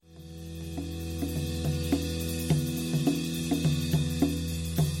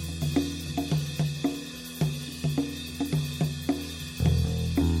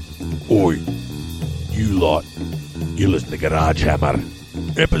Oi, you lot, you listen to Garage Hammer,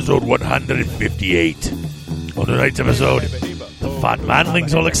 episode 158. On tonight's episode, the Fat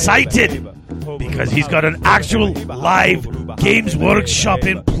Manling's all excited because he's got an actual live Games Workshop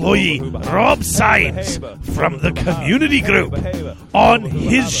employee, Rob Symes, from the community group, on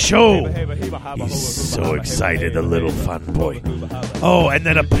his show. He's so excited, the little fun boy. Oh, and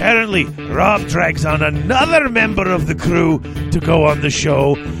then apparently Rob drags on another member of the crew to go on the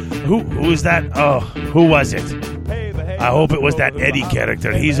show. Who's that? Oh, who was it? I hope it was that Eddie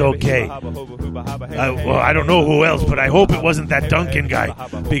character. He's okay. Well, I don't know who else, but I hope it wasn't that Duncan guy.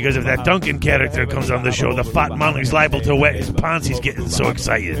 Because if that Duncan character comes on the show, the Fat Manling's liable to wet his pants. He's getting so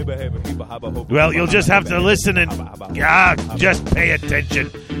excited. Well, you'll just have to listen and just pay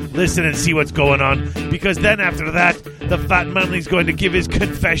attention. Listen and see what's going on. Because then after that, the Fat Manling's going to give his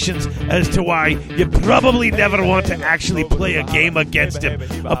confessions as to why you probably never want to actually play a game against him.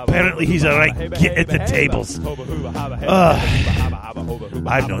 Apparently he's a right git at the tables.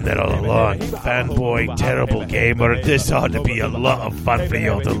 I've known that all along. Fanboy, terrible gamer. This ought to be a lot of fun for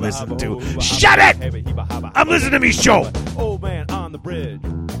you all to listen to. Shut it! I'm listening to me show. Old man on the bridge.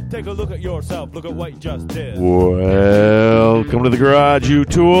 Take a look at yourself. Look at what you just did. Welcome to the garage, you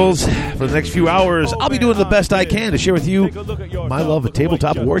tools. For the next few hours, I'll be doing the best I can to share with you my love of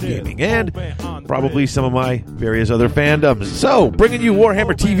tabletop wargaming and probably some of my various other fandoms. So, bringing you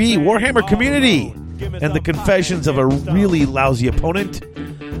Warhammer TV, Warhammer Community, and the confessions of a really lousy opponent.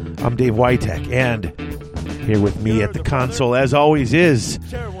 I'm Dave Witek, and here with me at the console, as always, is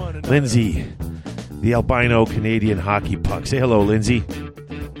Lindsay, the albino Canadian hockey puck. Say hello, Lindsay.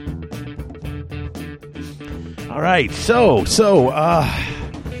 All right, so,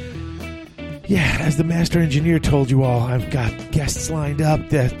 as the master engineer told you all, I've got guests lined up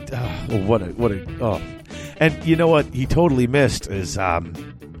that, and you know what he totally missed is,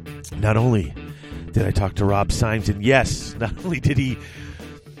 not only did I talk to Rob Symes, and yes, not only did he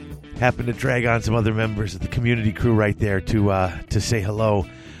happen to drag on some other members of the community crew right there to say hello,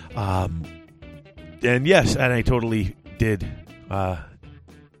 and yes, and I totally did,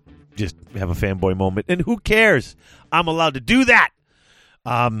 just have a fanboy moment, and who cares? I'm allowed to do that.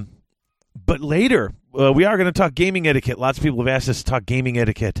 But later, we are going to talk gaming etiquette. Lots of people have asked us to talk gaming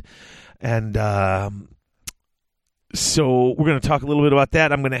etiquette, and so we're going to talk a little bit about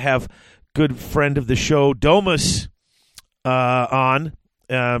that. I'm going to have good friend of the show, Domus, on.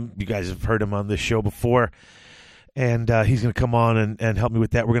 You guys have heard him on this show before, and he's going to come on and help me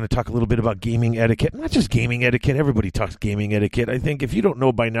with that. We're going to talk a little bit about gaming etiquette. Not just gaming etiquette. Everybody talks gaming etiquette. I think if you don't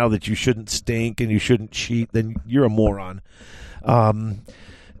know by now that you shouldn't stink and you shouldn't cheat, then you're a moron.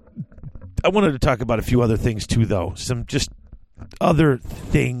 I wanted to talk about a few other things too, though. Some just other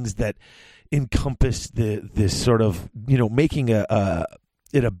things that encompass this sort of, making it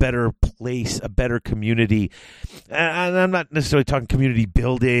a better place, a better community. And I'm not necessarily talking community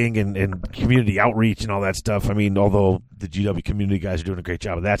building and community outreach and all that stuff. I mean, although the GW community guys are doing a great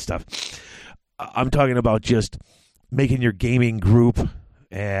job of that stuff. I'm talking about just making your gaming group,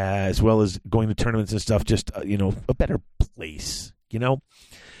 as well as going to tournaments and stuff, just, a better place,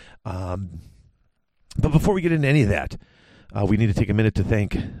 But before we get into any of that, we need to take a minute to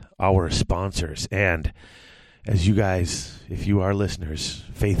thank our sponsors. And as you guys, if you are listeners,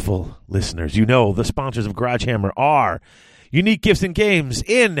 faithful listeners, the sponsors of Garage Hammer are Unique Gifts and Games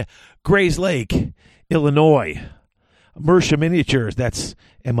in Grays Lake, Illinois. Mersha Miniatures, that's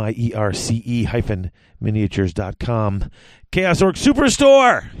MIERCE-miniatures.com. Chaos Orc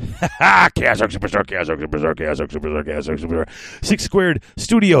Superstore. Chaos Orc Superstore, Chaos Orc Superstore, Chaos Orc Superstore, Chaos Orc Superstore. Six Squared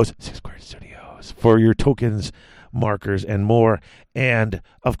Studios for your tokens, markers, and more. And,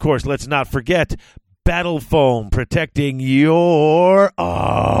 of course, let's not forget Battle Foam, protecting your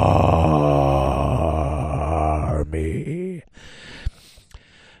army.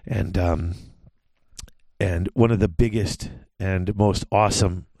 And one of the biggest and most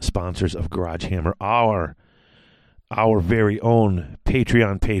awesome sponsors of Garage Hammer, our very own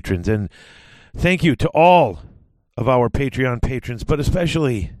Patreon patrons. And thank you to all of our Patreon patrons, but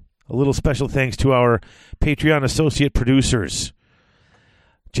especially a little special thanks to our Patreon associate producers,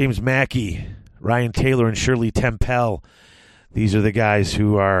 James Mackey, Ryan Taylor, and Shirley Tempel. These are the guys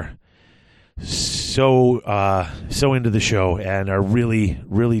who are so into the show and are really,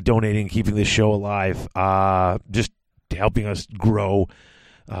 really donating, keeping this show alive, just helping us grow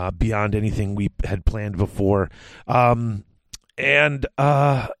beyond anything we had planned before. And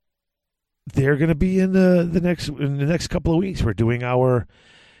they're going to be in the next couple of weeks. We're doing our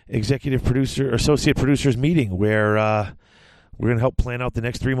executive producer, associate producers meeting where we're going to help plan out the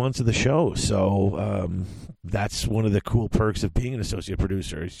next 3 months of the show. So that's one of the cool perks of being an associate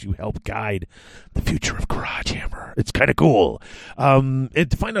producer is you help guide the future of Garage Hammer. It's kind of cool. And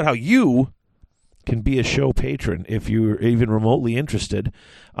to find out how you can be a show patron if you're even remotely interested,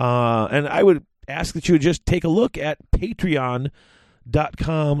 and I would ask that you would just take a look at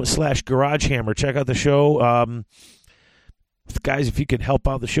patreon.com/GarageHammer. Check out the show. Guys, if you can help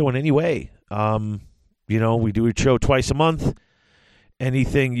out the show in any way, we do a show twice a month.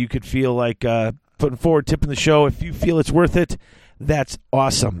 Anything you could feel like putting forward, tipping the show, if you feel it's worth it, that's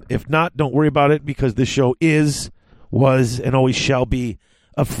awesome. If not, don't worry about it because this show was, and always shall be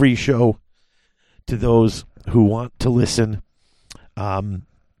a free show to those who want to listen. And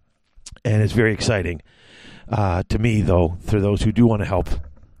it's very exciting to me, though, for those who do want to help.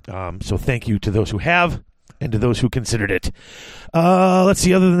 So thank you to those who have and to those who considered it. Let's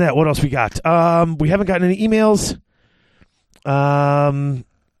see, other than that, what else we got? We haven't gotten any emails. And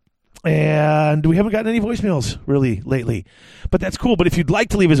we haven't gotten any voicemails, really, lately. But that's cool. But if you'd like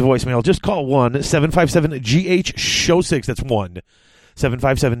to leave us a voicemail, just call 1-757-GH-SHOW-6. That's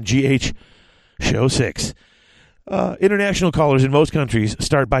 1-757-GH-SHOW-6. International callers in most countries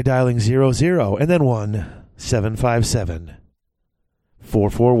start by dialing 00 and then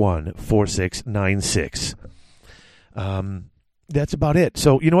 1-757-441-4696. That's about it.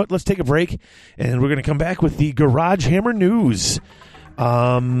 So, you know what? Let's take a break, and we're going to come back with the Garage Hammer News.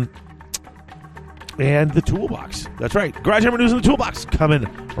 And the Toolbox. That's right. Garage Hammer News and the Toolbox coming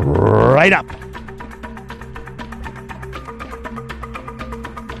right up.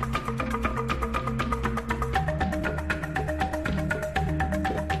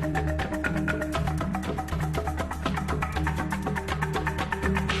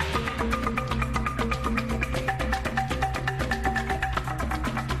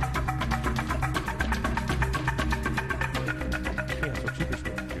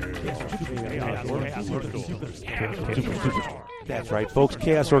 That's right, folks.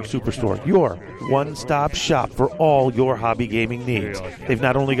 Chaos Orc Superstore, your one-stop shop for all your hobby gaming needs. They've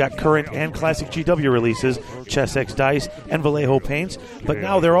not only got current and classic GW releases, Chessex dice, and Vallejo paints, but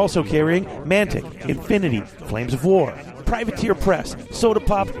now they're also carrying Mantic, Infinity, Flames of War, Privateer Press, Soda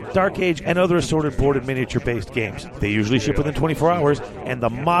Pop, Dark Age, and other assorted board and miniature-based games. They usually ship within 24 hours, and the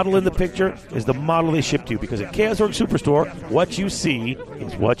model in the picture is the model they ship to, because at Chaos Orc Superstore, what you see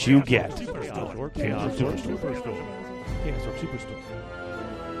is what you get. Chaos Orc Superstore. Chaos Orc Superstore.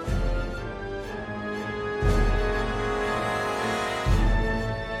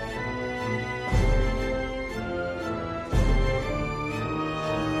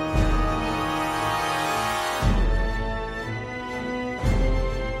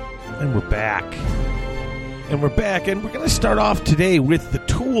 And we're back. And we're going to start off today with the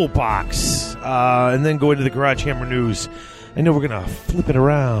Toolbox, and then go into the Garage Hammer News. I know we're going to flip it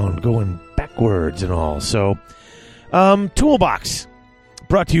around, going backwards and all. So, Toolbox,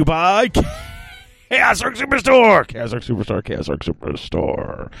 brought to you by Chaos Orc Superstore. Chaos Orc Superstore, Chaos Orc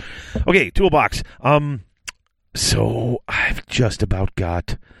Superstore. Okay, Toolbox. So I've just about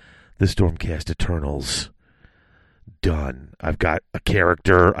got the Stormcast Eternals done. I've got a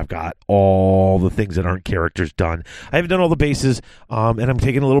character. I've got all the things that aren't characters done. I haven't done all the bases, and I'm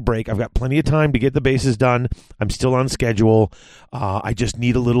taking a little break. I've got plenty of time to get the bases done. I'm still on schedule. I just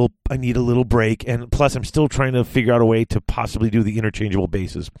need a little break, and plus I'm still trying to figure out a way to possibly do the interchangeable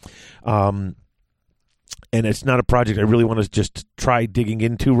bases. And it's not a project I really want to just try digging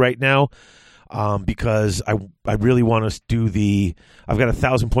into right now. Because I really want to do I've got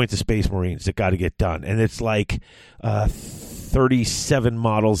 1,000 points of Space Marines that got to get done, and it's like 37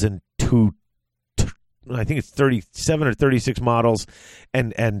 models and I think it's 37 or 36 models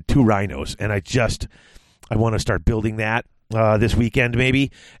and 2 rhinos, and I want to start building that this weekend maybe,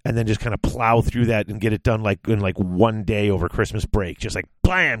 and then just kind of plow through that and get it done in one day over Christmas break, just like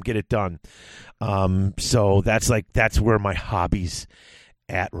blam, get it done. So that's where my hobby's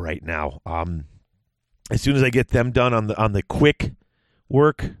at right now. As soon as I get them done on the quick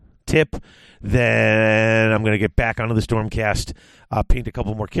work tip, then I'm going to get back onto the Stormcast, paint a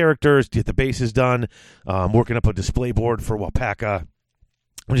couple more characters, get the bases done. Working up a display board for Wapaka.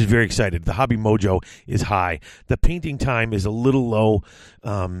 I'm just very excited. The hobby mojo is high. The painting time is a little low.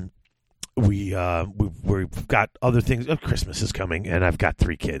 We've got other things. Christmas is coming, and I've got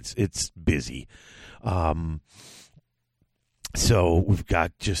 3 kids. It's busy. So we've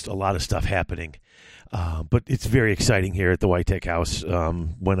got just a lot of stuff happening. But it's very exciting here at the White Tech House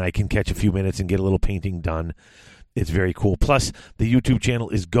when I can catch a few minutes and get a little painting done. It's very cool. Plus, the YouTube channel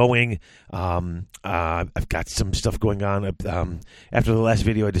is going. I've got some stuff going on. After the last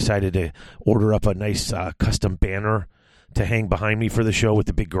video, I decided to order up a nice custom banner to hang behind me for the show with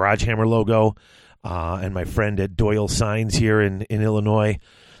the big Garage Hammer logo. And my friend at Doyle Signs here in Illinois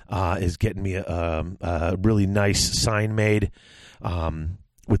is getting me a really nice sign made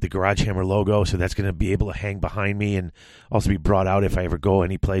with the Garage Hammer logo. So that's going to be able to hang behind me and also be brought out if I ever go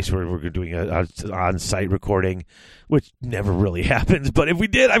any place where we're doing an on-site recording, which never really happens. But if we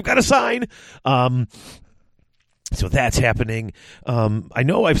did, I've got a sign. So that's happening. I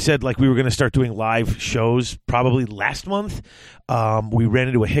know I've said like we were going to start doing live shows probably last month. We ran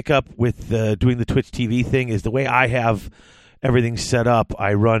into a hiccup with doing the Twitch TV thing. Is the way I have everything set up.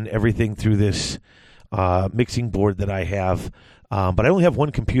 I run everything through this mixing board that I have, but I only have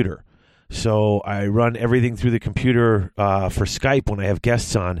one computer. So I run everything through the computer for Skype when I have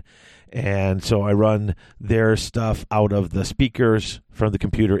guests on. And so I run their stuff out of the speakers from the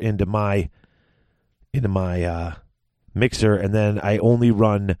computer into my mixer, and then I only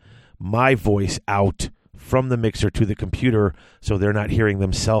run my voice out from the mixer to the computer so they're not hearing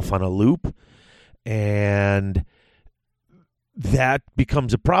themselves on a loop. And that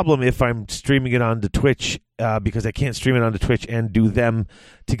becomes a problem if I'm streaming it onto Twitch because I can't stream it onto Twitch and do them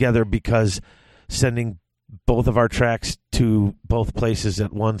together because sending both of our tracks to both places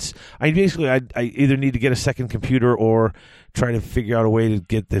at once. I either need to get a second computer or try to figure out a way to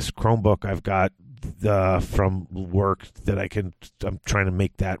get this Chromebook I've got from work that I'm trying to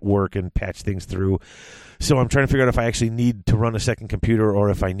make that work and patch things through. So I'm trying to figure out if I actually need to run a second computer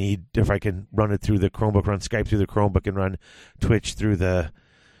or if I can run it through the Chromebook, run Skype through the Chromebook and run Twitch through the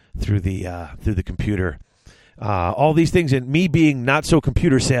computer. All these things, and me being not so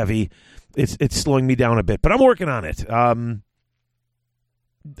computer savvy, it's slowing me down a bit, but I'm working on it. I'm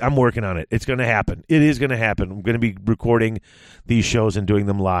working on it. It's going to happen. It is going to happen. I'm going to be recording these shows and doing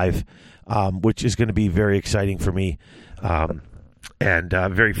them live, which is going to be very exciting for me, and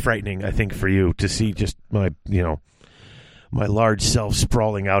very frightening, I think, for you to see just my large self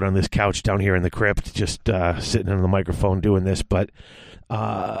sprawling out on this couch down here in the crypt, just sitting on the microphone doing this. But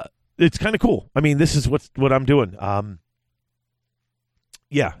it's kind of cool. I mean, this is what I'm doing.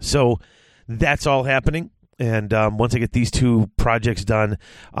 Yeah, so that's all happening. And once I get these two projects done,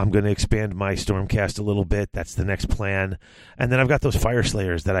 I'm going to expand my Stormcast a little bit. That's the next plan. And then I've got those Fire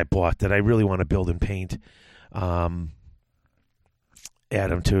Slayers that I bought that I really want to build and paint. Add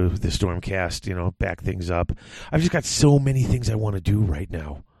them to the Stormcast, back things up. I've just got so many things I want to do right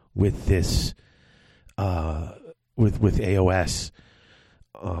now with this, with AOS.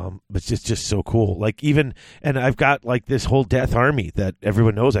 But it's just so cool. And I've got like this whole Death Army that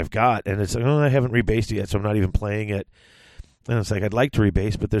everyone knows I've got, and it's like, I haven't rebased it yet, so I'm not even playing it. And it's like, I'd like to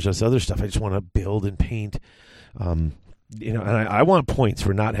rebase, but there's this other stuff I just want to build and paint. And I want points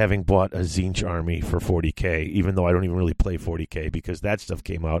for not having bought a Tzeentch army for 40K, even though I don't even really play 40K because that stuff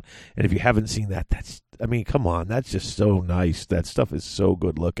came out. And if you haven't seen that, come on, that's just so nice. That stuff is so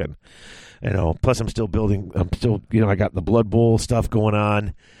good looking. Plus I'm still building. I got the Blood Bowl stuff going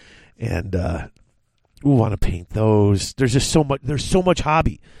on, and want to paint those. There's just so much. There's so much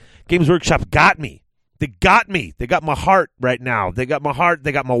hobby. Games Workshop got me. They got me. They got my heart right now. They got my heart.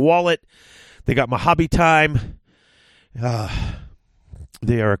 They got my wallet. They got my hobby time.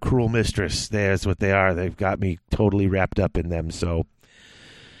 They are a cruel mistress. That's what they are. They've got me totally wrapped up in them. So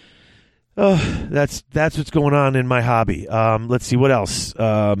that's what's going on in my hobby. Let's see what else.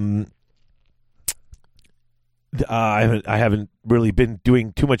 I haven't really been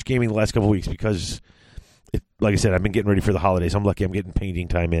doing too much gaming the last couple of weeks because, like I said, I've been getting ready for the holidays. I'm lucky I'm getting painting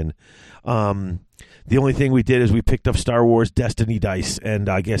time in. The only thing we did is we picked up Star Wars Destiny dice, and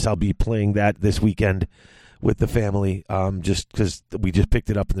I guess I'll be playing that this weekend with the family, just because we just picked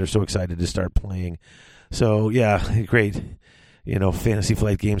it up and they're so excited to start playing. So, yeah, great. Fantasy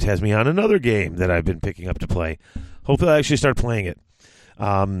Flight Games has me on another game that I've been picking up to play. Hopefully I actually start playing it.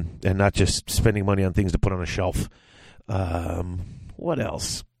 And not just spending money on things to put on a shelf. What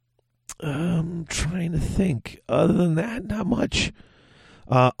else? I'm trying to think. Other than that, not much.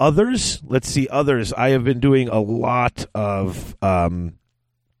 Others? Let's see. Others. I have been doing a lot of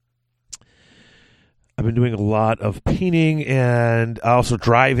painting and also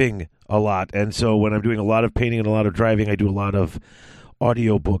driving a lot. And so when I'm doing a lot of painting and a lot of driving, I do a lot of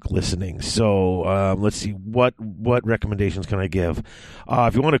audiobook listening. So let's see, what recommendations can I give?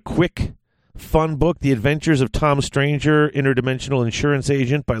 If you want a quick, fun book, The Adventures of Tom Stranger, Interdimensional Insurance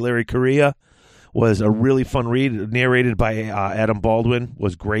Agent by Larry Correia was a really fun read, narrated by Adam Baldwin,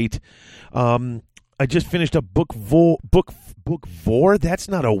 was great. I just finished up book 4, that's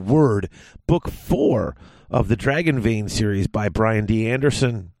not a word, book 4 of the Dragon Vein series by Brian D.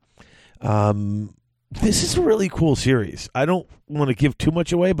 Anderson. this is a really cool series. I don't want to give too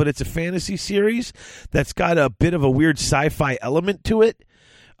much away, but it's a fantasy series that's got a bit of a weird sci-fi element to it.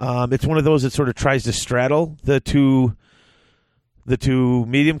 It's one of those that sort of tries to straddle the two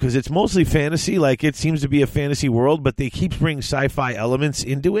medium, because it's mostly fantasy. Like, it seems to be a fantasy world, but they keep bringing sci-fi elements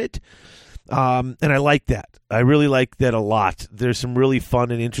into it. And I like that. I really like that a lot. There's some really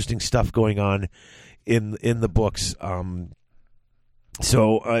fun and interesting stuff going on in the books.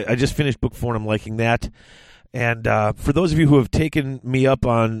 So I just finished book 4, and I'm liking that. And for those of you who have taken me up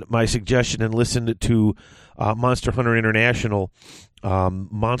on my suggestion and listened to Monster Hunter International,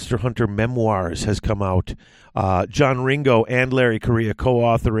 Monster Hunter Memoirs has come out. John Ringo and Larry Correia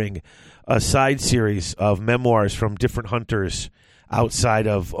co-authoring a side series of memoirs from different hunters outside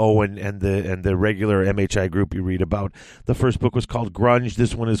of Owen and the regular MHI group you read about. The first book was called Grunge.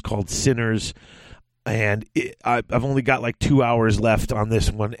 This one is called Sinners. And I've only got like 2 hours left on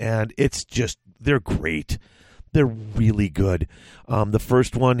this one, and it's just, they're great. They're really good. The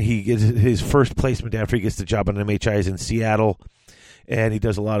first one, his first placement after he gets the job on MHI is in Seattle, and he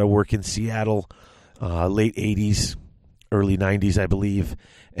does a lot of work in Seattle, late 80s, early 90s, I believe.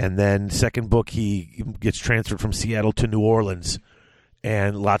 And then second book, he gets transferred from Seattle to New Orleans,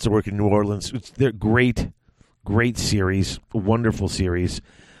 and lots of work in New Orleans. They're great series, wonderful series.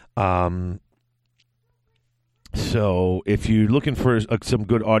 So if you're looking for some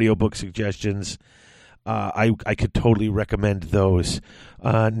good audiobook suggestions, I could totally recommend those.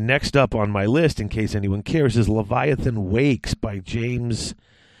 Next up on my list, in case anyone cares, is Leviathan Wakes by James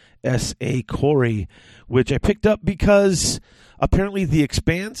S.A. Corey, which I picked up because apparently The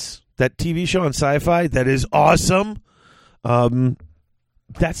Expanse, that TV show on Sci-Fi, that is awesome.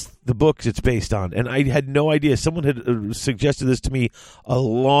 That's the books it's based on. And I had no idea. Someone had suggested this to me a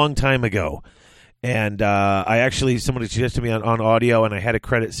long time ago. And somebody suggested me on audio, and I had a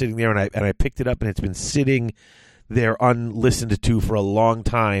credit sitting there, and I picked it up, and it's been sitting there unlistened to for a long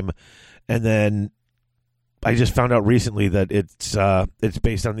time. And then I just found out recently that it's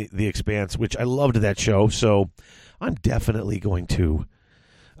based on the Expanse, which I loved that show. So I'm definitely going to.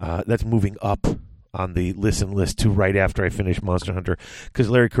 That's moving up on the listen list to right after I finish Monster Hunter, because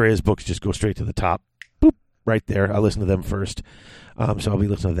Larry Correia's books just go straight to the top. Boop, right there. I'll listen to them first. So I'll be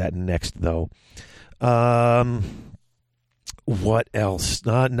listening to that next, though. What else?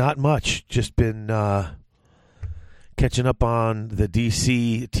 Not much. Just been catching up on the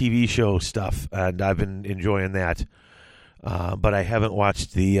DC TV show stuff, and I've been enjoying that. But I haven't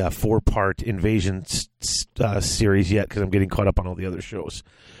watched the 4-part Invasion series yet, because I'm getting caught up on all the other shows,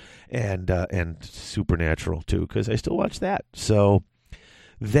 and Supernatural too, because I still watch that. So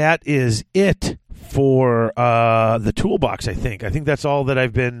that is it for the toolbox. I think that's all that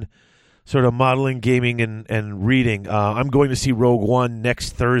I've been sort of modeling, gaming, and reading. I'm going to see Rogue One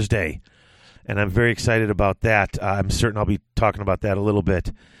next Thursday, and I'm very excited about that. I'm certain I'll be talking about that a little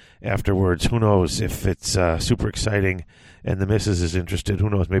bit afterwards. Who knows if it's super exciting and the missus is interested. Who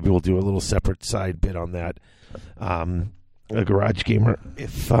knows? Maybe we'll do a little separate side bit on that. A Garage Gamer,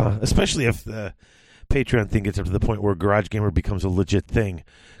 especially if the Patreon thing gets up to the point where Garage Gamer becomes a legit thing,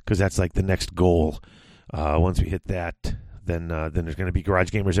 because that's like the next goal. Once we hit that, then there's going to be Garage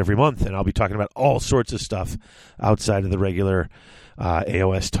Gamers every month, and I'll be talking about all sorts of stuff outside of the regular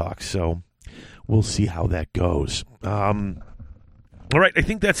AOS talk. So we'll see how that goes. All right, I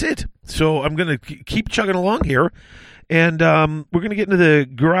think that's it. So I'm going to keep chugging along here, and we're going to get into the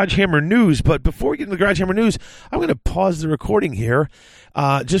Garage Hammer news. But before we get into the Garage Hammer news, I'm going to pause the recording here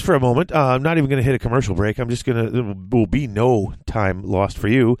just for a moment. I'm not even going to hit a commercial break. There will be no time lost for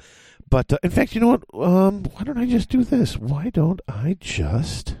you. But, in fact, you know what? Why don't I just do this? Why don't I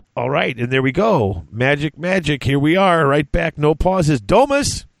just... All right, and there we go. Magic. Here we are, right back. No pauses.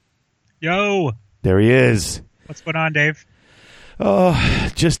 Domus! Yo! There he is. What's going on, Dave?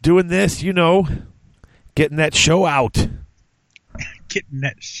 Just doing this, getting that show out. Getting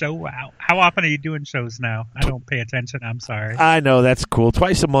that show out. How often are you doing shows now? I don't pay attention. I'm sorry. I know, that's cool.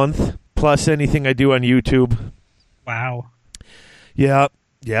 Twice a month, plus anything I do on YouTube. Wow. Yep.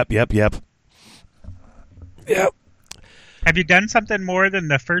 Have you done something more than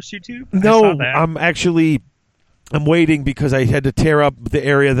the first YouTube? No, I'm waiting because I had to tear up the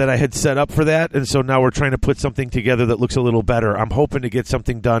area that I had set up for that, and so now we're trying to put something together that looks a little better. I'm hoping to get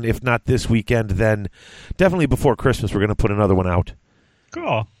something done, if not this weekend, then definitely before Christmas we're going to put another one out.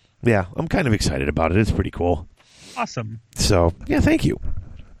 Cool. Yeah, I'm kind of excited about it. It's pretty cool. Awesome. So, yeah, thank you.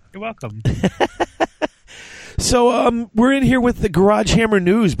 You're welcome. So we're in here with the Garage Hammer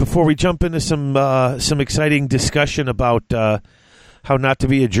news before we jump into some exciting discussion about how not to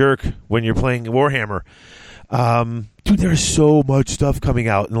be a jerk when you're playing Warhammer. Dude, there's so much stuff coming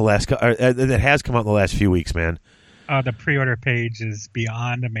out in the last that has come out in the last few weeks, man. The pre-order page is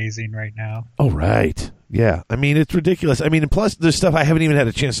beyond amazing right now. Oh, right. Yeah. I mean, it's ridiculous. I mean, and plus there's stuff I haven't even had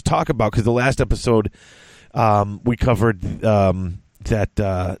a chance to talk about because the last episode we covered the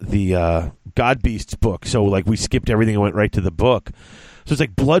God Beasts book. So, like, we skipped everything and went right to the book. So it's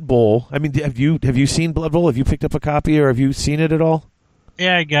like Blood Bowl. I mean, have you seen Blood Bowl? Have you picked up a copy or have you seen it at all?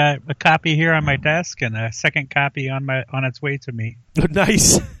 Yeah, I got a copy here on my desk and a second copy on its way to me.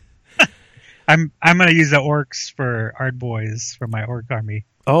 Nice. I'm going to use the orcs for Ard Boys for my orc army.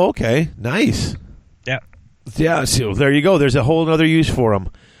 Oh, okay. Nice. Yeah. Yeah, so there you go. There's a whole other use for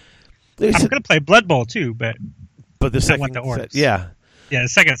them. I'm going to play Blood Bowl too, but the second I want the orcs. set, yeah. Yeah, the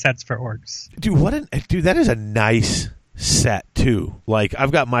second set's for orcs. Dude, that is a nice set too. Like,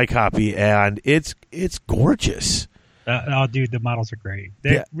 I've got my copy and it's gorgeous. Dude, the models are great.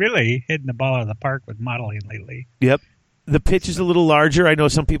 They're really hitting the ball out of the park with modeling lately. Yep. The pitch is a little larger. I know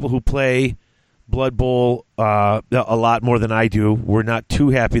some people who play Blood Bowl a lot more than I do. We're not too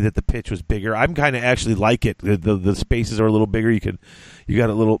happy that the pitch was bigger. I'm kind of actually like it. The spaces are a little bigger. You got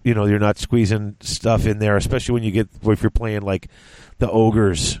a little, you're not squeezing stuff in there, especially if you're playing like the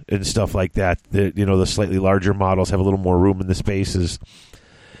ogres and stuff like that. The slightly larger models have a little more room in the spaces.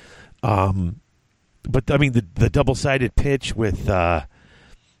 But I mean the double-sided pitch with to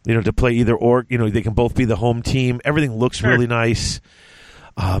play either orc, they can both be the home team. Everything looks really nice.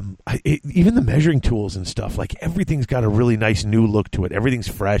 Even the measuring tools and stuff, like everything's got a really nice new look to it. Everything's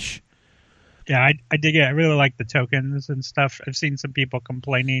fresh. Yeah, I dig it. I really like the tokens and stuff. I've seen some people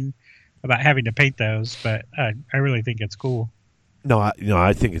complaining about having to paint those, but I really think it's cool. No,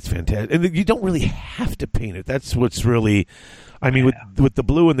 I think it's fantastic. And you don't really have to paint it. That's what's really... I mean, with the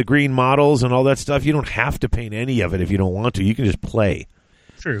blue and the green models and all that stuff, you don't have to paint any of it if you don't want to. You can just play.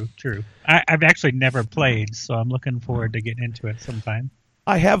 True. I've actually never played, so I'm looking forward to getting into it sometime.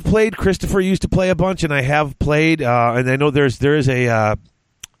 I have played. Christopher used to play a bunch, and I have played. And I know there is a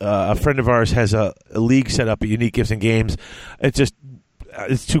friend of ours has a league set up at Unique Gifts and Games.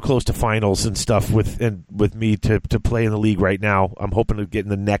 It's too close to finals and stuff with me to play in the league right now. I'm hoping to get in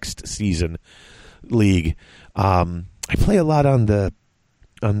the next season league. I play a lot on the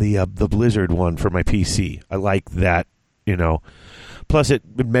Blizzard one for my PC. I like that, Plus, it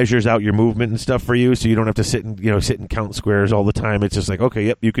measures out your movement and stuff for you, so you don't have to sit and count squares all the time. It's just like, okay,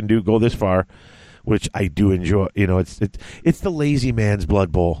 yep, you can go this far, which I do enjoy. It's the lazy man's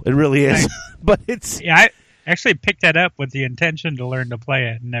Blood Bowl. It really is. But it's I actually picked that up with the intention to learn to play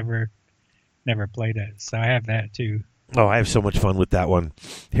it, and never played it. So I have that too. Oh, I have so much fun with that one.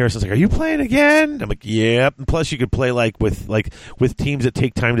 Harrison's like, "Are you playing again?" I'm like, "Yep." And plus, you could play with teams that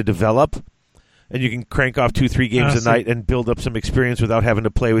take time to develop. And you can crank off 2-3 games a night and build up some experience without having to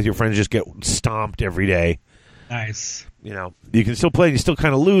play with your friends. Just get stomped every day. Nice. You can still play and you still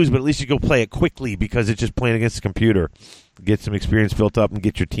kind of lose, but at least you go play it quickly because it's just playing against the computer. Get some experience built up and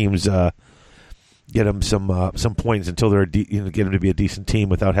get your teams, get them some points until they're get them to be a decent team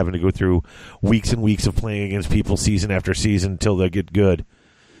without having to go through weeks and weeks of playing against people season after season until they get good.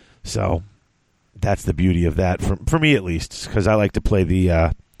 So that's the beauty of that for me at least, because I like to play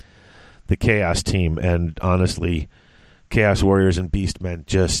the Chaos team, and honestly, Chaos Warriors and Beastmen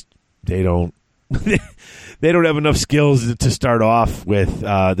they don't have enough skills to start off with.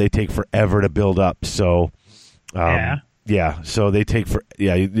 They take forever to build up. So, so they take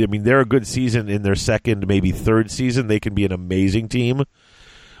I mean, they're a good season in their second, maybe third season. They can be an amazing team,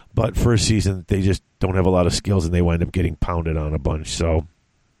 but first season they just don't have a lot of skills, and they wind up getting pounded on a bunch. So,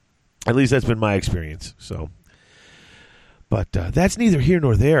 at least that's been my experience. So. But that's neither here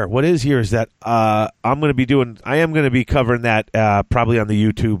nor there. What is here is that I am going to be covering that probably on the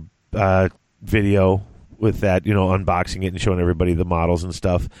YouTube video with that, unboxing it and showing everybody the models and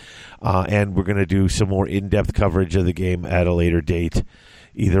stuff. And we're going to do some more in-depth coverage of the game at a later date,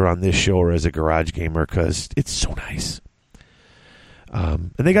 either on this show or as a Garage Gamer, because it's so nice.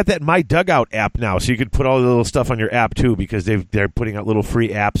 And they got that My Dugout app now, so you can put all the little stuff on your app too, because they're putting out little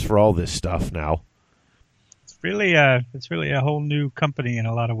free apps for all this stuff now. It's really a whole new company in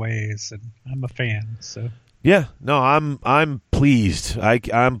a lot of ways, and I'm a fan. So yeah, no, I'm pleased.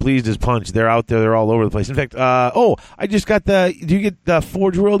 I'm pleased as punch. They're out there. They're all over the place. In fact, I just got do you get the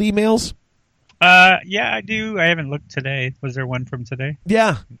Forge World emails? Yeah, I do. I haven't looked today. Was there one from today?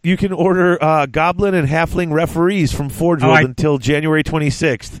 Yeah, you can order Goblin and Halfling referees from Forge World until January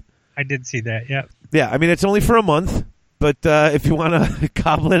 26th. I did see that. Yeah. Yeah, I mean it's only for a month. But if you want a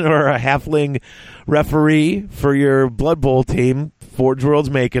Goblin or a Halfling referee for your Blood Bowl team, Forge World's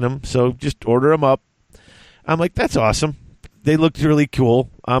making them. So just order them up. I'm like, that's awesome. They looked really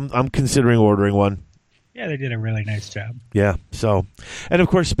cool. I'm considering ordering one. Yeah, they did a really nice job. Yeah. So, and of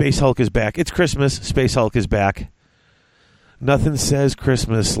course, Space Hulk is back. It's Christmas. Space Hulk is back. Nothing says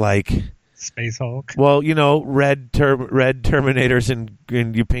Christmas like Space Hulk. Well, red Terminators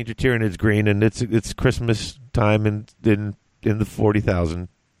and you paint your Tyranids green, and it's Christmas time in the 40,000.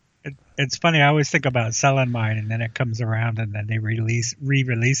 It's funny. I always think about selling mine, and then it comes around, and then they re-release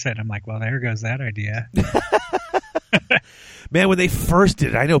it. And I'm like, well, there goes that idea. Man, when they first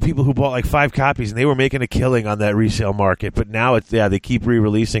did it, I know people who bought like 5 copies, and they were making a killing on that resale market. But now they keep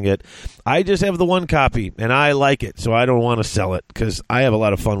re-releasing it. I just have the 1 copy, and I like it, so I don't want to sell it because I have a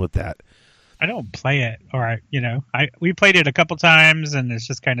lot of fun with that. I don't play it, or we played it a couple times, and it's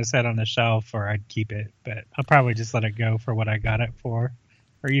just kind of set on the shelf, or I'd keep it. But I'll probably just let it go for what I got it for,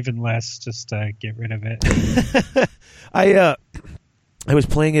 or even less, just to get rid of it. I was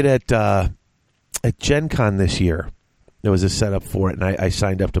playing it at Gen Con this year. There was a setup for it, and I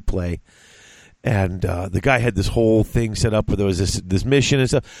signed up to play. And the guy had this whole thing set up where there was this mission and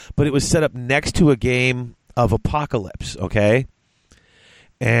stuff, but it was set up next to a game of Apocalypse, okay?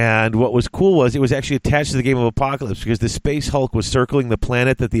 And what was cool was it was actually attached to the game of Apocalypse because the Space Hulk was circling the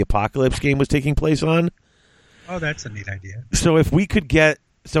planet that the Apocalypse game was taking place on. Oh, that's a neat idea. So if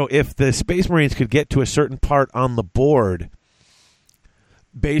the Space Marines could get to a certain part on the board,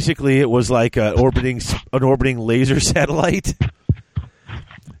 basically it was like an orbiting laser satellite.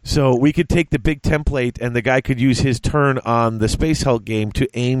 So we could take the big template, and the guy could use his turn on the Space Hulk game to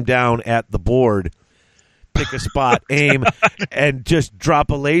aim down at the board, pick a spot, aim, and just drop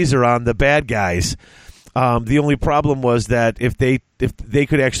a laser on the bad guys. The only problem was that if they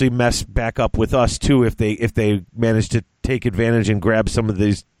could actually mess back up with us too, if they managed to take advantage and grab some of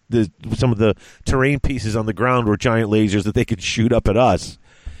the terrain pieces on the ground were giant lasers that they could shoot up at us.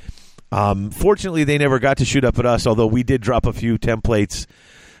 Fortunately, they never got to shoot up at us, although we did drop a few templates.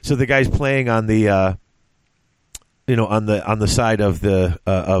 So the guys playing on the on the side of the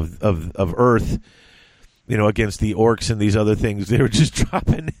of Earth, against the orcs and these other things, they were just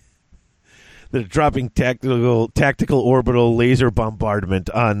dropping tactical orbital laser bombardment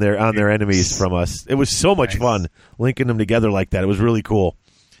on their enemies from us. It was so much fun linking them together like that. It was really cool.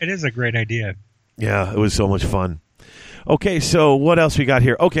 It is a great idea. Yeah, it was so much fun. Okay, so what else we got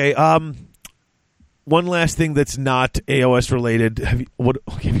here? Okay, one last thing that's not AOS related.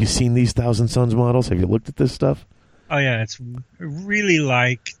 Have you seen these Thousand Sons models? Have you looked at this stuff? Oh yeah, it's really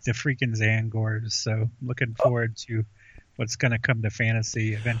like the freaking Zangors. So looking forward to what's going to come to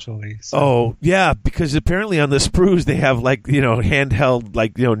fantasy eventually. So. Oh yeah, because apparently on the sprues they have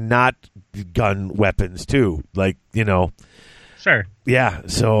handheld not gun weapons too. Sure. Yeah,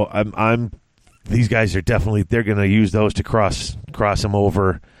 so I'm. These guys are they're going to use those to cross them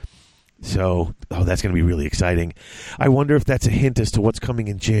over. So, that's going to be really exciting. I wonder if that's a hint as to what's coming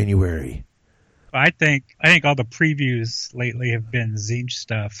in January. I think all the previews lately have been Zinch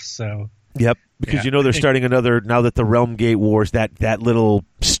stuff. So yep, because they're starting another now that the Realm Gate Wars that little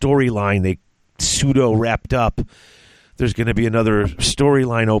storyline they pseudo wrapped up. There's going to be another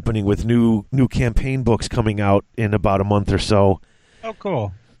storyline opening with new campaign books coming out in about a month or so. Oh,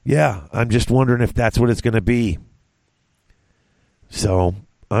 cool. Yeah, I'm just wondering if that's what it's going to be. So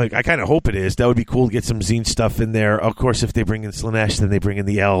I kind of hope it is. That would be cool to get some zine stuff in there. Of course, if they bring in Slaanesh, then they bring in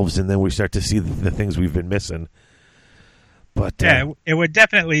the elves, and then we start to see the things we've been missing. But it would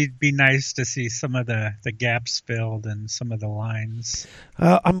definitely be nice to see some of the gaps filled and some of the lines.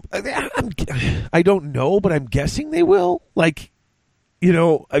 I don't know, but I'm guessing they will. I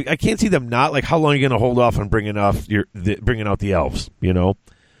can't see them not. How long are you going to hold off on bringing out the elves?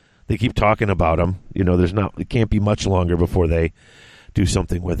 They keep talking about them. It can't be much longer before they do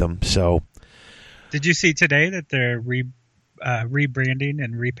something with them. So, did you see today that they're rebranding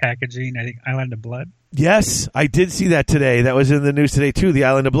and repackaging? I think Island of Blood. Yes, I did see that today. That was in the news today too. The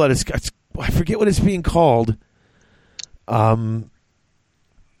Island of Blood I forget what it's being called. So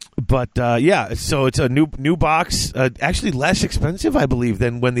it's a new box. Actually, less expensive, I believe,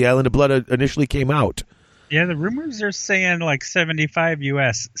 than when the Island of Blood initially came out. Yeah, the rumors are saying $75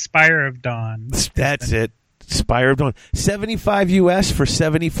 US. Spire of Dawn. That's it. Spire of Dawn. $75 US for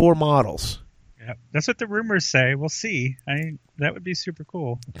 74 models. Yep, that's what the rumors say. We'll see. That would be super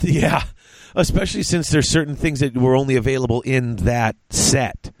cool. Yeah, especially since there's certain things that were only available in that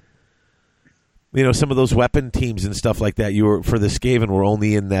set. Some of those weapon teams and stuff like that for the Skaven were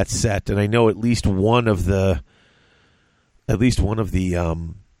only in that set, and I know at least one of the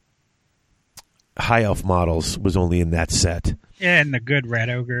High Elf models was only in that set. Yeah, and the good Red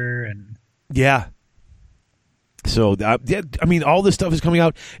Ogre and yeah. So all this stuff is coming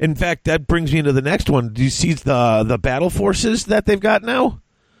out. In fact, that brings me into the next one. Do you see the battle forces that they've got now?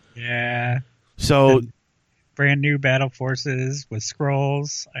 Yeah. So brand new battle forces with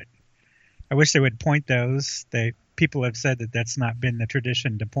scrolls. I wish they would point those. People have said that that's not been the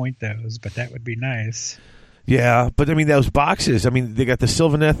tradition to point those, but that would be nice. Yeah, but I mean, those boxes, I mean, they got the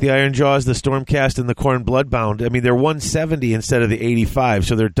Sylvaneth, the Iron Jaws, the Stormcast, and the Khorne Bloodbound. I mean, they're $170 instead of the $85,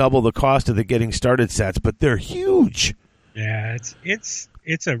 so they're double the cost of the getting started sets, but they're huge. Yeah,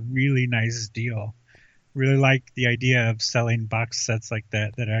 it's a really nice deal. Really like the idea of selling box sets like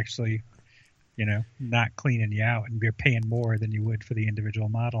that actually, not cleaning you out, and you're paying more than you would for the individual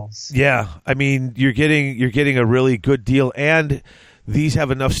models. Yeah, I mean, you're getting a really good deal, and these have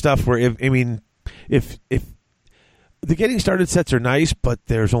enough stuff where if the getting started sets are nice, but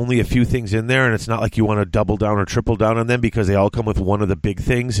there's only a few things in there, and it's not like you want to double down or triple down on them because they all come with one of the big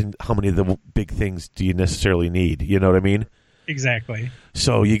things, and how many of the big things do you necessarily need? You know what I mean? Exactly.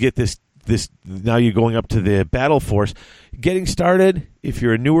 So you get this now you're going up to the battle force. Getting started, if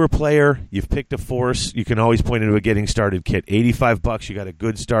you're a newer player, you've picked a force, you can always point into a getting started kit. $85, you got a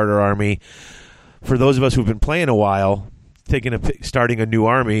good starter army. For those of us who've been playing a while, starting a new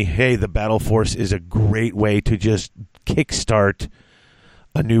army, hey, the battle force is a great way to just kickstart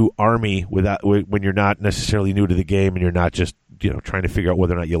a new army when you're not necessarily new to the game and you're not just trying to figure out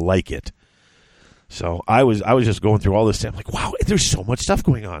whether or not you like it. So I was just going through all this stuff. I'm like, wow, there's so much stuff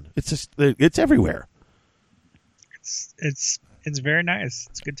going on. It's everywhere. It's very nice.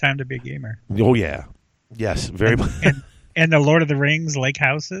 It's a good time to be a gamer. Oh yeah, yes, very much. And the Lord of the Rings lake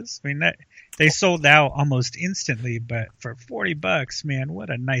houses. I mean, that they sold out almost instantly, but for $40, man, what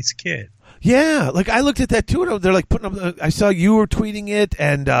a nice kit. Yeah, like I looked at that too, and they're like putting up. I saw you were tweeting it,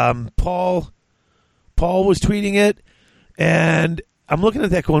 and Paul was tweeting it, and I'm looking at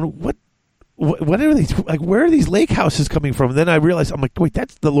that, going, what are these? Like, where are these lake houses coming from? And then I realized, I'm like, wait,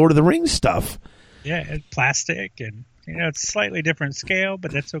 that's the Lord of the Rings stuff. Yeah, it's plastic, and it's slightly different scale,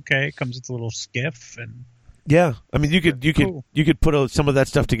 but that's okay. It comes with a little skiff and. Yeah, I mean, you could put some of that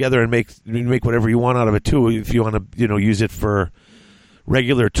stuff together and make whatever you want out of it too. If you want to, use it for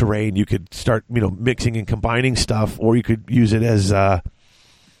regular terrain, you could start, mixing and combining stuff, or you could use it as, for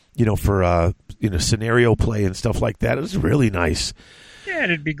scenario play and stuff like that. It was really nice. Yeah,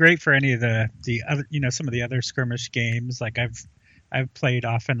 it'd be great for any of the other, some of the other skirmish games. Like I've played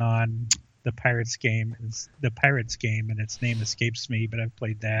off and on the Pirates game, and its name escapes me, but I've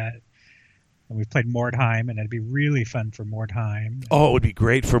played that. And we've played Mordheim, and it'd be really fun for Mordheim. Oh, it would be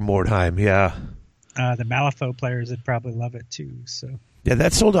great for Mordheim, yeah. The Malifaux players would probably love it, too. So yeah,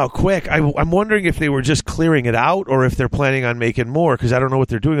 that sold out quick. I'm wondering if they were just clearing it out or if they're planning on making more, because I don't know what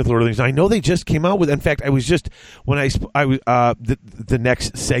they're doing with Lord of the Rings. I know they just came out with... In fact, I was just... When the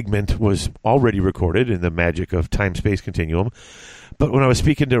next segment was already recorded in the magic of time-space continuum, but when I was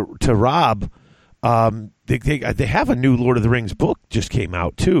speaking to Rob, they have a new Lord of the Rings book just came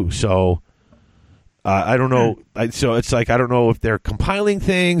out, too, so... I don't know. So it's like I don't know if they're compiling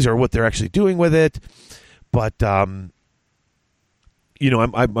things or what they're actually doing with it. But I'm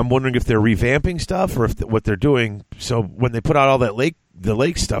wondering if they're revamping stuff or if what they're doing. So when they put out all that the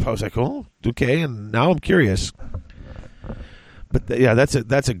lake stuff, I was like, oh, okay. And now I'm curious. But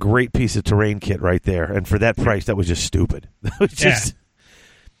that's a great piece of terrain kit right there. And for that price, that was just stupid. That was just.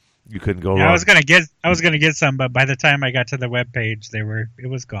 You couldn't go wrong. I was gonna get some, but by the time I got to the webpage, it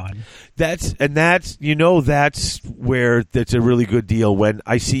was gone. That's where that's a really good deal. When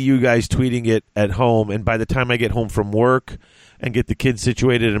I see you guys tweeting it at home, and by the time I get home from work and get the kids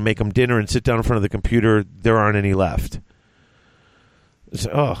situated and make them dinner and sit down in front of the computer, there aren't any left.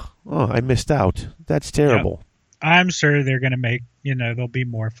 So, I missed out. That's terrible. Yep. I'm sure they're gonna make. There'll be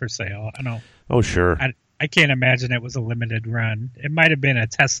more for sale. I don't. Oh sure. I can't imagine it was a limited run. It might have been a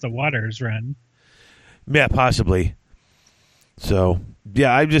test the waters run. Yeah, possibly. So,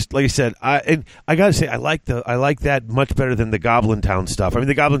 yeah, I just like I said, I gotta say I like that much better than the Goblin Town stuff. I mean,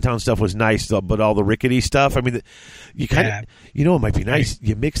 the Goblin Town stuff was nice, but all the rickety stuff. I mean, you kind of, it might be nice.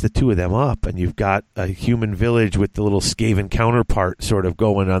 You mix the two of them up, and you've got a human village with the little Skaven counterpart sort of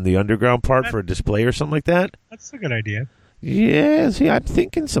going on the underground part for a display or something like that. That's a good idea. Yeah, see, I'm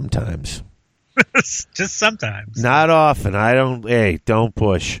thinking sometimes. Just sometimes. Not often. Don't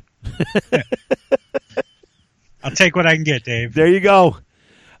push. I'll take what I can get, Dave. There you go.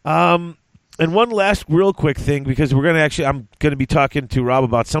 And one last real quick thing, because I'm going to be talking to Rob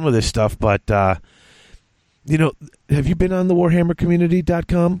about some of this stuff, but, have you been on the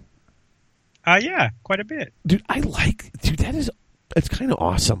WarhammerCommunity.com? Yeah, quite a bit. Dude, it's kind of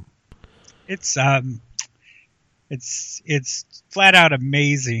awesome. It's flat out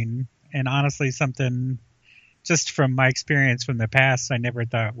amazing. And honestly, something just from my experience from the past, I never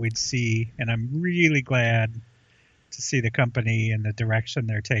thought we'd see. And I'm really glad to see the company and the direction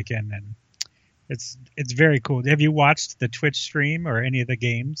they're taking. And It's very cool. Have you watched the Twitch stream or any of the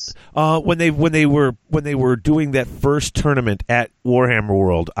games? When they were doing that first tournament at Warhammer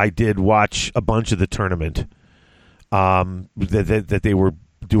World, I did watch a bunch of the tournament that they were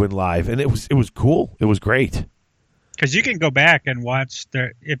doing live, and it was cool. It was great. Because you can go back and watch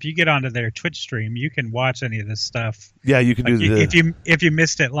if you get onto their Twitch stream, you can watch any of this stuff. Yeah, you can if you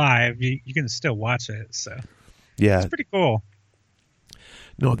missed it live, you can still watch it. So yeah, it's pretty cool.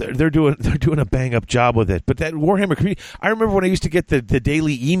 No, they're doing a bang up job with it. But that Warhammer community, I remember when I used to get the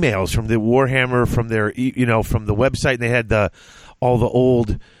daily emails from the Warhammer from their from the website, and they had all the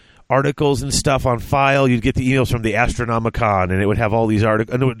old articles and stuff on file. You'd get the emails from the Astronomicon, and it would have all these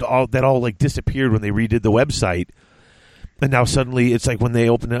articles, and that all like disappeared when they redid the website. And now suddenly it's like when they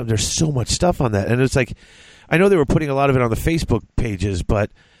open it up, there's so much stuff on that, and it's like I know they were putting a lot of it on the Facebook pages, but.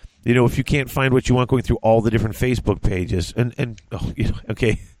 If you can't find what you want going through all the different Facebook pages,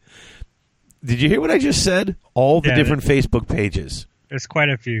 okay. Did you hear what I just said? All the different Facebook pages. There's quite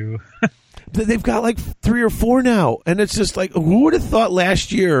a few. They've got like 3 or 4 now, and it's just like, who would have thought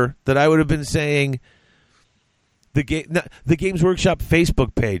last year that I would have been saying the Games Workshop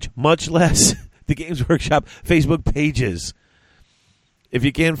Facebook page, much less the Games Workshop Facebook pages. If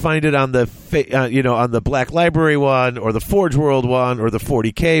you can't find it on the on the Black Library one, or the Forge World one, or the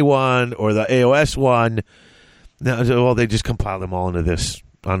 40K one, or the AOS one, well, they just compile them all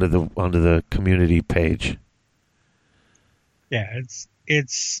onto the community page. Yeah,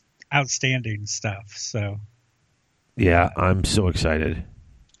 it's outstanding stuff. So yeah, I'm so excited.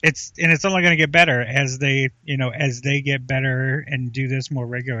 It's only going to get better as they get better and do this more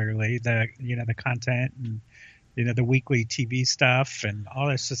regularly. The content and. The weekly TV stuff and all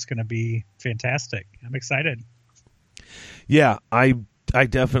that's just going to be fantastic. I'm excited. Yeah, I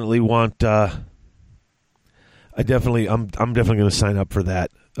definitely want. I'm definitely going to sign up for that.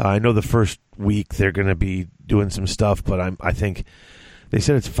 I know the first week they're going to be doing some stuff, but I think they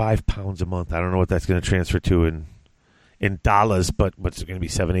said it's £5 a month. I don't know what that's going to transfer to in dollars, but what's it going to be,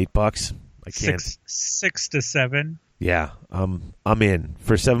 $7-8? I can't. 6 to 7. Yeah, I'm in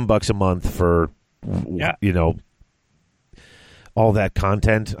for $7 a month for. Yeah. All that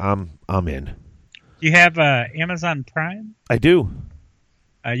content, I'm in. You have Amazon Prime? I do.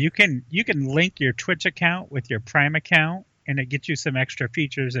 You can link your Twitch account with your Prime account, and it gets you some extra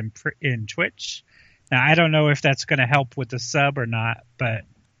features in Twitch. Now, I don't know if that's going to help with the sub or not, but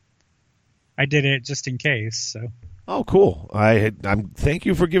I did it just in case. So. Oh, cool! I'm thank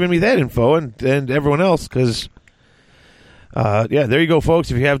you for giving me that info and everyone else, because there you go,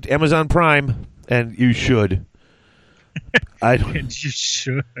 folks. If you have Amazon Prime. And you should. You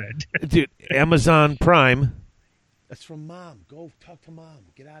should. Dude, Amazon Prime. That's from Mom. Go talk to Mom.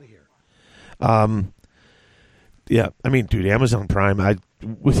 Get out of here. Yeah, I mean, dude, Amazon Prime,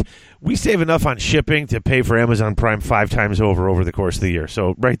 we save enough on shipping to pay for Amazon Prime 5 times over the course of the year.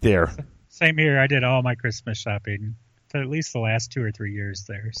 So right there. Same here. I did all my Christmas shopping for at least the last 2 or 3 years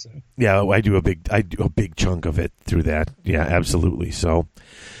there. So yeah, I do a big chunk of it through that. Yeah, absolutely. So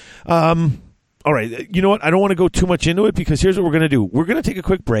all right, you know what? I don't want to go too much into it because here's what we're going to do. We're going to take a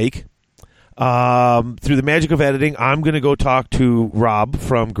quick break. Through the magic of editing, I'm going to go talk to Rob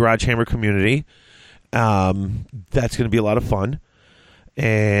from Garage Hammer Community. That's going to be a lot of fun.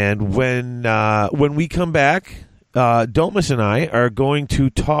 And when we come back, Domus and I are going to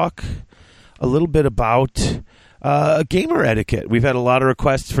talk a little bit about gamer etiquette. We've had a lot of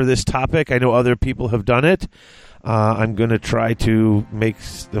requests for this topic. I know other people have done it. I'm going to try to make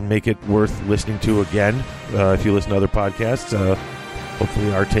it worth listening to again. If you listen to other podcasts,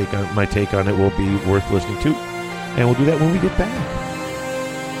 hopefully my take on it will be worth listening to. And we'll do that when we get back.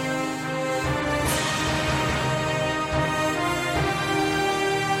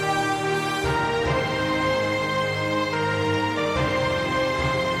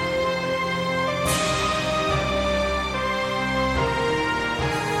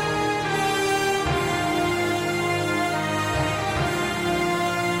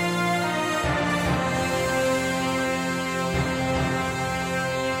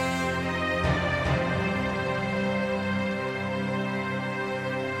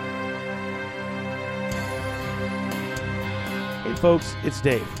 Folks, it's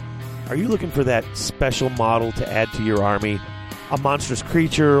Dave. Are you looking for that special model to add to your army? A monstrous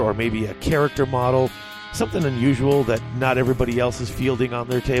creature or maybe a character model? Something unusual that not everybody else is fielding on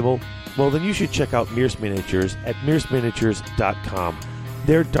their table? Well, then you should check out Mears Miniatures at mearsminiatures.com.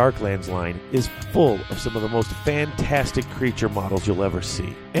 Their Darklands line is full of some of the most fantastic creature models you'll ever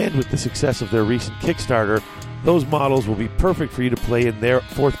see. And with the success of their recent Kickstarter, those models will be perfect for you to play in their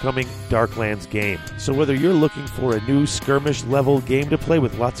forthcoming Darklands game. So whether you're looking for a new skirmish-level game to play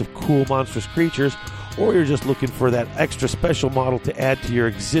with lots of cool monstrous creatures, or you're just looking for that extra special model to add to your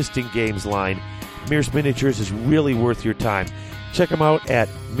existing games line, Mears Miniatures is really worth your time. Check them out at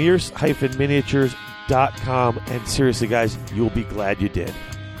mears-miniatures.com, and seriously, guys, you'll be glad you did.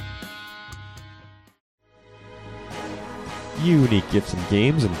 Unique Gifts and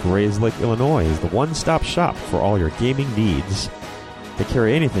Games in Grayslake, Illinois is the one-stop shop for all your gaming needs. They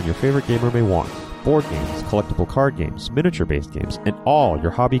carry anything your favorite gamer may want. Board games, collectible card games, miniature-based games, and all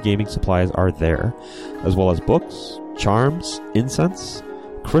your hobby gaming supplies are there, as well as books, charms, incense,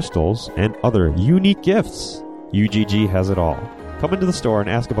 crystals, and other unique gifts. UGG has it all. Come into the store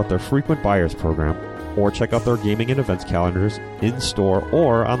and ask about their frequent buyers program, or check out their gaming and events calendars in-store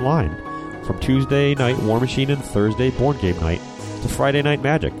or online. From Tuesday night War Machine and Thursday Board Game Night to Friday Night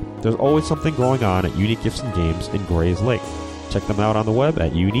Magic, there's always something going on at Unique Gifts and Games in Grayslake. Check them out on the web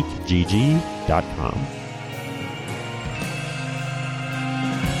at uniquegg.com.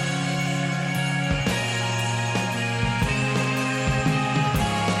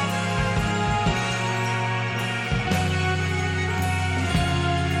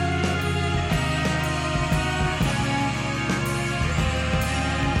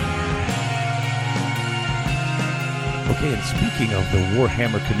 Okay, and speaking of the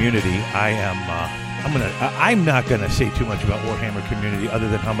Warhammer community, I'm not gonna say too much about Warhammer community other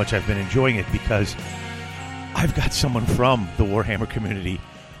than how much I've been enjoying it, because I've got someone from the Warhammer community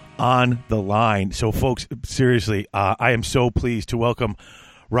on the line. So, folks, seriously, I am so pleased to welcome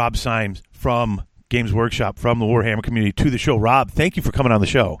Rob Symes from Games Workshop, from the Warhammer community, to the show. Rob, thank you for coming on the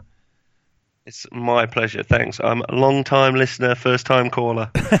show. It's my pleasure. Thanks. I'm a long-time listener, first-time caller.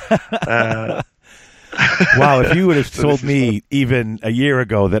 Wow, if you would have told me even a year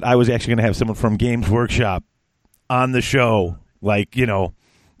ago that I was actually going to have someone from Games Workshop on the show, like, you know,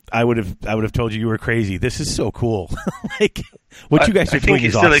 I would have told you were crazy. This is so cool. Like, what you guys are doing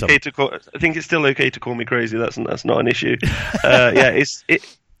is awesome. I think it's still okay to call me crazy. That's not an issue. Yeah,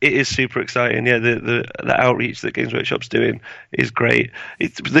 it is super exciting. Yeah, the outreach that Games Workshop's doing is great.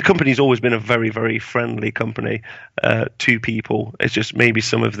 The company's always been a very, very friendly company to people. It's just maybe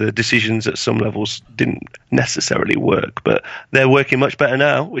some of the decisions at some levels didn't necessarily work, but they're working much better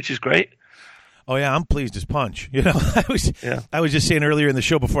now, which is great. Oh yeah, I'm pleased as punch. You know, I was just saying earlier in the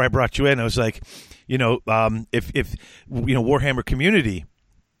show before I brought you in, I was like, you know, if you know, Warhammer community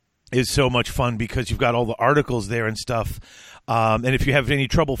is so much fun because you've got all the articles there and stuff. And if you have any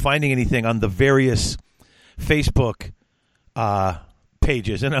trouble finding anything on the various Facebook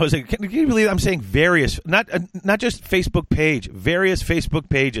pages, and I was like, can you believe I'm saying various, not just Facebook page, various Facebook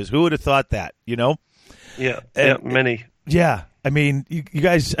pages. Who would have thought that, you know? Yeah, many. Yeah. I mean, you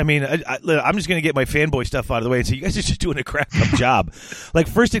guys, I mean, I'm just going to get my fanboy stuff out of the way and say you guys are just doing a crack-up job. Like,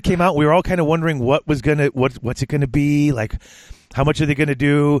 first it came out, we were all kind of wondering what's it going to be, like, how much are they going to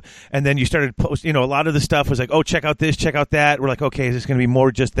do? And then you started post, you know, a lot of the stuff was like, oh, check out this, check out that. We're like, okay, is this going to be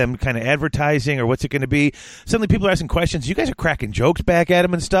more just them kind of advertising, or what's it going to be? Suddenly people are asking questions. You guys are cracking jokes back at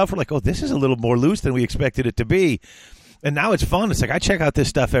them and stuff. We're like, oh, this is a little more loose than we expected it to be. And now it's fun. It's like, I check out this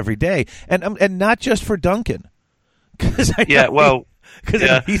stuff every day. And not just for Duncan. Because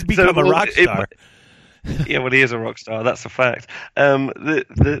he's become a rock star. Yeah, well, he is a rock star. That's a fact.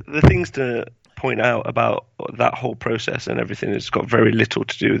 The things to point out about that whole process and everything has got very little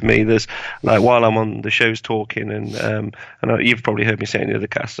to do with me. There's, like, while I'm on the shows talking, and you've probably heard me say in the other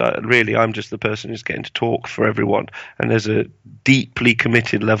cast, I'm just the person who's getting to talk for everyone. And there's a deeply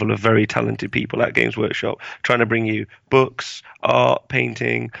committed level of very talented people at Games Workshop trying to bring you books, art,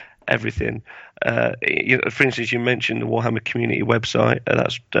 painting, everything. For instance, you mentioned the Warhammer community website.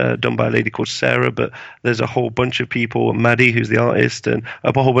 That's done by a lady called Sarah, but there's a whole bunch of people, Maddie, who's the artist, and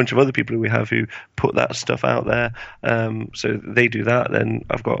a whole bunch of other people who we have who put that stuff out there. So they do that. Then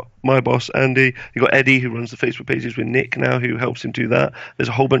I've got my boss, Andy. You've got Eddie, who runs the Facebook pages with Nick now, who helps him do that. There's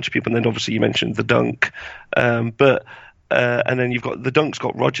a whole bunch of people. And then obviously you mentioned the Dunk. And then you've got the Dunk's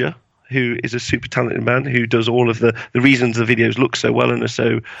got Roger, who is a super talented man who does all of the reasons the videos look so well and are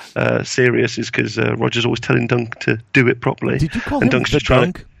so serious is because Roger's always telling Dunk to do it properly. Did you call him Dunk's the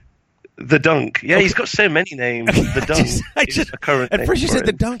Dunk? The Dunk. Yeah, okay. He's got so many names. The Dunk is a current name. At first you said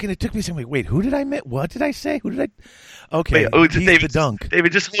the Dunk, and it took me saying, wait, who did I meet? What did I say? Who did I... Okay, he's David, the Dunk.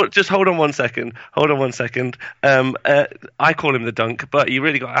 David, just hold on one second. I call him the Dunk, but you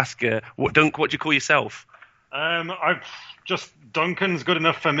really got to ask, what do you call yourself? I've just... Duncan's good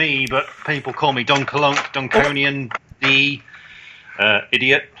enough for me, but people call me Dunkalunk, Dunconian, the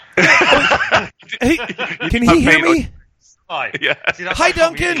idiot. Hey, can he hear me? Hi. Yeah. See, that's Hi, how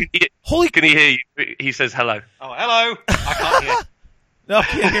come Duncan. you- Holy. Can he hear you? He says hello. Oh, hello. I can't hear. No,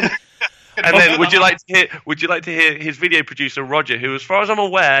 can't hear me. And then, would you like to hear his video producer Roger, who, as far as I'm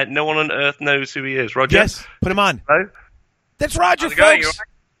aware, no one on earth knows who he is. Roger. Yes, put him on. Hello? That's Roger, How's it going? folks. You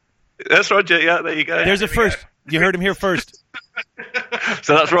all right? That's Roger. Yeah, there you go. There's a first. You heard him here first.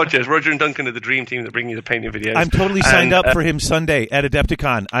 So that's Roger. It's Roger and Duncan are the dream team that bring you the painting videos. I'm totally signed And, up for him Sunday at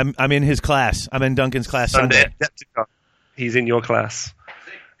Adepticon. I'm in his class. I'm in Duncan's class Sunday. Sunday. at Adepticon. He's in your class.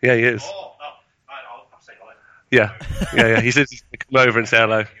 Yeah, he is. Oh, I'll say hello. Yeah. He says he's going to come over and say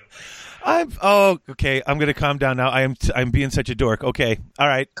hello. Okay. I'm gonna calm down now. I'm being such a dork. Okay, all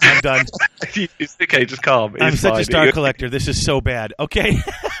right, I'm done. It's okay, just calm. I'm It's such fine. a star collector. This is so bad. Okay.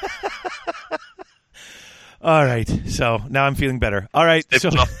 All right. So now I'm feeling better. All right. They've So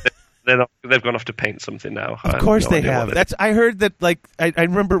gone off to paint something now. of course they have. I heard that. Like I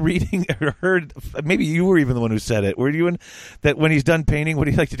remember reading or heard. Maybe you were even the one who said it. Were you in that when he's done painting? What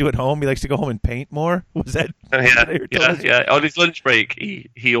do you like to do at home? He likes to go home and paint more. Was that? Yeah. On his lunch break,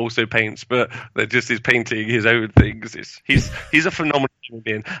 he also paints, but they're just his painting his own things. He's a phenomenal human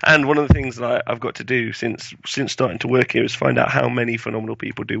being. And one of the things that I've got to do since starting to work here is find out how many phenomenal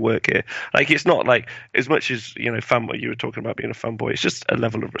people do work here. Like, it's not like as much as fanboy. You were talking about being a fanboy. It's just a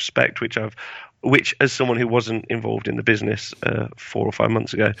level of respect which as someone who wasn't involved in the business 4 or 5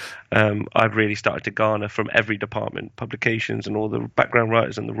 months ago, I've really started to garner from every department, publications and all the background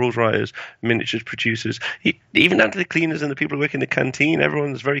writers and the rules writers, miniatures producers, even down to the cleaners and the people who work in the canteen.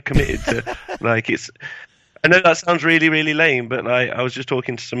 Everyone's very committed to I know that sounds really, really lame, but I was just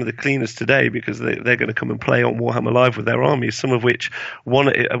talking to some of the cleaners today because they're going to come and play on Warhammer Live with their armies, some of which one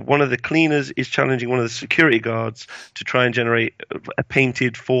of the cleaners is challenging one of the security guards to try and generate a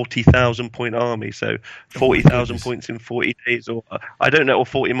painted 40,000 point army. So 40,000 points in 40 days, or I don't know, or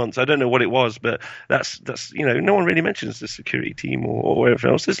 40 months. I don't know what it was, but that's no one really mentions the security team or everything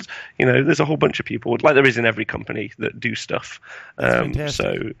else. There's a whole bunch of people, like there is in every company, that do stuff. So it's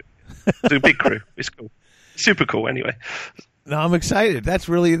a big crew. It's cool. Super cool. Anyway, No, I'm excited. That's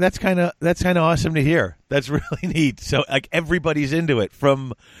kind of awesome to hear. That's really neat. So like everybody's into it,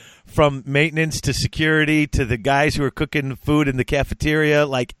 from maintenance to security to the guys who are cooking food in the cafeteria.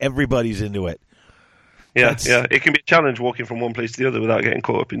 Like everybody's into it. Yeah. It can be a challenge walking from one place to the other without getting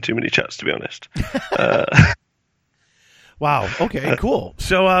caught up in too many chats, to be honest. Wow. Okay. Cool.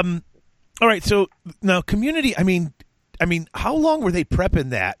 So, all right. So now, community. I mean, how long were they prepping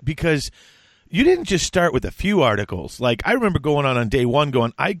that? Because you didn't just start with a few articles. Like, I remember going on day one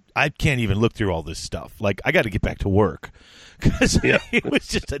going, I can't even look through all this stuff. Like, I got to get back to work. Because it was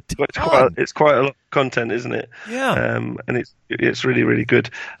just a ton. It's quite a lot of content, isn't it? Yeah. And it's really, really good.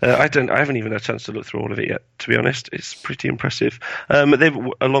 I haven't even had a chance to look through all of it yet, to be honest. It's pretty impressive. They've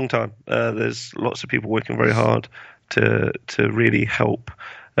a long time. There's lots of people working very hard to really help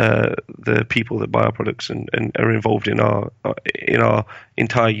the people that buy our products and are involved in our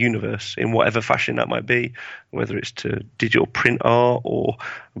entire universe in whatever fashion that might be, whether it's to digital print art or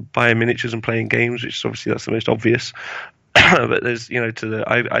buying miniatures and playing games, which is obviously that's the most obvious. But there's,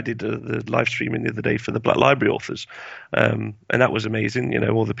 I did the live streaming the other day for the Black Library authors, and that was amazing.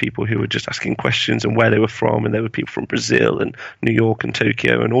 All the people who were just asking questions and where they were from, and there were people from Brazil and New York and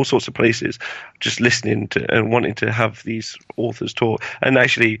Tokyo and all sorts of places, just listening to and wanting to have these authors talk. And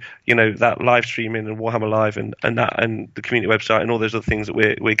actually, that live streaming and Warhammer Live and the community website and all those other things that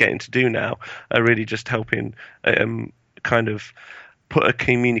we're getting to do now are really just helping kind of put a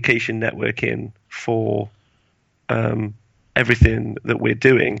communication network in for everything that we're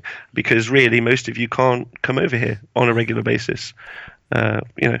doing, because really most of you can't come over here on a regular basis.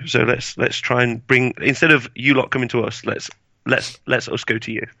 So let's try and bring, instead of you lot coming to us, let's us go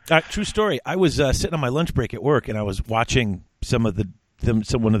to you. True story. I was sitting on my lunch break at work and I was watching one of the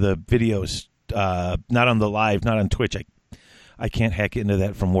videos, not on the live, not on Twitch. I can't hack into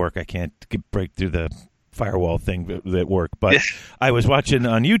that from work. I can't break through the firewall thing at work. But I was watching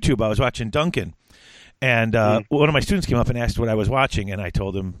on YouTube. I was watching Duncan. And one of my students came up and asked what I was watching, and I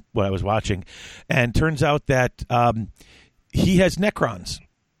told him what I was watching. And turns out that he has Necrons.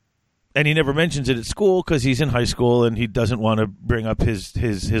 And he never mentions it at school because he's in high school and he doesn't want to bring up his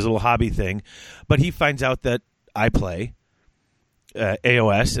little hobby thing. But he finds out that I play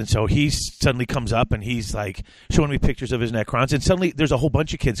AOS, and so he suddenly comes up and he's like showing me pictures of his Necrons. And suddenly there's a whole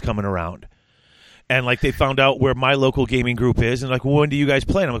bunch of kids coming around. And, like, they found out where my local gaming group is. And, like, well, when do you guys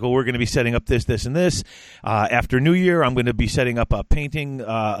play? And I'm like, well, we're going to be setting up this, and this. After New Year, I'm going to be setting up a painting,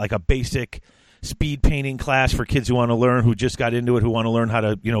 like a basic speed painting class for kids who want to learn, who just got into it, who want to learn how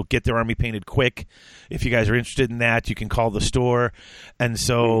to, get their army painted quick. If you guys are interested in that, you can call the store. And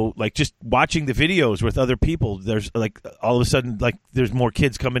so, like, just watching the videos with other people, there's, like, all of a sudden, like, there's more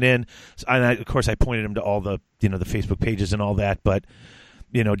kids coming in. And, of course, I pointed them to all the, the Facebook pages and all that. But,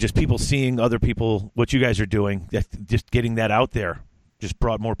 just people seeing other people, what you guys are doing, just getting that out there just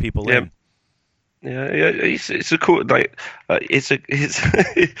brought more people in. Yeah, it's a cool, like, it's and it's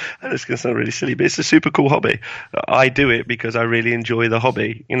going to sound really silly, but it's a super cool hobby. I do it because I really enjoy the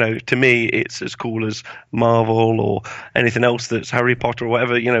hobby. To me, it's as cool as Marvel or anything else that's Harry Potter or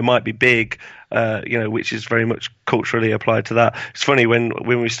whatever, might be big, which is very much culturally applied to that. It's funny when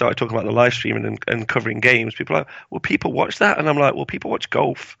we started talking about the live streaming and covering games, people are like, well, people watch that? And I'm like, well, people watch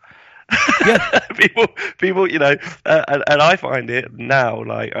golf. Yeah, people, and I find it now,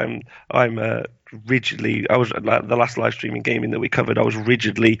 like, I'm rigidly, I was like, the last live streaming gaming that we covered, I was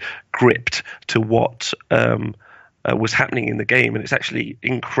rigidly gripped to what was happening in the game, and it's actually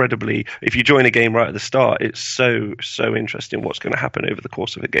incredibly, if you join a game right at the start, it's so interesting what's going to happen over the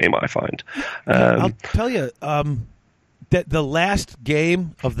course of a game, I find. I'll tell you that the last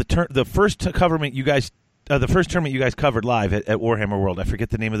game of the first tournament you guys covered live at Warhammer World. I forget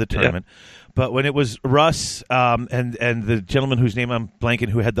the name of the tournament, but when it was Russ and the gentleman whose name I'm blanking,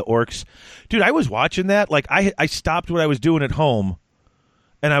 who had the orcs, dude, I was watching that. Like, I stopped what I was doing at home,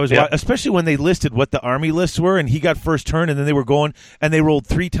 and I was especially when they listed what the army lists were, and he got first turn, and then they were going and they rolled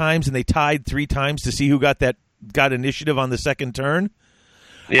 3 times and they tied 3 times to see who got initiative on the second turn.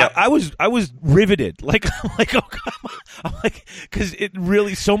 Yeah, I was riveted. Like, I'm like, oh, come on. I'm like, because it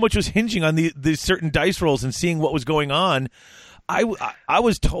really, so much was hinging on the certain dice rolls and seeing what was going on. I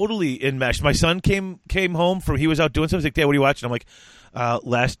was totally enmeshed. My son came home he was out doing something. He's like, Dad, what are you watching? I'm like,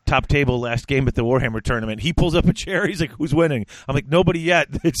 last game at the Warhammer tournament. He pulls up a chair. He's like, who's winning? I'm like, nobody yet.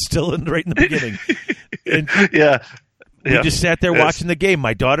 It's still right in the beginning. And we just sat there watching the game.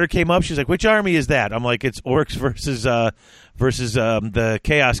 My daughter came up. She's like, which army is that? I'm like, it's orcs versus the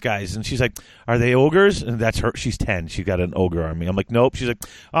chaos guys. And she's like, are they ogres? And that's her. She's 10. She got an ogre army. I'm like, nope. She's like,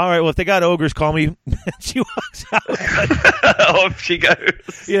 all right, well, if they got ogres, call me. She walks out. Off she goes.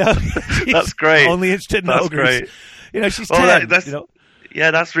 That's great. Only interested in that's ogres. Great. She's 10.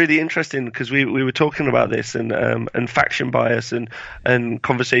 Yeah, that's really interesting, because we were talking about this and faction bias and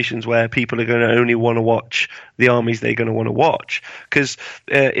conversations where people are going to only want to watch the armies they're going to want to watch, because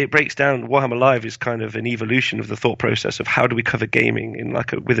it breaks down. Warhammer Live is kind of an evolution of the thought process of how do we cover gaming in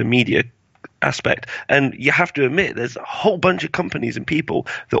with a media aspect. And you have to admit, there's a whole bunch of companies and people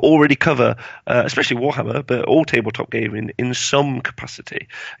that already cover, especially Warhammer, but all tabletop gaming in some capacity.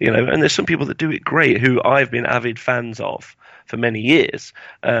 And there's some people that do it great, who I've been avid fans of for many years.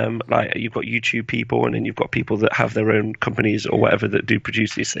 Like, you've got YouTube people, and then you've got people that have their own companies or whatever that do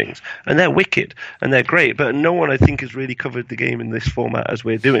produce these things, and they're wicked and they're great, but no one, I think, has really covered the game in this format as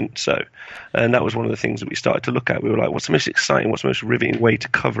we're doing so. And that was one of the things that we started to look at. We were like, what's the most exciting, what's the most riveting way to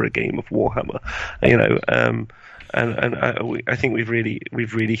cover a game of Warhammer? And I think we've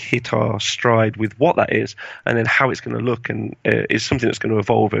really hit our stride with what that is, and then how it's going to look, and is something that's going to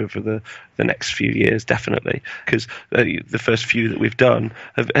evolve over the next few years, definitely. Because the first few that we've done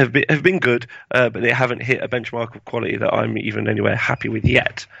have been good, but they haven't hit a benchmark of quality that I'm even anywhere happy with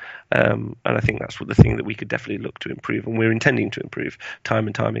yet. And I think that's the thing that we could definitely look to improve, and we're intending to improve time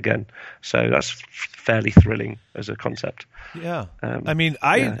and time again. So that's fairly thrilling as a concept. Yeah,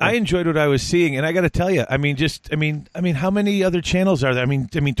 I enjoyed what I was seeing, and I got to tell you, how many other channels are there? I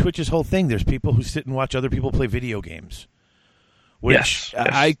mean, Twitch's whole thing. There's people who sit and watch other people play video games. Which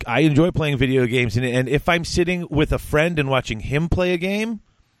yes. I enjoy playing video games, and if I'm sitting with a friend and watching him play a game,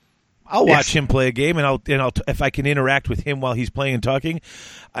 I'll watch him play a game, and I'll if I can interact with him while he's playing and talking.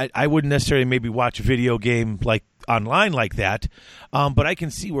 I wouldn't necessarily maybe watch a video game like online like that, but I can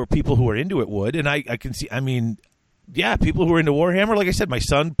see where people who are into it would, and I can see. Yeah, people who are into Warhammer, like I said, my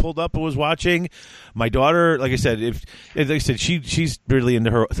son pulled up and was watching. My daughter, like I said, she's really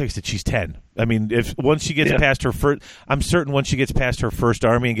into her. Like I said, she's 10. I mean, once she gets past her first, I'm certain once she gets past her first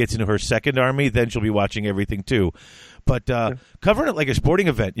army and gets into her second army, then she'll be watching everything too. But covering it like a sporting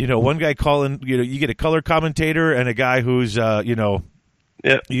event, one guy calling, you get a color commentator and a guy who's, we've got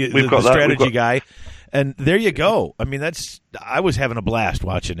the strategy guy, and there you go. I mean, I was having a blast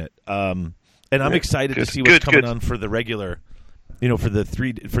watching it. And I'm excited to see what's coming on for the regular, for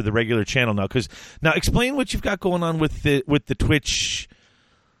the regular channel now. Now explain what you've got going on with the Twitch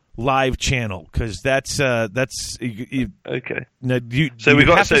live channel, because that's okay. Now, so we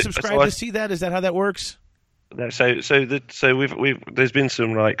got to subscribe to see that. Is that how that works? No, so we've there's been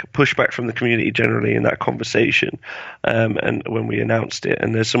some like pushback from the community generally in that conversation, and when we announced it,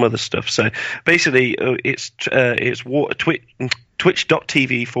 and there's some other stuff. So basically, it's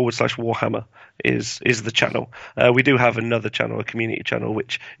twitch.tv/Warhammer is the channel. We do have another channel, a community channel,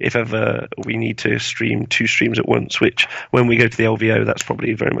 which if ever we need to stream 2 streams at once, which when we go to the LVO, that's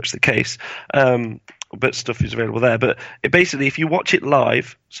probably very much the case. But stuff is available there. But basically, if you watch it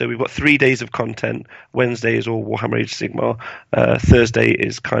live, so we've got 3 days of content. Wednesday is all Warhammer Age of Sigmar. Thursday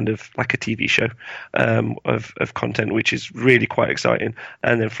is kind of like a TV show of content, which is really quite exciting.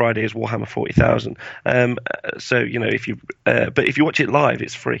 And then Friday is Warhammer 40,000. So if you watch it live,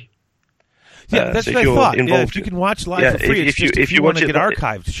 it's free. Yeah, that's so what I thought. Yeah, if in- you can watch live for free, if you want to get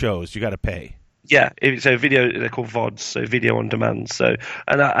archived shows, you got to pay. Yeah, so video, they're called VODs, so video on demand. So,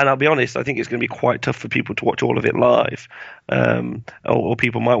 and I'll be honest, I think it's going to be quite tough for people to watch all of it live, or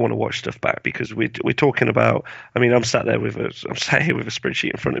people might want to watch stuff back because we're talking about. I mean, I'm sat here with a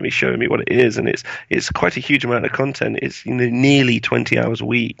spreadsheet in front of me showing me what it is, and it's quite a huge amount of content. It's nearly 20 hours a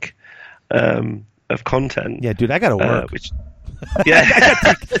week of content. Yeah, dude, I got to work.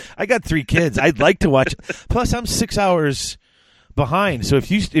 Yeah, I got 3 kids. I'd like to watch. Plus, I'm 6 hours behind. So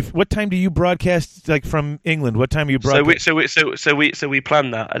if what time do you broadcast, like from England? What time are you broadcasting? So we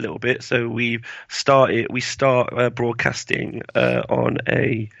plan that a little bit. So we start broadcasting on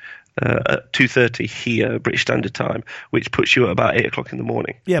at 2:30 here, British Standard Time, which puts you at about 8 o'clock in the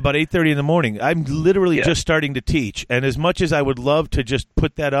morning. Yeah, about 8:30 in the morning. I'm literally just starting to teach, and as much as I would love to just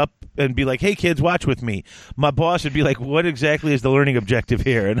put that up and be like, "Hey, kids, watch with me," my boss would be like, "What exactly is the learning objective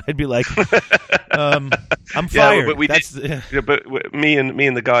here?" And I'd be like, "I'm fired." But me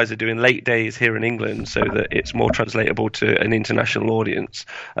and the guys are doing late days here in England so that it's more translatable to an international audience,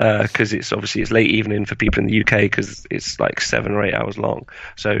 because it's late evening for people in the UK because it's like 7 or 8 hours long.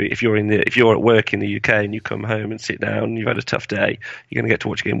 So if you're at work in the UK and you come home and sit down and you've had a tough day, you're going to get to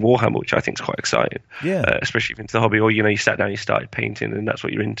watch a game Warhammer, which I think is quite exciting. Yeah. Especially if you're into the hobby, or you sat down, you started painting, and that's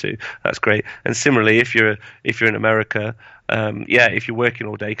what you're into. That's great. And similarly, if you're in America, if you're working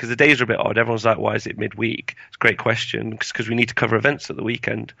all day, because the days are a bit odd. Everyone's like, why is it midweek? It's a great question, because we need to cover events at the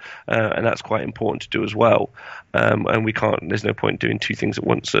weekend, and that's quite important to do as well. And we can't. There's no point doing 2 things at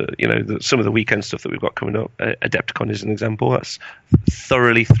once. Some of the weekend stuff that we've got coming up, Adepticon is an example. That's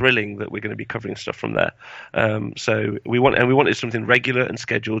thoroughly thrilling that we're going to be covering stuff from there. So we wanted something regular and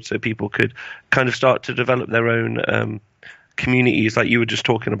scheduled, so people could kind of start to develop their own communities, like you were just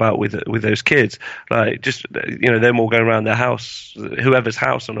talking about with those kids. Like, just them all going around their house, whoever's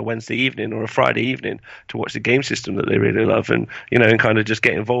house, on a Wednesday evening or a Friday evening to watch the game system that they really love, and and kind of just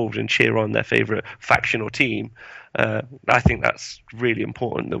get involved and cheer on their favorite faction or team. I think that's really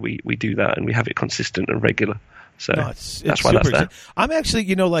important that we do that and we have it consistent and regular. So that's why that's there. I'm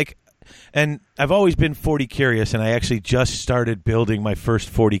actually, and I've always been 40 curious, and I actually just started building my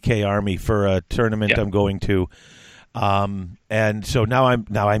first 40K army for a tournament I'm going to. And so now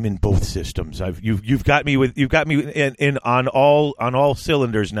I'm in both systems. You've got me in on all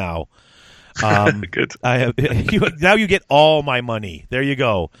cylinders now. Good. Now you get all my money. There you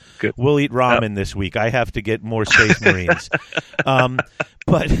go. Good. We'll eat ramen this week. I have to get more Space Marines.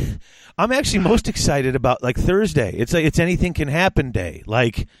 But I'm actually most excited about Thursday. It's anything can happen day.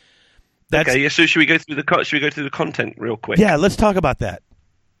 Okay. Yeah. So should we go through the content real quick? Yeah. Let's talk about that.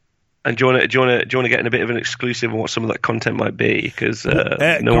 And do you want to get in a bit of an exclusive on what some of that content might be? Because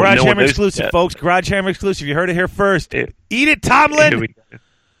Garage Hammer exclusive, folks. Garage Hammer exclusive. You heard it here first. Eat it, Tomlin. Here we go.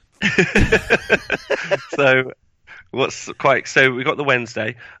 So we got the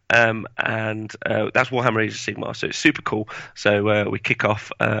Wednesday, and that's Warhammer Age of Sigmar, so it's super cool. So we kick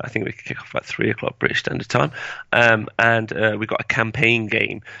off. I think we kick off at 3 o'clock British Standard Time, and we've got a campaign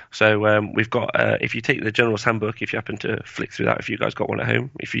game. So we've got. If you take the General's Handbook, if you happen to flick through that, if you guys got one at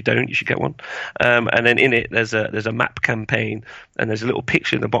home, if you don't, you should get one. And then in it, there's a map campaign, and there's a little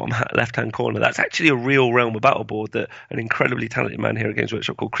picture in the bottom left-hand corner. That's actually a real Realm of Battle board that an incredibly talented man here at Games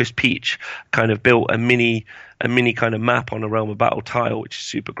Workshop called Chris Peach kind of built a mini kind of map on a Realm of Battle tile, which is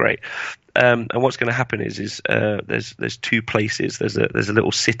super great. And what's going to happen is there's 2 places. There's a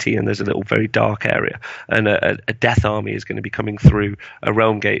little city and there's a little very dark area, and a death army is going to be coming through a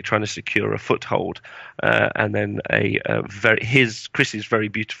realm gate trying to secure a foothold, and then Chris's very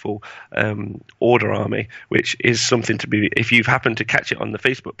beautiful order army, which is something to be, if you've happened to catch it on the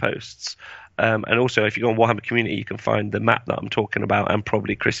Facebook posts. And also, if you go on Warhammer Community, you can find the map that I'm talking about and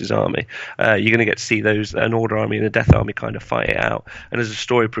probably Chris's army. You're going to get to see an Order army and a Death army kind of fight it out. And as the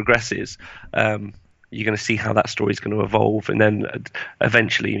story progresses, you're going to see how that story is going to evolve, and then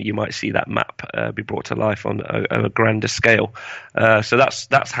eventually you might see that map be brought to life on a grander scale. So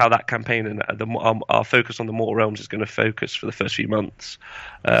that's how that campaign and our focus on the Mortal Realms is going to focus for the first few months,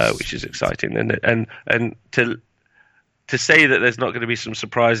 which is exciting. And to say that there's not going to be some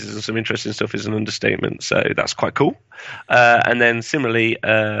surprises and some interesting stuff is an understatement. So that's quite cool. And then similarly,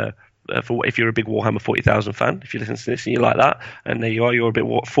 for if you're a big Warhammer 40,000 fan, if you listen to this and you like that, and there you are, you're a bit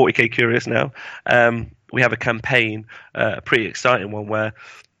 40k curious now. We have a campaign, a pretty exciting one where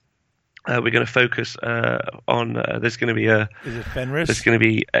we're going to focus on. There's going to be a. Is it Fenris? There's going to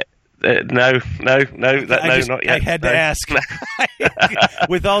be. No, not yet. I had to ask.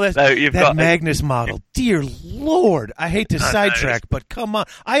 With all that, that Magnus model, dear Lord, I hate to sidetrack, but come on.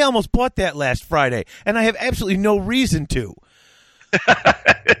 I almost bought that last Friday, and I have absolutely no reason to.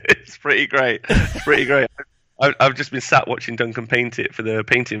 It's pretty great. I've just been sat watching Duncan paint it for the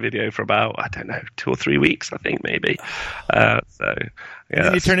painting video for about, I don't know, 2 or 3 weeks, I think, maybe. So, yeah. And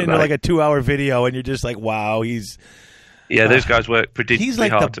then you turn it into like a 2-hour video, and you're just like, wow, he's... Yeah, those guys work prodigiously He's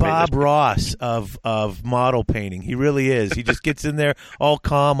like hard the Bob Ross of model painting. He really is. He just gets in there all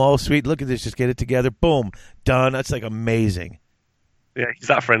calm, all sweet. Look at this. Just get it together. Boom. Done. That's like amazing. Yeah, he's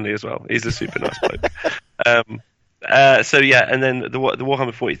that friendly as well. He's a super nice bloke. So yeah, and then the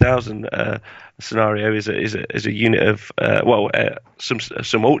Warhammer 40,000 scenario is a unit of some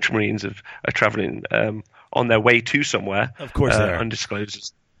Ultramarines are traveling on their way to somewhere. Of course, they are.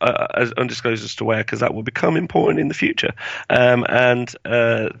 Undisclosed as to where, because that will become important in the future. And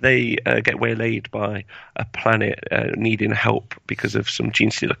they get waylaid by a planet needing help because of some gene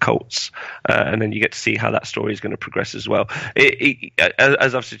stealer cults. And then you get to see how that story is going to progress as well.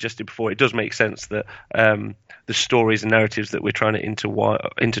 As I've suggested before, it does make sense that the stories and narratives that we're trying to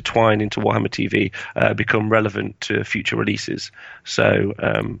intertwine into Warhammer TV become relevant to future releases. So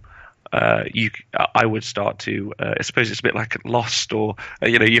I would start to. I suppose it's a bit like Lost or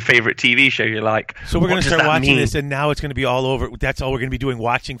your favorite TV show. You're like, so we're going to start watching this, and now it's going to be all over. That's all we're going to be doing: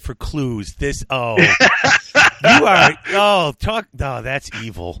 watching for clues. You are. Oh, talk. No, that's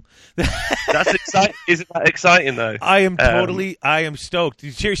evil. That's exciting. Isn't that exciting though? I am totally. I am stoked.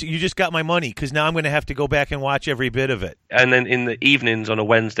 Seriously, you just got my money because now I'm going to have to go back and watch every bit of it. And then in the evenings on a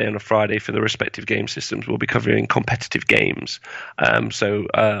Wednesday and a Friday for the respective game systems, we'll be covering competitive games. So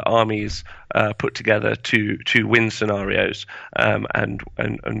armies put together to win scenarios and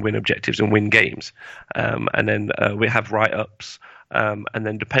win objectives and win games. And then we have write-ups. And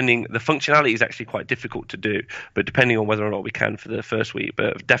then the functionality is actually quite difficult to do, but depending on whether or not we can for the first week,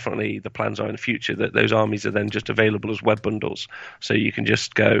 but definitely the plans are in the future that those armies are then just available as web bundles. So you can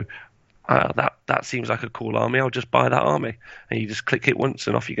just go, that seems like a cool army, I'll just buy that army. And you just click it once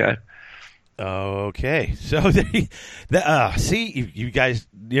and off you go. Okay, so see, you guys,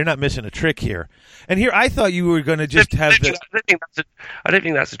 you're not missing a trick here. And here, I thought you were going to just have the. I don't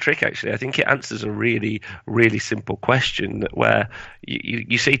think that's a trick. Actually, I think it answers a really, really simple question where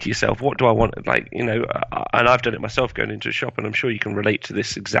you say to yourself, "What do I want?" And I've done it myself, going into a shop, and I'm sure you can relate to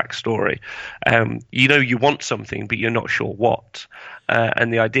this exact story. You want something, but you're not sure what.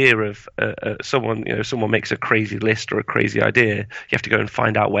 And the idea of someone makes a crazy list or a crazy idea, you have to go and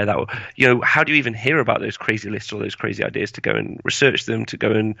find out where that. How do you even hear about those crazy lists or those crazy ideas to go and research them, to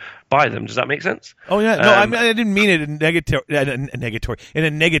go and buy them? Does that make sense? Oh yeah, no, I didn't mean it in a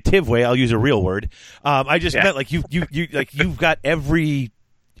negative way. I'll use a real word. I just meant like you've got every.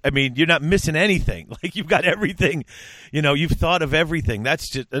 I mean, you're not missing anything. Like you've got everything. You've thought of everything. That's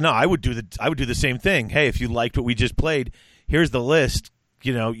just no. I would do the same thing. Hey, if you liked what we just played, here's the list.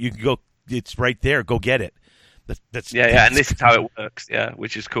 You can go. It's right there. Go get it. And this is how it works. Yeah,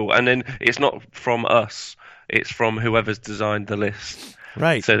 which is cool. And then it's not from us; it's from whoever's designed the list.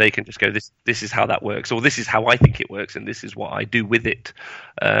 Right. So they can just go, this is how that works, or this is how I think it works, and this is what I do with it.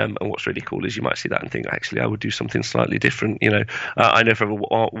 And what's really cool is you might see that and think, actually, I would do something slightly different. I know from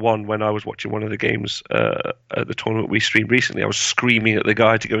one when I was watching one of the games at the tournament we streamed recently, I was screaming at the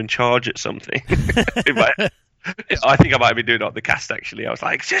guy to go and charge at something. I think I might have been doing it on the cast, actually. I was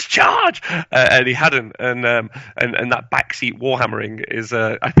like, just charge! And he hadn't. And that backseat warhammering is,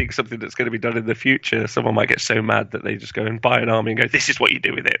 I think, something that's going to be done in the future. Someone might get so mad that they just go and buy an army and go, this is what you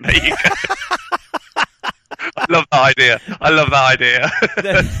do with it. There you go. I love that idea.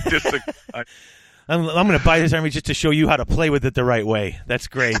 I'm going to buy this army just to show you how to play with it the right way. That's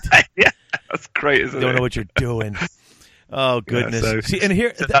great. Yeah, that's great, isn't it? Don't know what you're doing. Oh, goodness. Yeah, See, and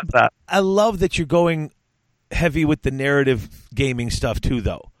here, I love that you're going heavy with the narrative gaming stuff too,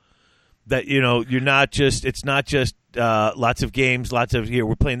 though. That you're not just. It's not just lots of games, lots of here.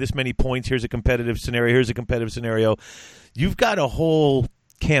 We're playing this many points. Here's a competitive scenario. Here's a competitive scenario. You've got a whole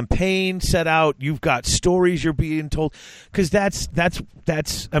campaign set out. You've got stories you're being told, because that's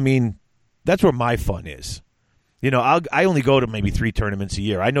I mean, that's where my fun is. You know, I only go to maybe 3 tournaments a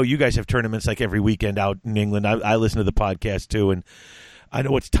year. I know you guys have tournaments like every weekend out in England. I listen to the podcast too, and I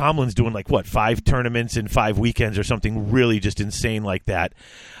know Tomlin's doing 5 tournaments in 5 weekends or something really just insane like that.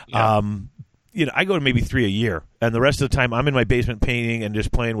 Yeah. You know, I go to maybe 3 a year, and the rest of the time I'm in my basement painting and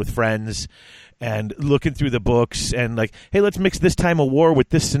just playing with friends and looking through the books and hey, let's mix this time of war with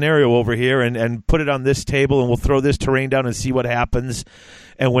this scenario over here and put it on this table, and we'll throw this terrain down and see what happens.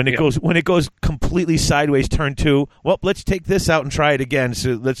 And when it goes completely sideways, turn 2, well, let's take this out and try it again.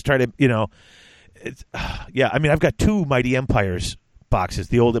 So let's try to, you know, I mean, I've got 2 Mighty Empires boxes,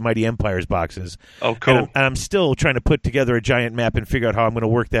 the old Mighty Empires boxes. Oh, cool. And I'm still trying to put together a giant map and figure out how I'm going to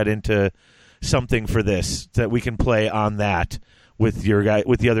work that into something for this that we can play on that with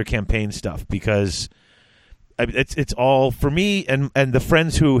the other campaign stuff, because it's all for me and the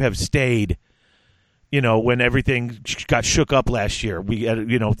friends who have stayed. You know, when everything got shook up last year, we had,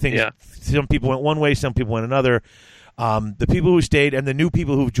 you know, things. Yeah. Some people went one way, some people went another. The people who stayed and the new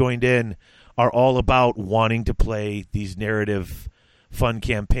people who've joined in are all about wanting to play these narrative, fun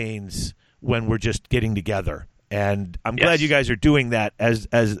campaigns when we're just getting together. And I'm glad you guys are doing that as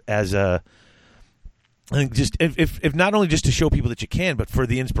a. I think just if not only just to show people that you can, but for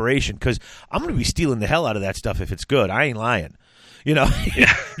the inspiration, because I'm going to be stealing the hell out of that stuff if it's good. I ain't lying. You know,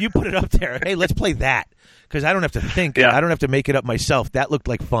 you put it up there. Hey, let's play that, because I don't have to think. I don't have to make it up myself. That looked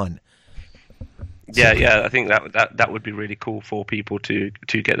like fun. Yeah, I think that would be really cool for people to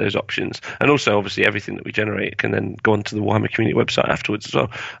get those options, and also obviously everything that we generate can then go onto the Warhammer community website afterwards as well.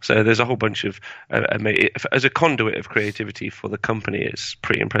 So there's a whole bunch of as a conduit of creativity for the company, it's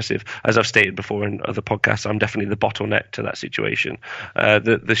pretty impressive. As I've stated before in other podcasts, I'm definitely the bottleneck to that situation.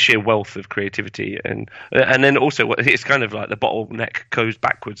 The sheer wealth of creativity, and then also it's kind of like the bottleneck goes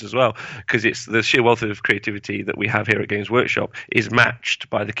backwards as well, because it's the sheer wealth of creativity that we have here at Games Workshop is matched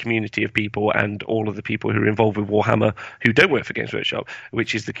by the community of people and all of the people who are involved with Warhammer who don't work for Games Workshop,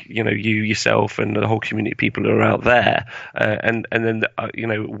 which is you yourself and the whole community of people who are out there, and then I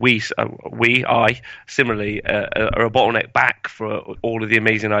similarly are a bottleneck back for all of the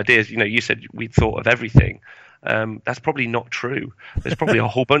amazing ideas. You know, you said we thought of everything. That's probably not true. There's probably a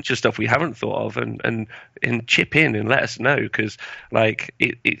whole bunch of stuff we haven't thought of, and chip in and let us know, because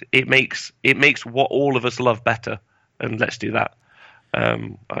it makes what all of us love better, and let's do that.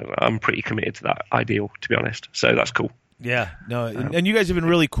 I'm pretty committed to that ideal, to be honest. So that's cool. Yeah, no, and you guys have been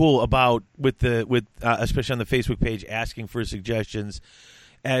really cool about with especially on the Facebook page, asking for suggestions,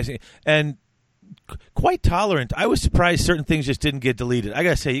 and quite tolerant. I was surprised certain things just didn't get deleted. I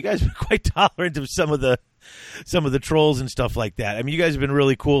gotta say, you guys have been quite tolerant of some of the trolls and stuff like that. I mean, you guys have been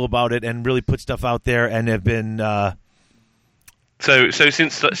really cool about it and really put stuff out there, and have been. So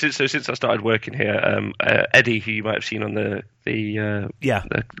since I started working here, Eddie, who you might have seen on the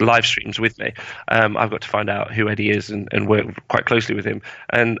live streams with me, I've got to find out who Eddie is and work quite closely with him,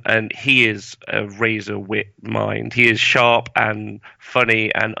 and he is a razor wit mind. He is sharp and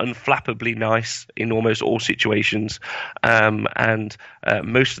funny and unflappably nice in almost all situations, and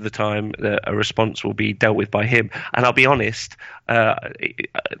most of the time a response will be dealt with by him. And I'll be honest,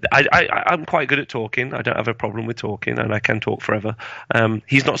 I'm quite good at talking. I don't have a problem with talking, and I can talk forever.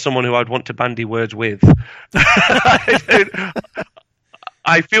 He's not someone who I'd want to bandy words with.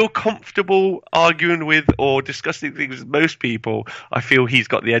 I feel comfortable arguing with or discussing things with most people. I feel he's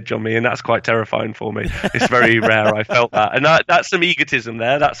got the edge on me, and that's quite terrifying for me. It's very rare I felt that. And that's some egotism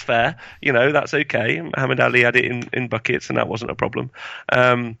there. That's fair. You know, that's okay. Muhammad Ali had it in buckets, and that wasn't a problem.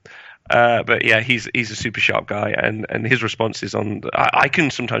 But yeah, he's a super sharp guy, and his responses on I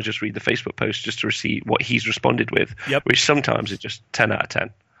can sometimes just read the Facebook post just to see what he's responded with, which sometimes is just 10 out of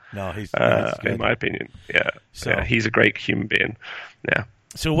 10. No, he's in my opinion. Yeah, he's a great human being. Yeah.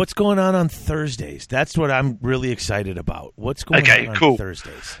 So what's going on Thursdays? That's what I'm really excited about. What's going on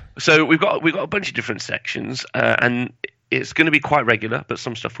Thursdays? So we've got a bunch of different sections, and it's going to be quite regular, but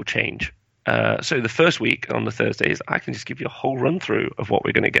some stuff will change. So the first week on the Thursdays, I can just give you a whole run through of what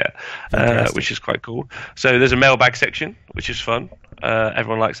we're going to get, which is quite cool. So there's a mailbag section, which is fun.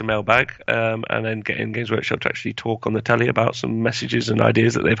 Everyone likes a mailbag, and then getting Games Workshop to actually talk on the telly about some messages and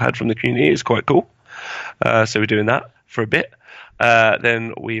ideas that they've had from the community is quite cool. So we're doing that for a bit.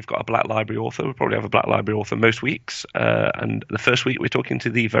 Then we've got a Black Library author. We'll probably have a Black Library author most weeks. And the first week we're talking to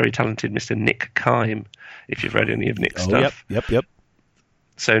the very talented Mr. Nick Kime, if you've read any of Nick's stuff. Yep.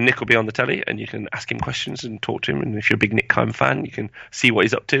 So Nick will be on the telly, and you can ask him questions and talk to him. And if you're a big Nick Kime fan, you can see what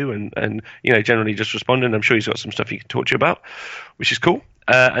he's up to, and generally just respond. And I'm sure he's got some stuff he can talk to you about, which is cool.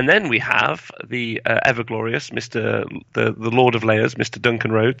 And then we have the ever glorious the Lord of Layers, Mr.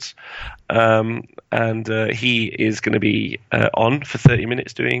 Duncan Rhodes, and he is going to be on for 30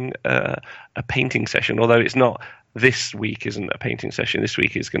 minutes doing a painting session. Although it's not this week, isn't a painting session. This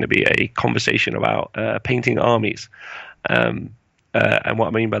week is going to be a conversation about painting armies. And what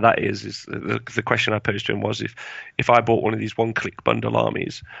I mean by that is the question I posed to him was if I bought one of these one-click bundle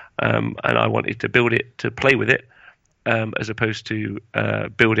armies and I wanted to build it to play with it, as opposed to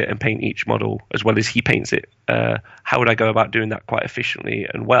build it and paint each model as well as he paints it, how would I go about doing that quite efficiently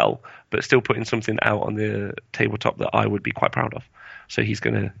and well, but still putting something out on the tabletop that I would be quite proud of? So he's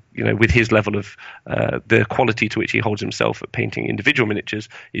going to, with his level of the quality to which he holds himself at painting individual miniatures,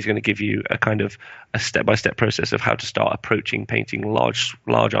 he's going to give you a kind of a step-by-step process of how to start approaching painting large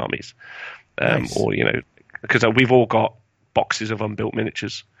armies. Nice. Or, because we've all got boxes of unbuilt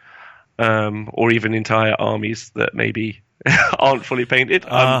miniatures. Or even entire armies that maybe aren't fully painted.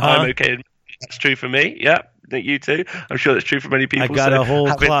 I'm okay. That's true for me. Yeah, you too. I'm sure that's true for many people. I got a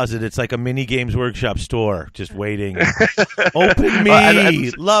whole closet. It's like a mini Games Workshop store, just waiting. Open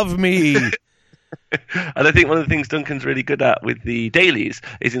me, love me. And I think one of the things Duncan's really good at with the dailies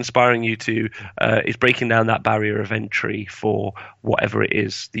is inspiring you to is breaking down that barrier of entry for whatever it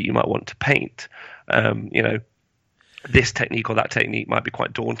is that you might want to paint. This technique or that technique might be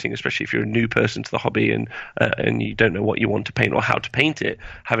quite daunting, especially if you're a new person to the hobby and you don't know what you want to paint or how to paint it.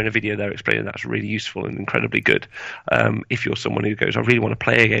 Having a video there explaining that's really useful and incredibly good. If you're someone who goes, I really want to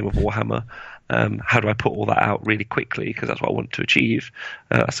play a game of Warhammer, how do I put all that out really quickly because that's what I want to achieve?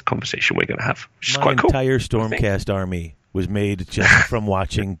 That's a conversation we're going to have, which is quite cool. My entire Stormcast army was made just from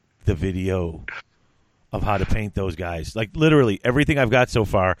watching the video of how to paint those guys. Like literally everything I've got so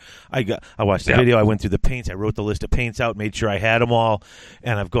far, I watched the video, I went through the paints, I wrote the list of paints out, made sure I had them all,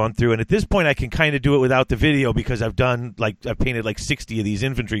 and I've gone through. And at this point, I can kind of do it without the video because I've painted like 60 of these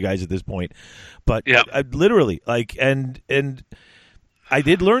infantry guys at this point. But I literally and I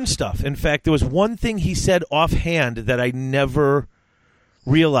did learn stuff. In fact, there was one thing he said offhand that I never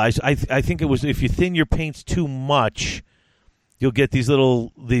realized. I think it was if you thin your paints too much, you'll get these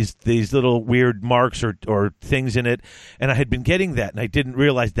little weird marks or things in it, and I had been getting that, and I didn't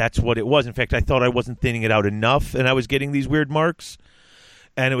realize that's what it was. In fact, I thought I wasn't thinning it out enough, and I was getting these weird marks,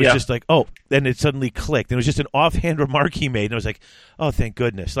 and it was just like, oh, then it suddenly clicked. It was just an offhand remark he made, and I was like, oh, thank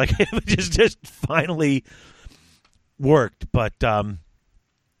goodness! Like it just finally worked. But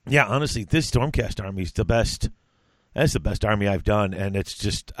honestly, this Stormcast army is the best. That's the best army I've done, and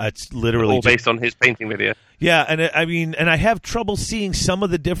it's literally all based on his painting video. Yeah, and I have trouble seeing some of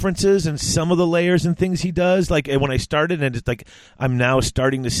the differences and some of the layers and things he does. Like when I started, and it's like I'm now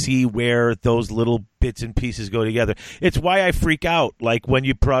starting to see where those little bits and pieces go together. It's why I freak out, like when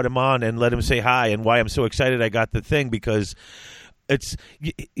you brought him on and let him say hi, and why I'm so excited I got the thing because it's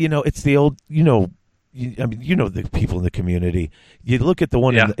it's the old the people in the community. You look at the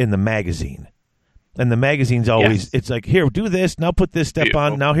one in the magazine. And the magazine's always, it's like, here, do this, now put this step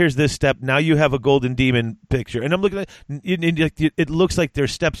on, now here's this step, now you have a Golden Demon picture. And I'm looking at it looks like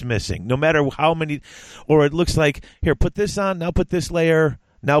there's steps missing, no matter how many, or it looks like, here, put this on, now put this layer,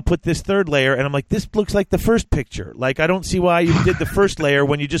 now put this third layer. And I'm like, this looks like the first picture. Like, I don't see why you did the first layer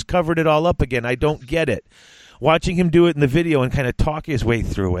when you just covered it all up again. I don't get it. Watching him do it in the video and kind of talk his way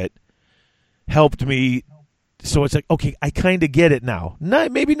through it helped me. So it's like, okay, I kind of get it now.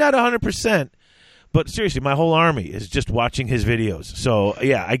 Maybe not 100%. But seriously, my whole army is just watching his videos. So,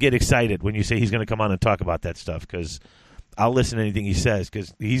 yeah, I get excited when you say he's going to come on and talk about that stuff because I'll listen to anything he says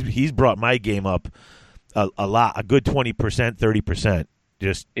because he's brought my game up a lot, a good 20%, 30%.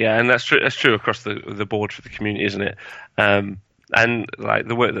 And that's true. That's true across the board for the community, isn't it? And like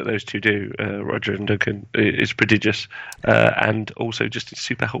the work that those two do, Roger and Duncan, is prodigious, and also just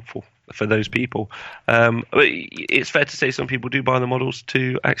super helpful for those people. But it's fair to say some people do buy the models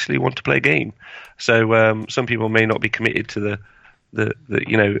to actually want to play a game. So some people may not be committed to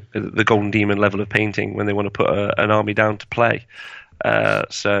the Golden Demon level of painting when they want to put an army down to play.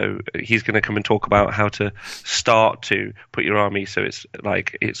 So he's going to come and talk about how to start to put your army so it's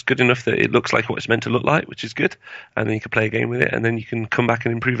good enough that it looks like what it's meant to look like, which is good, and then you can play a game with it, and then you can come back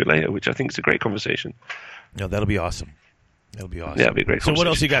and improve it later, which I think is a great conversation. No, that'll be awesome. That'll be awesome. Yeah, it'll be a great. So what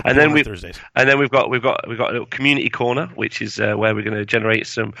else you got? And then on Thursdays? And then we've got a little community corner, which is where we're going to generate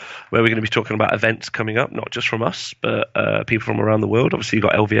where we're going to be talking about events coming up, not just from us, but people from around the world. Obviously, you've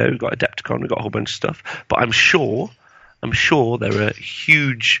got LVO, you've got Adepticon, we've got a whole bunch of stuff. But I'm sure I'm sure there are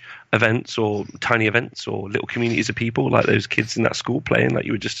huge events or tiny events or little communities of people like those kids in that school playing, like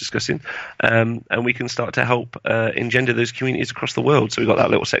you were just discussing, and we can start to help engender those communities across the world. So we've got that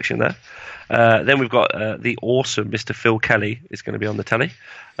little section there. Then we've got the awesome Mr. Phil Kelly is going to be on the telly,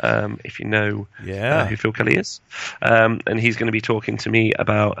 if you know who Phil Kelly is. And he's going to be talking to me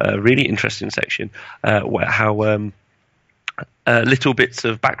about a really interesting section how little bits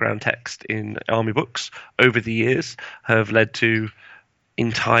of background text in army books over the years have led to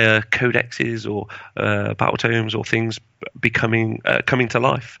entire codexes or battle tomes or things becoming coming to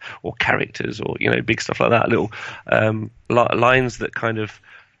life, or characters, or big stuff like that, little lines that kind of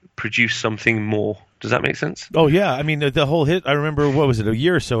produce something more. Does that make sense? Oh yeah, I mean the whole hit. I remember, what was it, a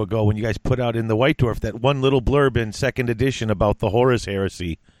year or so ago when you guys put out in the White Dwarf that one little blurb in second edition about the Horus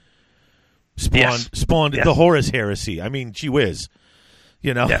Heresy. Spawned the Horus Heresy. I mean, gee whiz.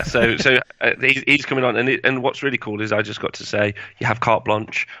 Yeah, so he's coming on, and what's really cool is I just got to say, you have carte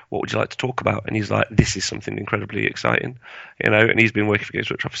blanche, what would you like to talk about? And he's like, this is something incredibly exciting, and he's been working for Games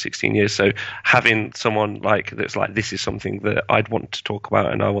Workshop for 16 years, so having someone that's like, this is something that I'd want to talk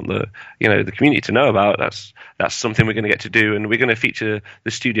about and I want the community to know about, that's something we're going to get to do, and we're going to feature the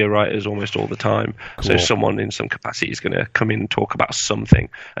studio writers almost all the time. Cool. So someone in some capacity is going to come in and talk about something,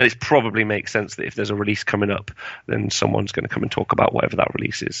 and it probably makes sense that if there's a release coming up, then someone's going to come and talk about whatever that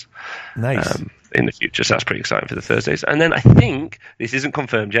releases in the future. So that's pretty exciting for the Thursdays. And then I think this isn't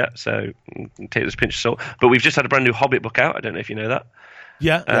confirmed yet, so take this pinch of salt, but we've just had a brand new Hobbit book out. I don't know if you know that.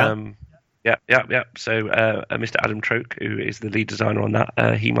 Yeah. So Mr. Adam Troke, who is the lead designer on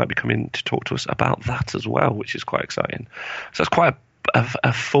that, he might be coming to talk to us about that as well, which is quite exciting. So it's quite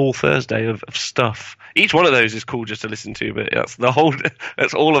a full Thursday of stuff. Each one of those is cool just to listen to, but that's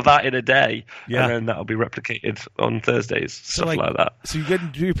all of that in a day, and then that'll be replicated on Thursdays, stuff like that. So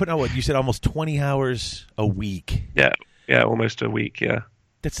you're putting out, what you said, almost 20 hours a week. Yeah, almost a week. Yeah,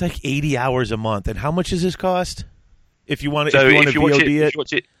 that's like 80 hours a month. And how much does this cost? If you want to, if you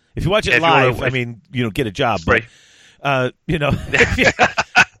watch it live, I mean, get a job, but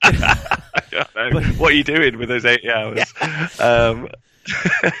what are you doing with those 80 hours? Yeah.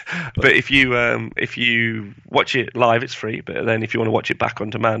 But if you watch it live, it's free. But then if you want to watch it back on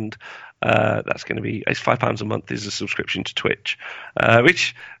demand, that's going to be, it's £5 a month is a subscription to Twitch,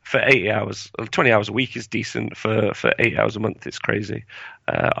 which for 80 hours, 20 hours a week is decent. For 8 hours a month, it's crazy,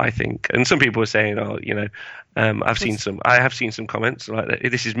 I think. And some people are saying, I have seen some comments like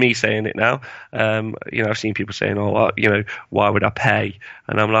that. This is me saying it now. I've seen people saying, why would I pay?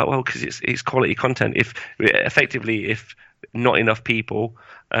 And I'm like, well, because it's quality content. If not enough people,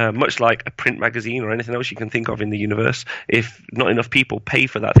 much like a print magazine or anything else you can think of in the universe, if not enough people pay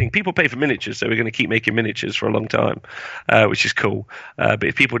for that thing, people pay for miniatures, so we're going to keep making miniatures for a long time, which is cool. But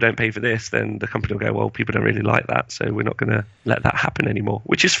if people don't pay for this, then the company will go, well, people don't really like that, so we're not going to let that happen anymore,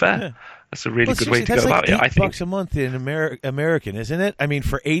 which is fair. Yeah. That's a really good way to go about it, I think. $8 a month in American, isn't it? I mean,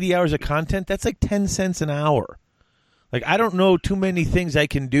 for 80 hours of content, that's like 10 cents an hour. Like, I don't know too many things I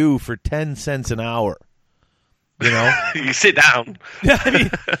can do for 10 cents an hour. You sit down. I mean,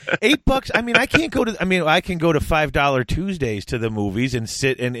 $8. I mean, I can go to $5 Tuesdays to the movies and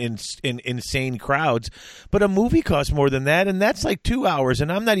sit in insane crowds, but a movie costs more than that, and that's like 2 hours,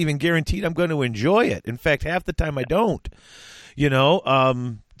 and I'm not even guaranteed I'm going to enjoy it. In fact, half the time I don't.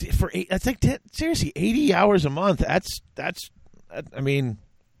 That's like seriously 80 hours a month. That's. I mean,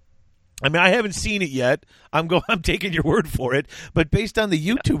 I haven't seen it yet. I'm taking your word for it. But based on the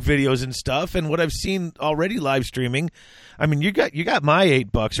YouTube videos and stuff, and what I've seen already live streaming, I mean, you got my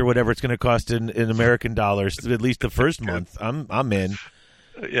 $8 or whatever it's going to cost in American dollars, at least the first month. I'm in.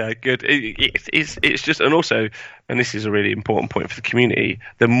 Yeah, good. It's just, and also, and this is a really important point for the community,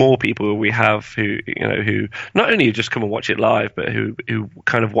 the more people we have who not only just come and watch it live, but who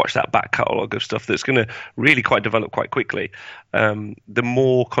kind of watch that back catalogue of stuff that's going to really quite develop quite quickly, the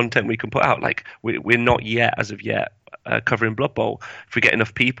more content we can put out. Like, we're not yet, as of yet, covering Blood Bowl. If we get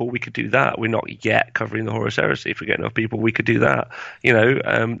enough people, we could do that. We're not yet covering the Horus Heresy. If we get enough people, we could do that.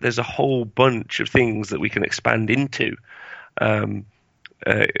 There's a whole bunch of things that we can expand into,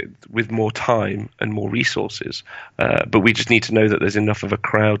 with more time and more resources, but we just need to know that there's enough of a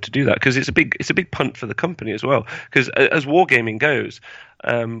crowd to do that, because it's a big punt for the company as well. Because as wargaming goes,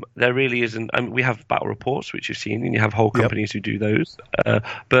 there really isn't. I mean, we have battle reports, which you've seen, and you have whole companies who do those.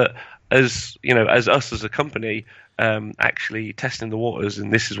 But as us as a company, actually testing the waters,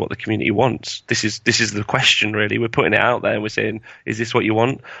 and this is what the community wants. This is the question, really. We're putting it out there and we're saying, is this what you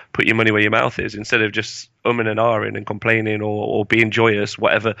want? Put your money where your mouth is, instead of just umming and ahhing and complaining or being joyous,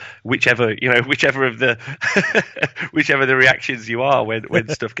 whichever of the whichever the reactions you are when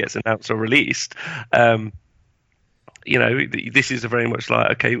stuff gets announced or released. this is a very much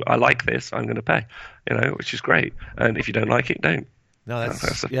like, okay, I like this, I'm going to pay, which is great. And if you don't like it, don't. No,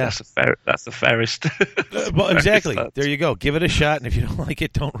 that's the fairest. Well, exactly. There you go. Give it a shot, and if you don't like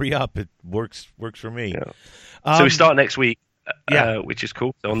it, don't re-up. It works for me. Yeah. So we start next week, which is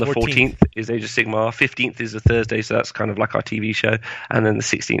cool. So on the 14th is Age of Sigmar, 15th is a Thursday, so that's kind of like our TV show, and then the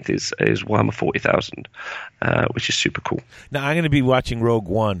 16th is Warhammer 40,000, which is super cool. Now I'm going to be watching Rogue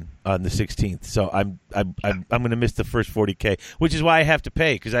One on the 16th, so I'm going to miss the first 40K, which is why I have to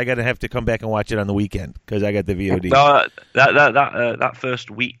pay, because I have to come back and watch it on the weekend because I got the VOD. No, that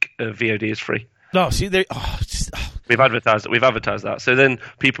first week of VOD is free. No, see, we've advertised that, so then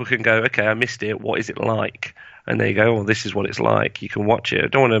people can go, okay, I missed it. What is it like? And they go, oh, this is what it's like. You can watch it. I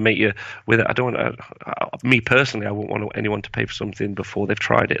don't want to make you with it. I don't want to. Me personally, I won't want anyone to pay for something before they've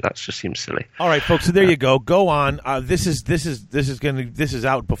tried it. That just seems silly. All right, folks. So there you go. Go on. This is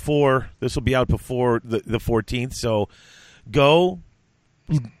out before. This will be out before the 14th. So go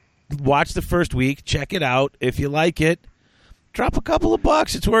watch the first week. Check it out. If you like it, drop a couple of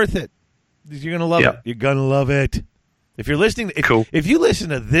bucks. It's worth it. You're gonna love it. You're gonna love it. If you're listening, if you listen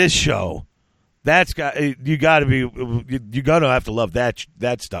to this show, you're gonna have to love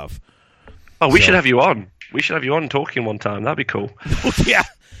that stuff. Oh, we should have you on. We should have you on talking one time. That'd be cool. Yeah.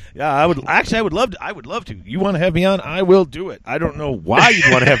 I would love to. You want to have me on? I will do it. I don't know why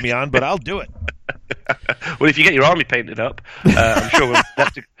you'd want to have me on, but I'll do it. Well, if you get your army painted up,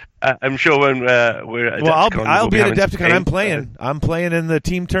 I'm sure when we're at Adepticon, I'll be at Adepticon. I'm playing in the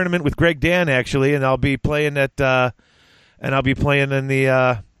team tournament with Greg Dan actually, and I'll be playing in the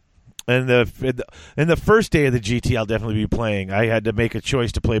in the first day of the GT. I'll definitely be playing. I had to make a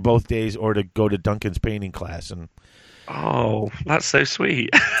choice to play both days or to go to Duncan's painting class. And oh, that's so sweet.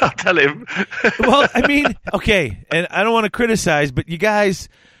 I'll tell him. Well, I mean, okay, and I don't want to criticize, but you guys.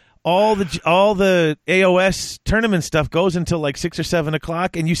 All the AOS tournament stuff goes until like 6 or 7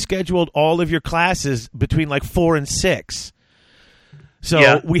 o'clock, and you scheduled all of your classes between like 4 and 6.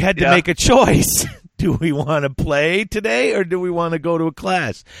 So we had to make a choice. Do we want to play today or do we want to go to a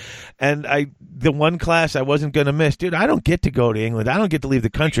class? And the one class I wasn't going to miss, dude, I don't get to go to England. I don't get to leave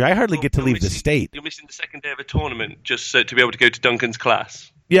the country. I hardly get to leave the state. You're missing the second day of a tournament just to be able to go to Duncan's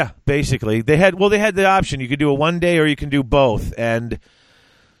class. Yeah, basically. They had the option. You could do a one day or you can do both. And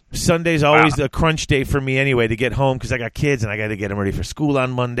Sunday's always a crunch day for me anyway to get home because I got kids and I got to get them ready for school on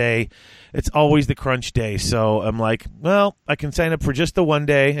Monday. It's always the crunch day. So I'm like, well, I can sign up for just the one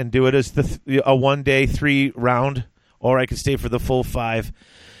day and do it as a 1 day 3 round, or I can stay for the full 5.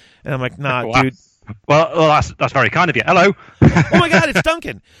 And I'm like, nah, dude. Well, that's very kind of you. Hello. Oh my God, it's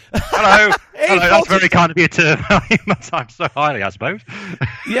Duncan. Hello. Hey, hello. That's very kind of you to value my time so highly, I suppose.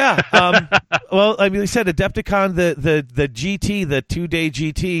 Yeah. Well, I mean, they said Adepticon, the GT, the 2-day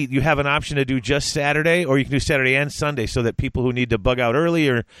GT, you have an option to do just Saturday, or you can do Saturday and Sunday, so that people who need to bug out early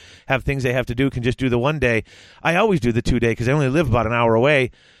or have things they have to do can just do the 1 day. I always do the 2 day because I only live about an hour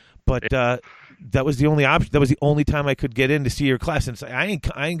away, but that was the only option. That was the only time I could get in to see your class. And I ain't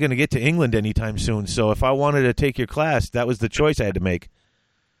going to get to England anytime soon. So if I wanted to take your class, that was the choice I had to make.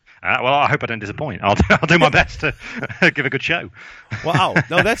 Well, I hope I don't disappoint. I'll do my best to give a good show. Wow.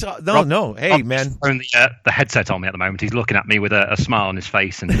 No, that's no. Hey, Rob's man. throwing the headset on me at the moment. He's looking at me with a smile on his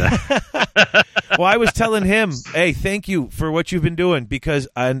face. And well, I was telling him, hey, thank you for what you've been doing, because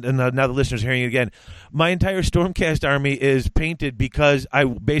and now the listeners are hearing it again. My entire Stormcast army is painted because I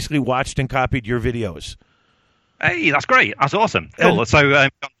basically watched and copied your videos. Hey, that's great. That's awesome. Cool. So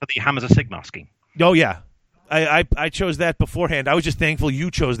for the Hammers of Sigmar scheme. Oh, yeah. I chose that beforehand. I was just thankful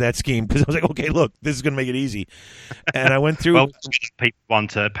you chose that scheme because I was like, okay, look, this is going to make it easy. And I went through. Well, people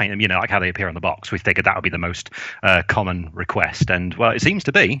want to paint them, like how they appear on the box. We figured that would be the most common request, and well, it seems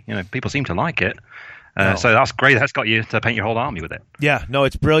to be. People seem to like it. So that's great. That's got you to paint your whole army with it. Yeah, no,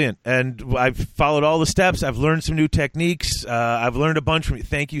 it's brilliant. And I've followed all the steps. I've learned some new techniques. I've learned a bunch from you.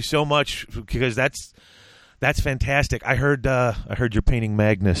 Thank you so much, because that's fantastic. I heard you're painting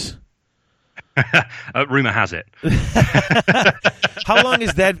Magnus. Rumor has it. How long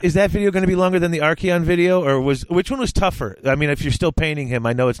is that? Is that video going to be longer than the Archeon video, or which one was tougher? I mean, if you're still painting him,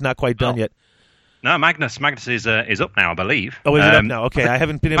 I know it's not quite done yet. No, Magnus is up now, I believe. Oh, is it up now? Okay, I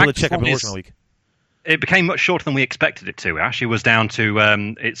haven't been able to check. I've been working all week. It became much shorter than we expected it to. It actually was down to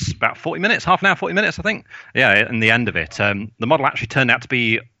it's about 40 minutes, half an hour, 40 minutes, I think. Yeah, in the end of it. The model actually turned out to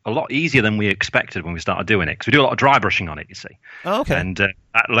be a lot easier than we expected when we started doing it, because we do a lot of dry brushing on it, you see. Oh, okay. And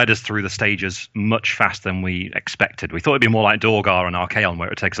that led us through the stages much faster than we expected. We thought it'd be more like Dorgar and Archaon, where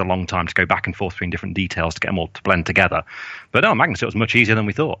it takes a long time to go back and forth between different details to get them all to blend together. But no, Magnus, it was much easier than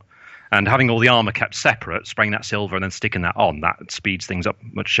we thought. And having all the armor kept separate, spraying that silver and then sticking that on, that speeds things up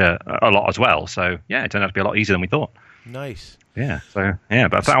a lot as well. So, yeah, it turned out to be a lot easier than we thought. Nice. Yeah. So yeah,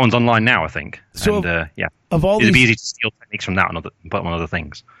 but that one's online now, I think. So and, yeah, of all it'd be these, easy to steal techniques from that and put on other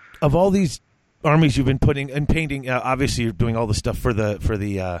things. of all these armies you've been putting and painting, obviously you're doing all the stuff for the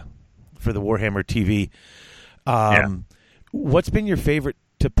Warhammer TV. What's been your favorite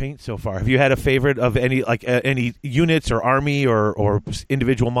to paint so far? Have you had a favorite of any any units or army or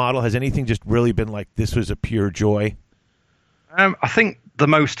individual model? Has anything just really been like this was a pure joy? I think the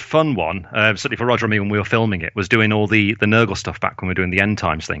most fun one, certainly for Roger and me when we were filming it, was doing all the Nurgle stuff back when we were doing the End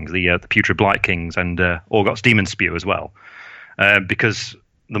Times things, the Putrid Blight Kings and Orgoth's Demon Spew as well, because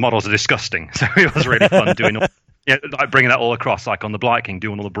the models are disgusting. So it was really fun doing all. Yeah, like bringing that all across, like on the Blight King,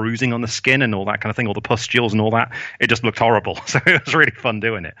 doing all the bruising on the skin and all that kind of thing, all the pustules and all that. It just looked horrible, so it was really fun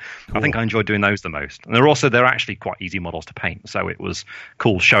doing it. Cool. I think I enjoyed doing those the most. And they're actually quite easy models to paint, so it was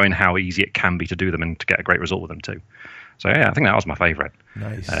cool showing how easy it can be to do them and to get a great result with them too. So yeah, I think that was my favourite.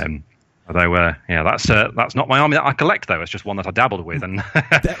 Nice. Although, that's not my army that I collect though. It's just one that I dabbled with. And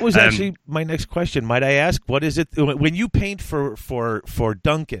that was actually my next question. Might I ask, what is it when you paint for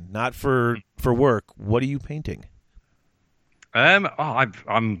Duncan, not for work? What are you painting? I'm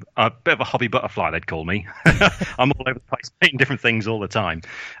a bit of a hobby butterfly, they'd call me. I'm all over the place, painting different things all the time.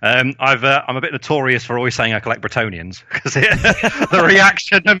 I'm a bit notorious for always saying I collect Bretonnians because the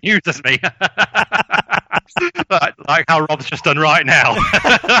reaction amuses me, like how Rob's just done right now.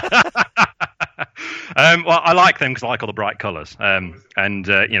 Well, I like them because I like all the bright colours, and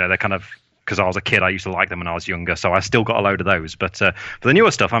they're kind of. Because I was a kid, I used to like them when I was younger, so I still got a load of those. But for the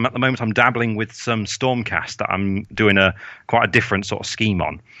newer stuff, at the moment I'm dabbling with some Stormcast that I'm doing quite a different sort of scheme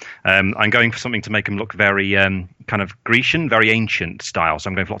on. I'm going for something to make them look very kind of Grecian, very ancient style. So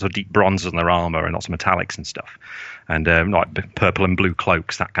I'm going for lots of deep bronzes on their armour and lots of metallics and stuff, and like purple and blue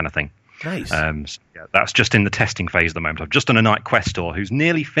cloaks, that kind of thing. Nice. So that's just in the testing phase at the moment. I've just done a Knight Questor who's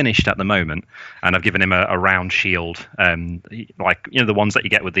nearly finished at the moment, and I've given him a round shield, like the ones that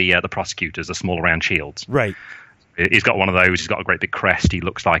you get with the prosecutors, the small round shields. Right. He's got one of those. He's got a great big crest. He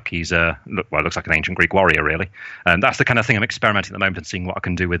looks like looks like an ancient Greek warrior, really. And that's the kind of thing I'm experimenting at the moment and seeing what I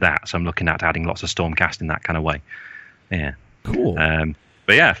can do with that. So I'm looking at adding lots of Stormcast in that kind of way. Yeah. Cool.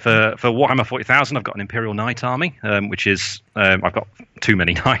 But yeah, for Warhammer 40,000, I've got an Imperial Knight army, which is I've got too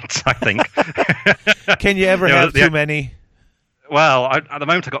many knights, I think. Can you ever have too many? Well, at the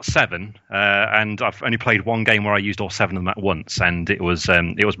moment I've got 7, and I've only played one game where I used all 7 of them at once, and it was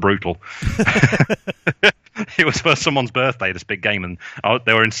brutal. It was for someone's birthday, this big game, and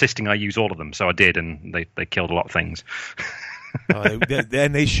they were insisting I use all of them, so I did, and they killed a lot of things.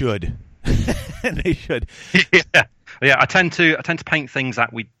 And they should. And they should. Yeah. I tend to paint things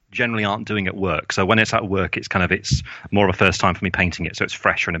that we generally aren't doing at work. So when it's at work, it's more of a first time for me painting it, so it's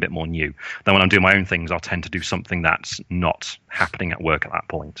fresher and a bit more new. Then when I'm doing my own things, I'll tend to do something that's not happening at work at that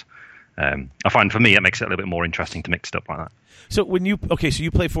point. I find for me it makes it a little bit more interesting to mix it up like that. So so you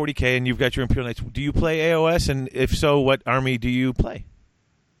play 40K and you've got your Imperial Knights. Do you play AOS? And if so, what army do you play?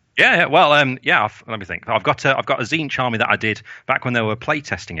 Yeah. Well, let me think. I've got a Tzeentch army that I did back when they were play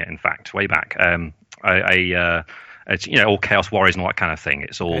testing it. In fact, way back. It's all Chaos Warriors and all that kind of thing.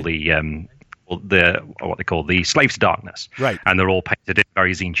 It's all the what they call the Slaves to Darkness, right? And they're all painted in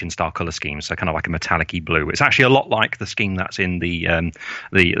very Tzeentchian style color schemes, so kind of like a metallic-y blue. It's actually a lot like the scheme that's in the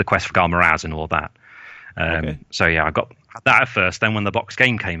Quest for Ghal Maraz and all that. So yeah, I got that at first. Then when the box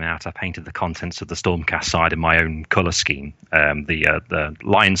game came out, I painted the contents of the Stormcast side in my own color scheme. The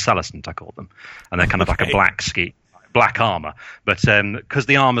Lion Celestant, I call them, and they're kind of like a black armor. But because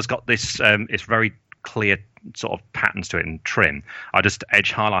the armor's got this, it's very clear sort of patterns to it and trim, I just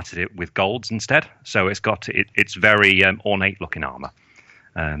edge highlighted it with golds instead. So it's very ornate looking armor.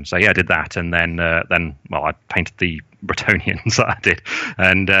 So yeah, I did that, and then I painted the Bretonnians that I did,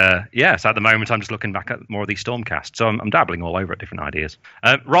 and so at the moment I'm just looking back at more of these Stormcast. So I'm dabbling all over at different ideas.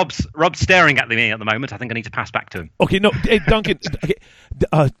 Rob's staring at me at the moment. I think I need to pass back to him. Okay, no, hey, Duncan.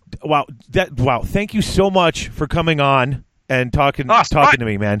 Wow, thank you so much for coming on and talking to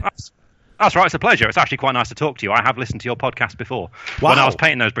me, man. That's right. It's a pleasure. It's actually quite nice to talk to you. I have listened to your podcast before. Wow. When I was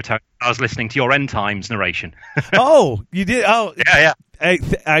painting those Bretonnians, I was listening to your End Times narration. Oh, you did? Oh, yeah.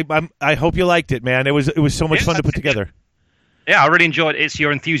 I hope you liked it, man. It was so much fun to put together. Yeah, I really enjoyed it. It's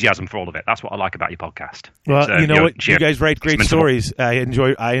your enthusiasm for all of it. That's what I like about your podcast. Well, you know what? You guys write great stories. I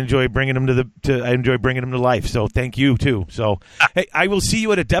enjoy bringing them to life. So thank you too. So hey, I will see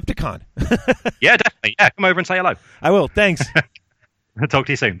you at Adepticon. Yeah, definitely. Yeah, come over and say hello. I will. Thanks. I'll talk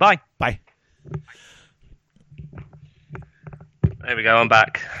to you soon. Bye. Bye. There we go. I'm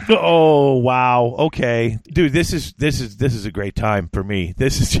back. Oh wow. Okay, dude. This is a great time for me.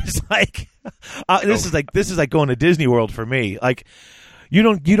 This is just like this is like going to Disney World for me. Like you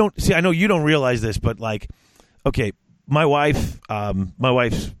don't see. I know you don't realize this, but like, okay, my wife's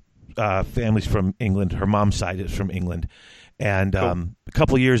family's from England. Her mom's side is from England, and a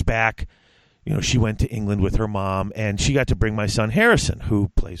couple of years back, she went to England with her mom, and she got to bring my son Harrison, who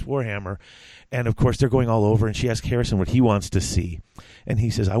plays Warhammer, and of course they're going all over. And she asked Harrison what he wants to see, and he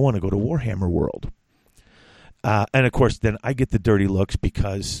says, "I want to go to Warhammer World." And of course, then I get the dirty looks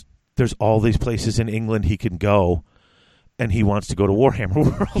because there's all these places in England he can go, and he wants to go to Warhammer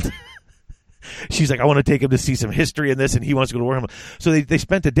World. She's like, I want to take him to see some history in this, and he wants to go to Warhammer. So they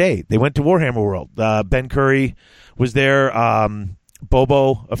spent a day. They went to Warhammer World. Ben Curry was there.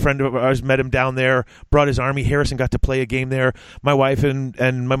 Bobo, a friend of ours, met him down there, brought his army. Harrison got to play a game there. My wife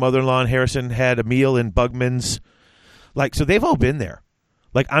and my mother-in-law and Harrison had a meal in Bugman's. So they've all been there.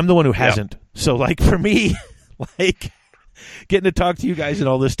 I'm the one who hasn't. So, for me, getting to talk to you guys and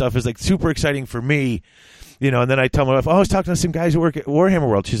all this stuff is, super exciting for me. And then I tell my wife, I was talking to some guys who work at Warhammer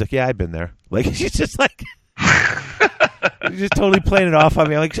World. She's like, yeah, I've been there. She's just she's just totally playing it off on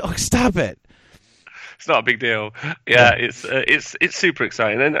me. I'm like, oh, stop it. It's not a big deal. Yeah, it's super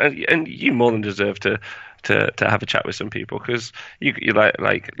exciting, and you more than deserve to have a chat with some people, because you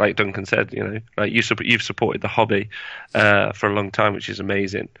like Duncan said, you've supported the hobby for a long time, which is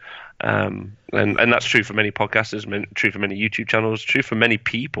amazing. And that's true for many podcasters, true for many YouTube channels, true for many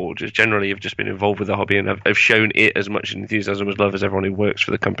people just generally have just been involved with the hobby and have shown it as much enthusiasm as love as everyone who works for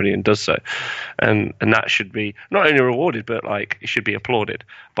the company and does so. And that should be not only rewarded, but it should be applauded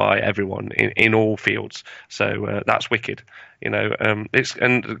by everyone in all fields. So that's wicked. And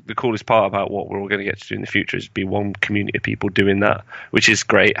the coolest part about what we're all going to get to do in the future is be one community of people doing that, which is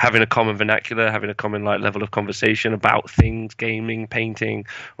great. Having a common vernacular, having a common level of conversation about things, gaming, painting,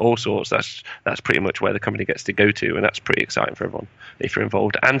 all sorts. That's pretty much where the company gets to go to, and that's pretty exciting for everyone if you're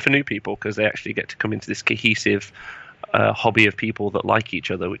involved, and for new people, because they actually get to come into this cohesive hobby of people that like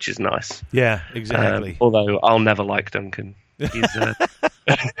each other, which is nice. Yeah, exactly. Although I'll never like Duncan. He's,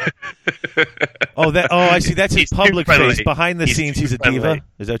 I see. That's his public face. Behind the scenes, he's a diva.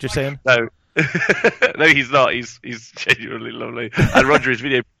 Is that what you're saying? No, no, he's not. He's genuinely lovely. And Roger, his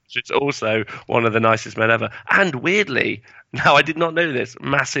video is also one of the nicest men ever. And weirdly, now I did not know this,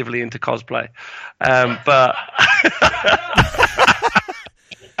 massively into cosplay. But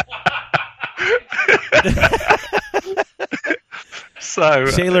so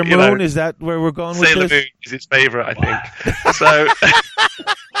Sailor Moon, is that where we're going with Sailor this? Moon is his favorite, I think. So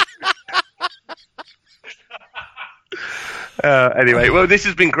anyway, well, this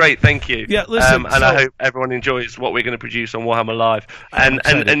has been great. Thank you. Yeah, listen, and I hope everyone enjoys what we're going to produce on Warhammer Live, and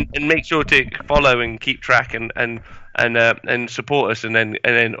make sure to follow and keep track and support us, and then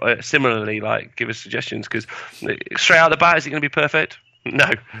similarly give us suggestions, because straight out the bat, is it going to be perfect? No,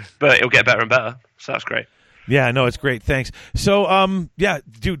 but it'll get better and better. So that's great. Yeah, no, it's great. Thanks. So,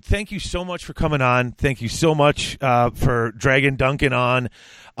 dude, thank you so much for coming on. Thank you so much for dragging Duncan on.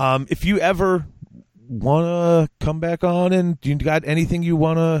 If you ever want to come back on and you got anything you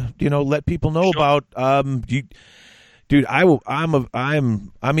want to, let people know about, dude,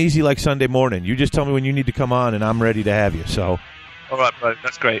 I'm easy like Sunday morning. You just tell me when you need to come on, and I'm ready to have you. So, all right, bro,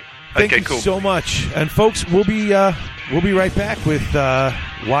 that's great. Thank you cool. so much. And folks, we'll be right back with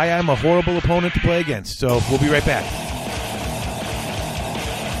why I'm a horrible opponent to play against. So we'll be right back.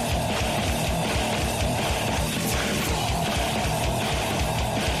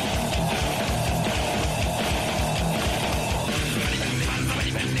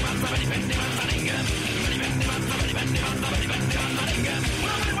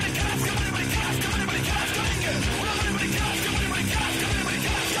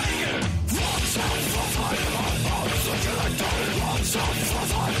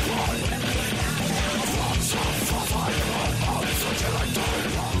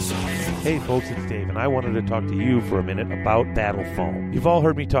 Hey folks, it's Dave, and I wanted to talk to you for a minute about Battle Foam. You've all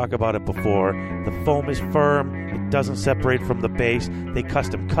heard me talk about it before. The foam is firm, it doesn't separate from the base. They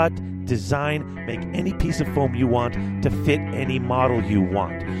custom cut, design, make any piece of foam you want to fit any model you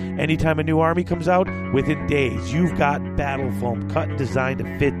want. Anytime a new army comes out, within days, you've got Battle Foam cut and designed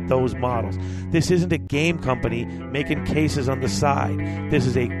to fit those models. This isn't a game company making cases on the side. This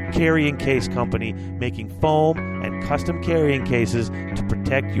is a carrying case company making foam and custom carrying cases to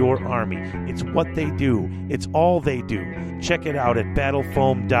protect your army. It's what they do. It's all they do. Check it out at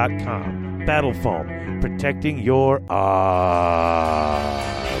battlefoam.com. Battle Foam, protecting your arms.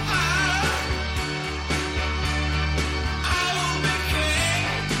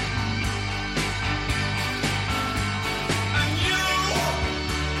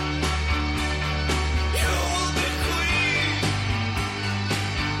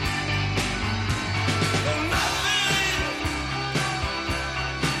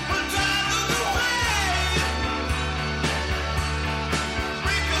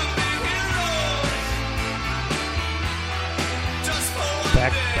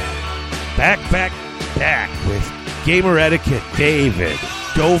 back with Gamer Etiquette, David,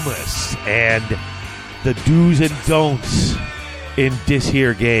 Domus, and the do's and don'ts in this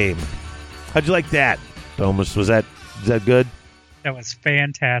here game. How'd you like that, Domus? Is that good? That was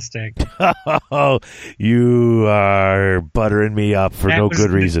fantastic. Oh, you are buttering me up for no good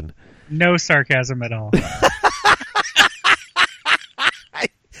reason. No sarcasm at all.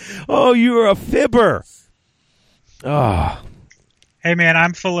 Oh, you are a fibber. Oh. Hey, man,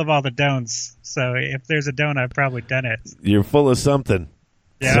 I'm full of all the don'ts. So if there's a don't, I've probably done it. You're full of something.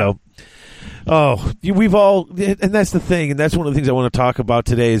 Yeah. So, we've all, and that's the thing, and that's one of the things I want to talk about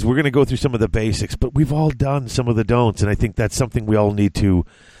today is we're going to go through some of the basics, but we've all done some of the don'ts, and I think that's something we all need to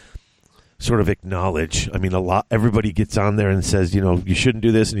sort of acknowledge. I mean, everybody gets on there and says, you shouldn't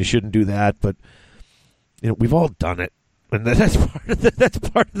do this and you shouldn't do that, but we've all done it, and that's part of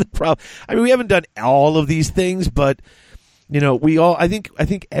the problem. I mean, we haven't done all of these things, but we all. I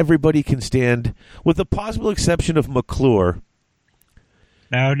think everybody can stand, with the possible exception of McClure.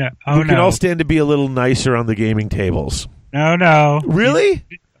 No. We can all stand to be a little nicer on the gaming tables. No. Really?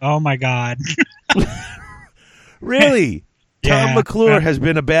 Oh my God. Really? Yeah. Tom McClure has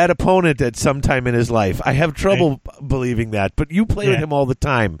been a bad opponent at some time in his life. I have trouble believing that, but you play with him all the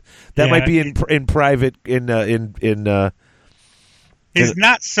time. That might be in private. He's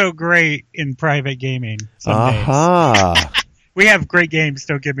not so great in private gaming. Some days. We have great games.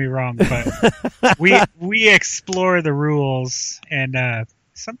 Don't get me wrong, but we explore the rules, and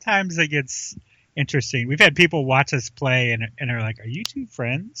sometimes it gets interesting. We've had people watch us play and are like, "Are you two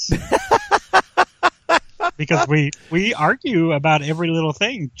friends?" Because we argue about every little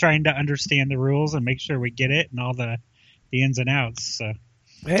thing, trying to understand the rules and make sure we get it and all the ins and outs. So,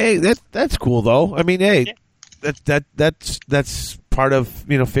 hey, that's cool though. I mean, hey, that's part of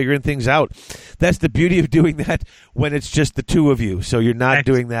figuring things out. That's the beauty of doing that when it's just the two of you. So you're not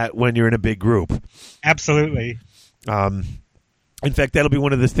doing that when you're in a big group. Absolutely. In fact, that'll be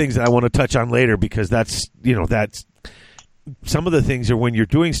one of the things that I want to touch on later, because that's some of the things are when you're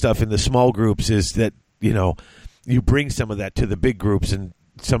doing stuff in the small groups is that you bring some of that to the big groups, and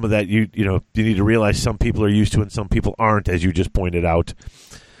some of that you need to realize some people are used to and some people aren't, as you just pointed out.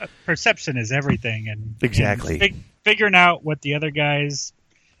 Perception is everything, and exactly figuring out what the other guys,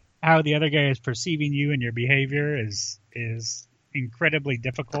 how the other guy is perceiving you and your behavior is incredibly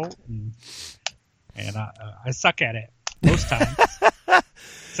difficult, and I suck at it most times.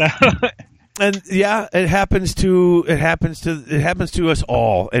 So, and yeah, it happens to us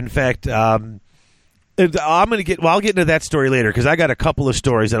all. In fact, I'll get into that story later, because I got a couple of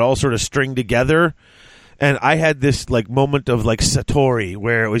stories that all sort of string together. And I had this moment of Satori,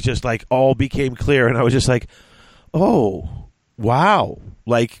 where it was just all became clear, and I was just like, oh, wow.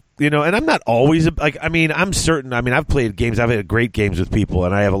 And I'm not always I'm certain. I mean, I've played games. I've had great games with people,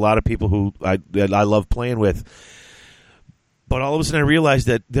 and I have a lot of people who I love playing with. But all of a sudden I realized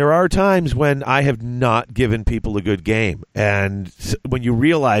that there are times when I have not given people a good game. And when you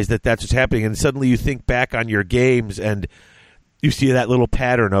realize that that's what's happening, and suddenly you think back on your games and you see that little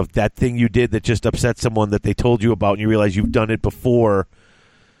pattern of that thing you did that just upset someone that they told you about, and you realize you've done it before,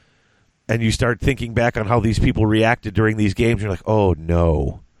 and you start thinking back on how these people reacted during these games. You're like, oh,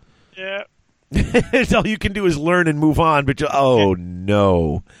 no. Yeah. All you can do is learn and move on, but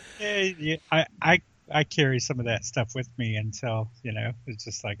no. Yeah, I carry some of that stuff with me until, it's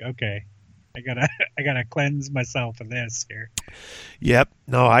just like, okay, I gotta cleanse myself of this here. Yep.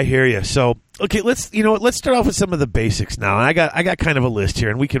 No, I hear you. So, okay, let's start off with some of the basics now. And I got kind of a list here,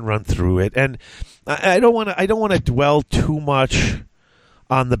 and we can run through it. And I don't want to dwell too much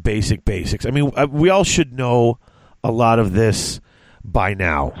on the basics. I mean, we all should know a lot of this by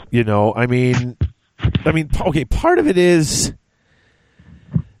now. Okay, part of it is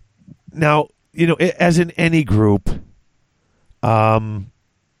now, as in any group,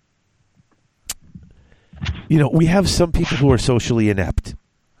 we have some people who are socially inept.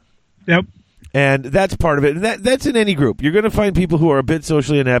 Yep. And that's part of it. And that's in any group. You're going to find people who are a bit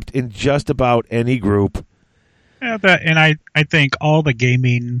socially inept in just about any group. Yeah, and I think all the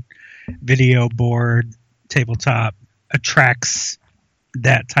gaming, video board, tabletop attracts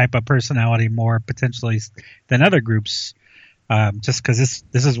that type of personality more potentially than other groups, just because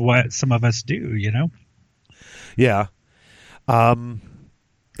this is what some of us do, Yeah. And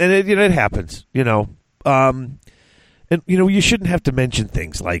it happens, and you shouldn't have to mention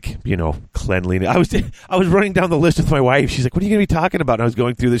things like cleanliness. I was running down the list with my wife. She's like, "What are you going to be talking about?" And I was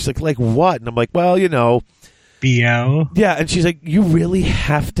going through this. She's like what? And I'm like, "Well, BO." Yeah, and she's like, "You really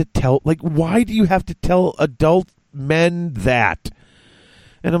have to tell? Why do you have to tell adult men that?"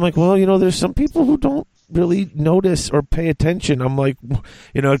 And I'm like, "Well, there's some people who don't really notice or pay attention. I'm like,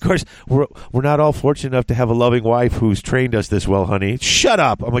 of course, we're not all fortunate enough to have a loving wife who's trained us this well, honey. Shut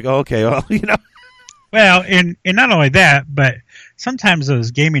up. I'm like, oh, okay, well, Well, and not only that, but sometimes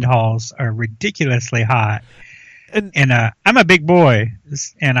those gaming halls are ridiculously hot. And I'm a big boy,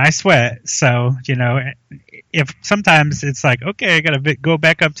 and I sweat. So, if sometimes it's like, okay, I got to go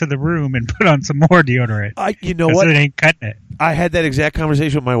back up to the room and put on some more deodorant. You know what? It ain't cutting it. I had that exact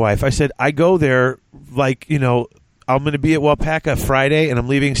conversation with my wife. I said, I go there like, I'm going to be at Wapaka Friday, and I'm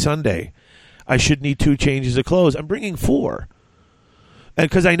leaving Sunday. I should need 2 changes of clothes. I'm bringing 4. And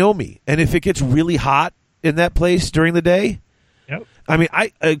because I know me. And if it gets really hot in that place during the day, yep. I mean,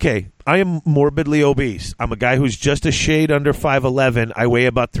 I am morbidly obese. I'm a guy who's just a shade under 5'11". I weigh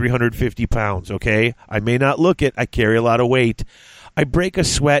about 350 pounds, okay? I may not look it. I carry a lot of weight. I break a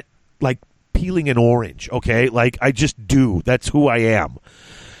sweat like peeling an orange, okay? Like, I just do. That's who I am.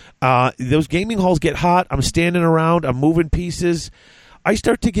 Those gaming halls get hot. I'm standing around. I'm moving pieces. I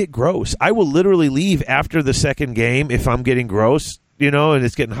start to get gross. I will literally leave after the second game if I'm getting gross, and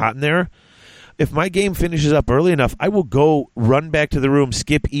it's getting hot in there. If my game finishes up early enough, I will go run back to the room,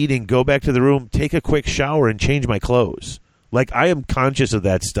 skip eating, go back to the room, take a quick shower, and change my clothes. Like, I am conscious of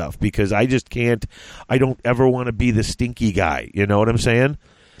that stuff because I just can't. I don't ever want to be the stinky guy. You know what I'm saying?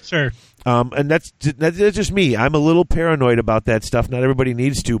 Sure. And that's just me. I'm a little paranoid about that stuff. Not everybody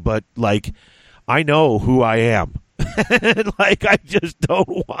needs to, but like, I know who I am. Like, I just don't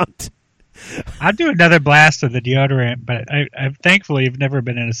want. I'll do another blast of the deodorant, but I've thankfully have never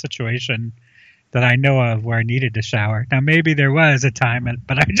been in a situation that I know of where I needed to shower. Now, maybe there was a time,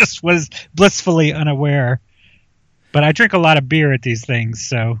 but I just was blissfully unaware. But I drink a lot of beer at these things,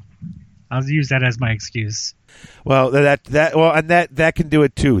 so I'll use that as my excuse. Well, that can do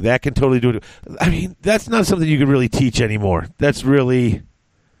it too. That can totally do it. I mean, that's not something you can really teach anymore. You've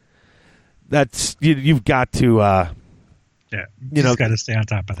got to. Yeah, you just got to stay on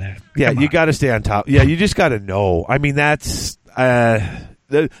top of that. Yeah, you got to stay on top. Yeah, you just got to know. I mean, that's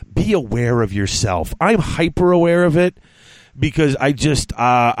be aware of yourself. I'm hyper aware of it because I just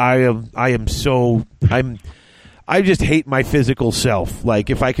I just hate my physical self. Like,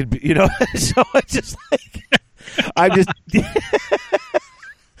 if I could be, so I just like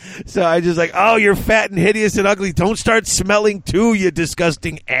so I just like, oh, you're fat and hideous and ugly. Don't start smelling too, you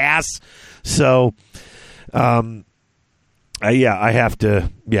disgusting ass. So, I have to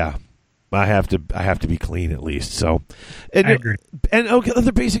be clean at least. So, and, I agree. And okay,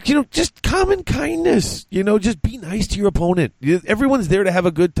 other basics, just common kindness. Just be nice to your opponent. Everyone's there to have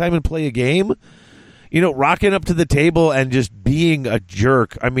a good time and play a game. Rocking up to the table and just being a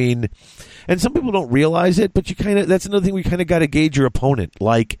jerk. I mean, and some people don't realize it, but that's another thing we kind of got to gauge your opponent.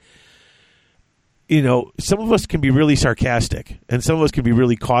 Like, some of us can be really sarcastic and some of us can be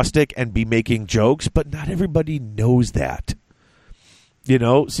really caustic and be making jokes, but not everybody knows that.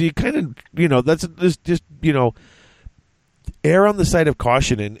 So you kind of, that's just, err on the side of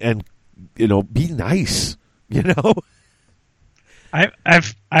caution and be nice,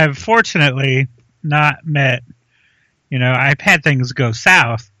 I've fortunately not met, I've had things go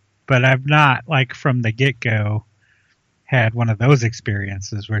south, but I've not, like, from the get-go had one of those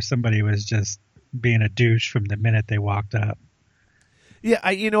experiences where somebody was just being a douche from the minute they walked up. Yeah,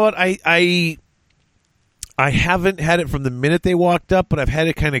 you know what? I haven't had it from the minute they walked up, but I've had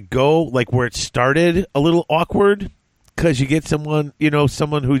it kind of go, like, where it started a little awkward because you get someone,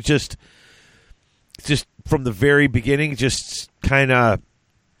 someone who just from the very beginning just kind of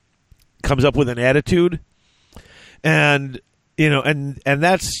comes up with an attitude, and and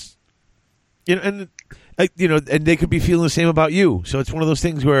that's and they could be feeling the same about you. So it's one of those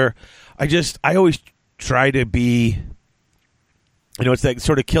things where I always try to be, it's that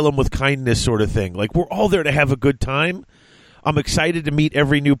sort of kill them with kindness sort of thing. Like, we're all there to have a good time. I'm excited to meet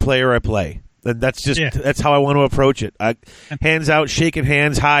every new player I play, and that's just that's how I want to approach it. Hands out, shaking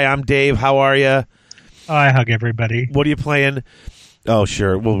hands. Hi, I'm Dave. How are you? Oh, I hug everybody. What are you playing? Oh,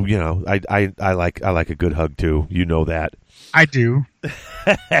 sure. Well, I like a good hug too. You know that. I do.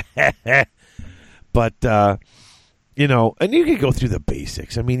 But and you can go through the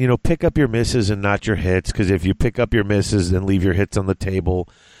basics. I mean, pick up your misses and not your hits, because if you pick up your misses and leave your hits on the table,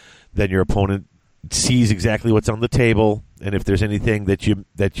 then your opponent sees exactly what's on the table, and if there's anything that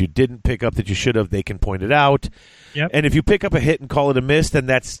you didn't pick up that you should have, they can point it out. Yep. And if you pick up a hit and call it a miss, then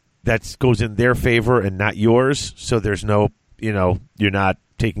that goes in their favor and not yours. So there's no, you're not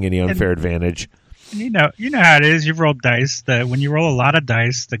taking any unfair advantage. You know how it is. You've rolled dice. When you roll a lot of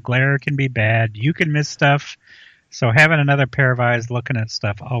dice, the glare can be bad. You can miss stuff. So having another pair of eyes looking at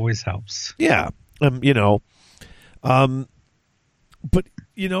stuff always helps. Yeah. But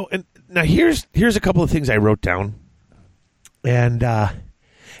and now here's a couple of things I wrote down, and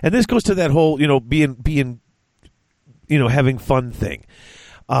this goes to that whole being having fun thing,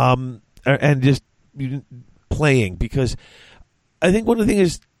 and just playing, because I think one of the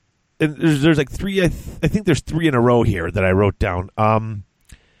things is, and there's like three. I think there's three in a row here that I wrote down.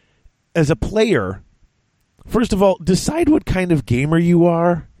 As a player, first of all, decide what kind of gamer you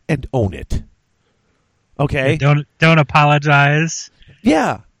are and own it. Okay. Don't apologize.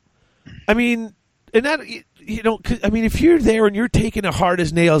 Yeah, I mean, and that if you're there and you're taking a hard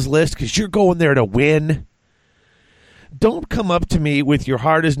as nails list because you're going there to win, don't come up to me with your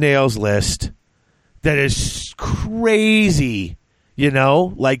hard as nails list that is crazy.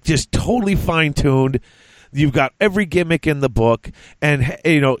 Like just totally fine tuned. You've got every gimmick in the book, and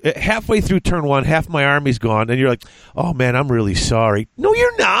halfway through turn one, half my army's gone, and you're like, "Oh man, I'm really sorry." No,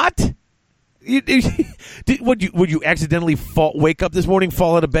 you're not. Would you accidentally wake up this morning,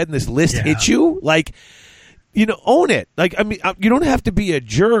 fall out of bed, and this list hit you? Like, own it. Like, I mean, you don't have to be a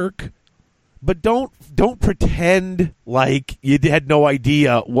jerk, but don't pretend like you had no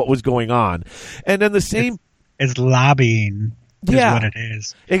idea what was going on. And then the same is lobbying. Is what it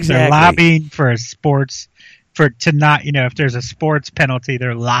is. Exactly. They're lobbying for to not, if there's a sports penalty,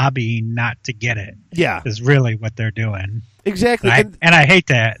 they're lobbying not to get it. Yeah. Is really what they're doing. Exactly. And I hate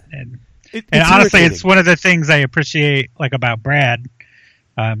that. And honestly, it's one of the things I appreciate about Brad,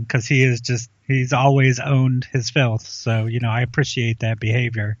 because he's always owned his filth. So, I appreciate that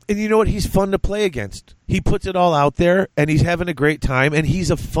behavior. And you know what? He's fun to play against. He puts it all out there, and he's having a great time, and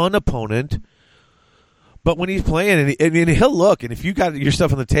he's a fun opponent. But when he's playing, and he'll look, and if you got your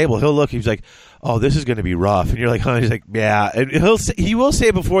stuff on the table, he'll look. He's like, "Oh, this is going to be rough," and you're like, "Huh?" He's like, "Yeah," and he will say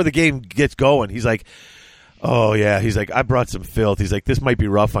before the game gets going, he's like, "Oh yeah," he's like, "I brought some filth." He's like, "This might be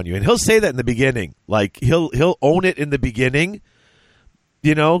rough on you," and he'll say that in the beginning. Like he'll own it in the beginning,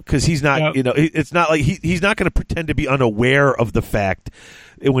 because he's not, it's not like he's not going to pretend to be unaware of the fact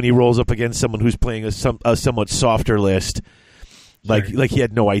when he rolls up against someone who's playing a somewhat softer list. Like he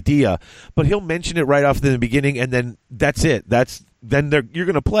had no idea, but he'll mention it right off in the beginning, and then that's it. You're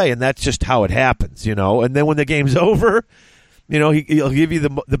going to play, and that's just how it happens, And then when the game's over, he'll give you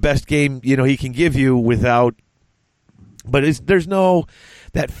the best game he can give you without. But there's no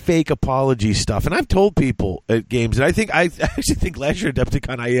that fake apology stuff, and I've told people at games, and I actually think last year at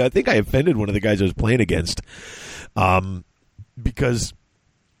Adepticon, I think I offended one of the guys I was playing against, because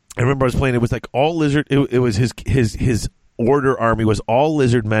I remember I was playing. It was like all lizard. It was his Order army was all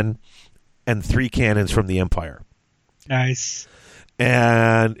lizard men and 3 cannons from the Empire. Nice.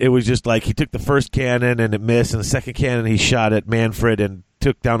 And it was just like he took the first cannon and it missed, and the second cannon he shot at Manfred and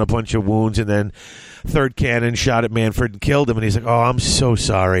took down a bunch of wounds, and then third cannon shot at Manfred and killed him. And he's like, "Oh, I'm so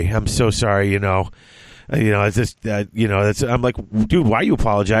sorry. It's just that's." I'm like, "Dude, why are you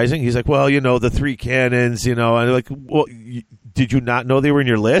apologizing?" He's like, "Well, the 3 cannons, and I'm like, "Well, did you not know they were in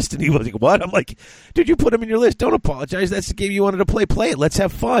your list?" And he was like, "What?" I'm like, "Did you put them in your list? Don't apologize. That's the game you wanted to play. Play it. Let's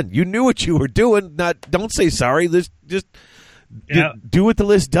have fun. You knew what you were doing. Don't say sorry. Just do what the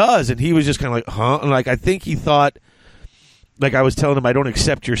list does." And he was just kind of like, "Huh?" And like, I think he thought, like I was telling him, "I don't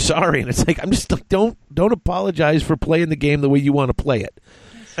accept your sorry." And it's like, I'm just like, don't apologize for playing the game the way you want to play it.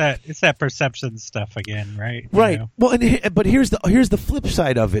 It's that perception stuff again, right? Right. Well, but here's the flip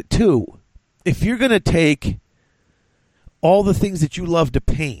side of it too. If you're going to take all the things that you love to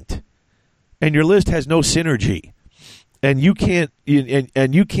paint, and your list has no synergy, and you can't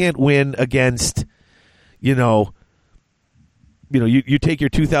win against, you take your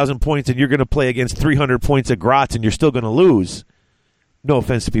 2,000 points and you're going to play against 300 points of Grots, and you're still going to lose. No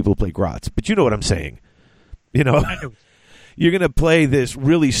offense to people who play Grots, but you know what I'm saying. I know. You're going to play this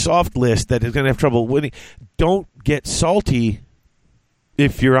really soft list that is going to have trouble winning. Don't get salty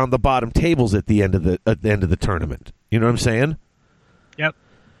if you're on the bottom tables at the end of the tournament. You know what I'm saying? Yep.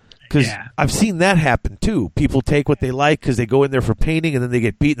 Because I've seen that happen too. People take what they like because they go in there for painting, and then they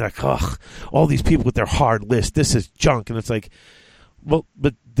get beaten. Like, ugh, all these people with their hard list. This is junk, and it's like, well,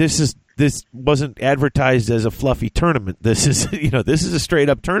 but this wasn't advertised as a fluffy tournament. This is this is a straight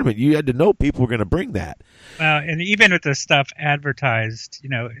up tournament. You had to know people were going to bring that. Well, and even with the stuff advertised,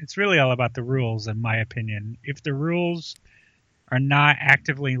 it's really all about the rules, in my opinion. If the rules are not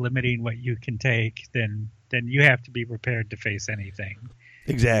actively limiting what you can take, then you have to be prepared to face anything.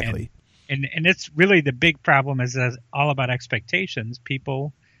 Exactly. And it's really the big problem is all about expectations.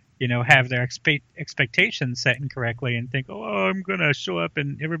 People, have their expectations set incorrectly and think, "Oh, I'm going to show up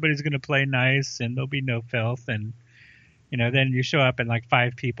and everybody's going to play nice and there'll be no filth." And, then you show up and like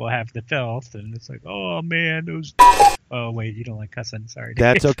 5 people have the filth, and it's like, "Oh man, those." Oh wait, you don't like cussing. Sorry.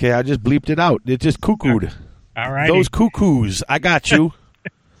 That's okay. I just bleeped it out. It just cuckooed. All right. Those cuckoos. I got you.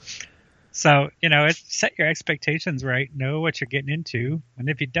 So, set your expectations right. Know what you're getting into. And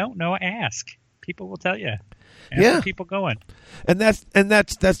if you don't know, ask. People will tell you. Ask people going. And that's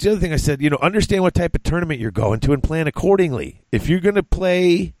the other thing I said. Understand what type of tournament you're going to and plan accordingly. If you're going to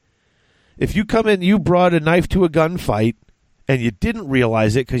play, if you come in, you brought a knife to a gunfight, and you didn't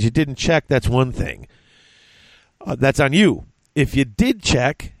realize it because you didn't check, that's one thing. That's on you. If you did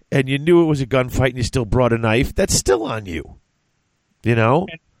check and you knew it was a gunfight and you still brought a knife, that's still on you.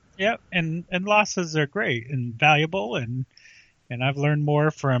 And losses are great and valuable, and I've learned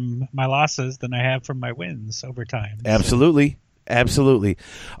more from my losses than I have from my wins over time. Absolutely. Absolutely.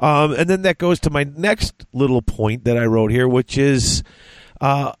 And then that goes to my next little point that I wrote here, which is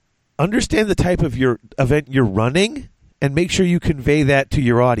understand the type of your event you're running and make sure you convey that to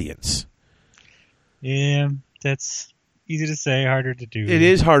your audience. Yeah, that's easy to say, harder to do. It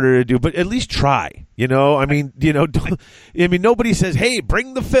is harder to do, but at least try. Nobody says, "Hey,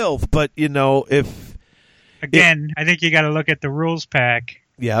 bring the filth," but if I think you got to look at the rules pack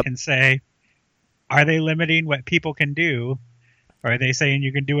and say, are they limiting what people can do, or are they saying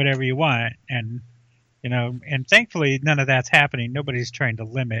you can do whatever you want? And and thankfully none of that's happening. Nobody's trying to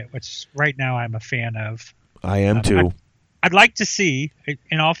limit, which right now I'm a fan of. I am too. I'd like to see,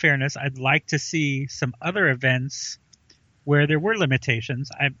 in all fairness, some other events where there were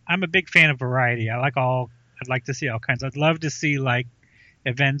limitations. I'm a big fan of variety. I'd like to see all kinds. I'd love to see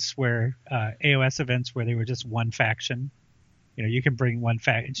events where AOS events where they were just one faction. You can bring one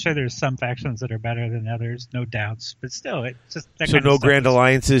faction. Sure, there's some factions that are better than others, no doubts, but still, it's just that so. No grand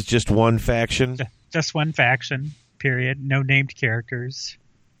alliances, just one faction. Just one faction. Period. No named characters.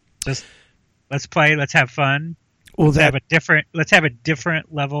 Just let's play. Let's have fun. Well, let's have a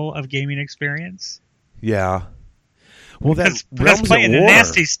different level of gaming experience. Yeah. Well, because playing the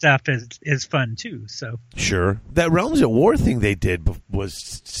nasty stuff is fun too. So sure, that Realms at War thing they did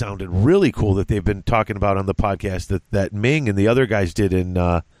sounded really cool. That they've been talking about on the podcast that Ming and the other guys did in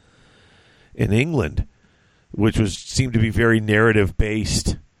England, which seemed to be very narrative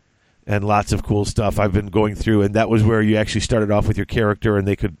based and lots of cool stuff. I've been going through, and that was where you actually started off with your character, and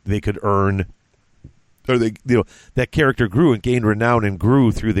they could earn, or that character grew and gained renown and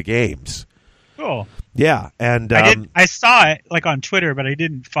grew throh the games. Cool. Yeah, and I saw it on Twitter, but I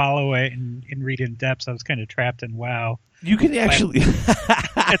didn't follow it and read in depth. So I was kind of trapped in WoW. You can actually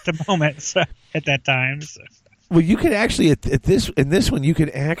at the moment, at that time. So. Well, you can actually in this one you can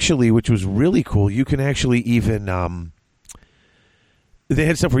actually, which was really cool. You can actually even they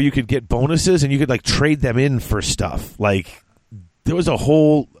had stuff where you could get bonuses and you could trade them in for stuff. There was a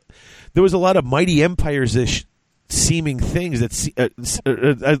lot of Mighty Empires-ish seeming things that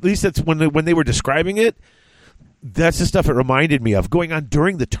at least that's when they were describing it. That's the stuff it reminded me of going on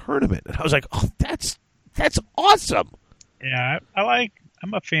during the tournament, and I was like, "Oh, that's awesome!" Yeah, I'm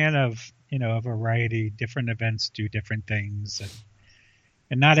a fan of a variety. Different events do different things,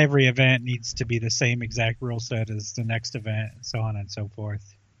 and not every event needs to be the same exact rule set as the next event, and so on and so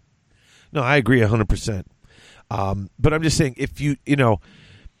forth. No, I agree 100%. But I'm just saying, if you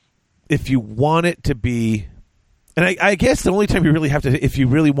want it to be. And I guess the only time you really have to, if you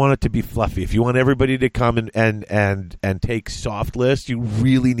really want it to be fluffy, if you want everybody to come and take soft lists, you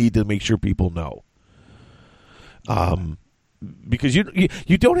really need to make sure people know. Because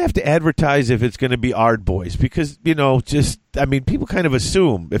you don't have to advertise if it's going to be Ard Boys, because people kind of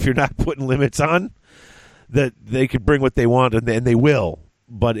assume if you're not putting limits on that they could bring what they want and they will.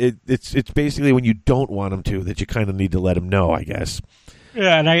 But it's basically when you don't want them to that you kind of need to let them know, I guess.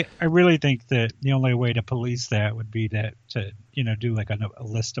 Yeah, and I really think that the only way to police that would be to do a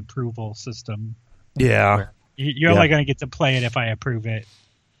list approval system. Yeah. You're only going to get to play it if I approve it.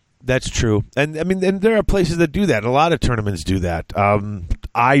 That's true. And there are places that do that. A lot of tournaments do that.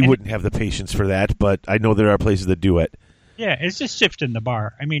 I wouldn't have the patience for that, but I know there are places that do it. Yeah, it's just shifting the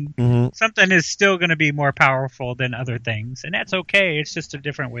bar. Something is still going to be more powerful than other things, and that's okay. It's just a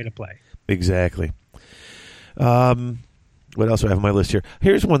different way to play. Exactly. What else do I have on my list here?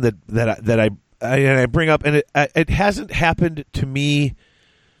 Here's one that I bring up, and it hasn't happened to me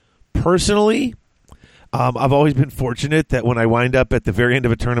personally. I've always been fortunate that when I wind up at the very end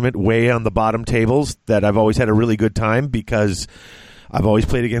of a tournament way on the bottom tables, that I've always had a really good time because I've always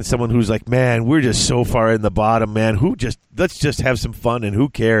played against someone who's like, man, we're just so far in the bottom, man. Let's just have some fun, and who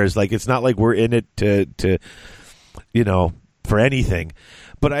cares? It's not like we're in it to for anything.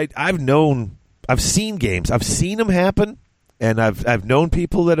 But I've seen games. I've seen them happen. And I've known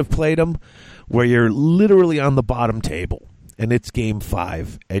people that have played them where you're literally on the bottom table and it's game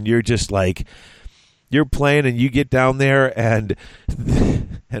 5 and you're just you're playing and you get down there and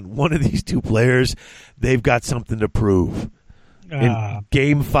one of these two players, they've got something to prove. in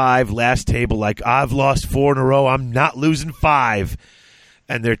game 5, last table, like, I've lost 4 in a row. I'm not losing 5.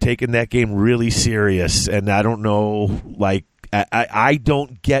 And they're taking that game really serious. And I don't know, like, I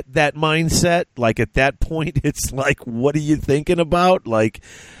don't get that mindset. Like, at that point, it's like, what are you thinking about? Like,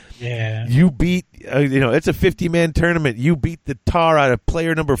 Yeah. you beat, it's a 50-man tournament. You beat the tar out of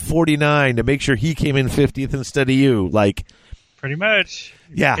player number 49 to make sure he came in 50th instead of you. Like, Pretty much.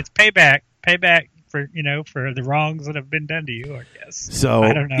 Yeah. It's payback. Payback for the wrongs that have been done to you, I guess. so,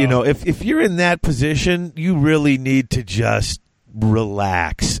 I don't know. if you're in that position, you really need to just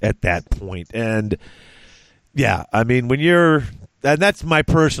relax at that point. And, yeah, I mean, and that's my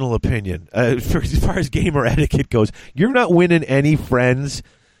as far as gamer etiquette goes, you're not winning any friends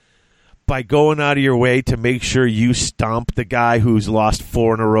by going out of your way to make sure you stomp the guy who's lost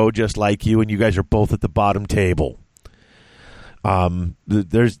 4 in a row just like you, and you guys are both at the bottom table. That's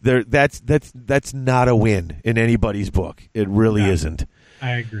not a win in anybody's book. It really isn't.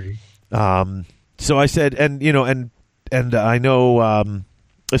 I agree. So I said, and I know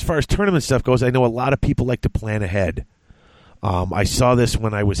as far as tournament stuff goes, I know a lot of people like to plan ahead. I saw this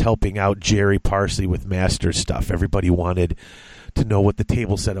when I was helping out Jerry Parsley with Masters stuff. Everybody wanted to know what the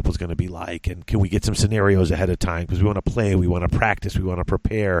table setup was going to be like, and can we get some scenarios ahead of time, because we want to play, we want to practice, we want to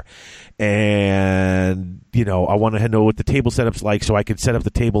prepare, and I want to know what the table setup's like so I can set up the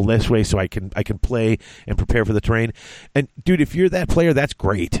table this way so I can play and prepare for the terrain. And dude, if you're that player, that's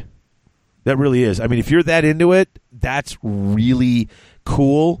great. That really is. I mean, if you're that into it, that's really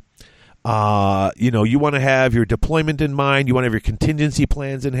cool. You want to have your deployment in mind. You want to have your contingency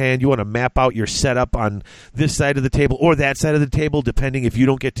plans in hand. You want to map out your setup on this side of the table or that side of the table, depending if you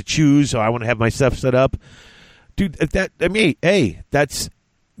don't get to choose. So I want to have my stuff set up. Dude, that's,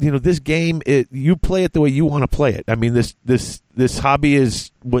 this game, you play it the way you want to play it. I mean, this hobby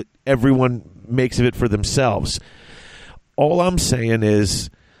is what everyone makes of it for themselves. All I'm saying is,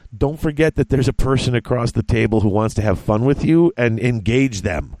 don't forget that there's a person across the table who wants to have fun with you, and engage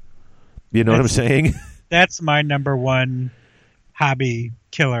them. You know what I'm saying? That's my number one hobby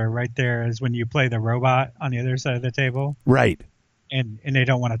killer right there, is when you play the robot on the other side of the table. Right. And they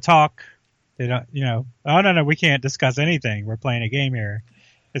don't want to talk. They don't, oh, no, we can't discuss anything. We're playing a game here.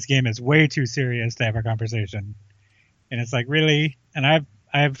 This game is way too serious to have a conversation. And it's like, really? And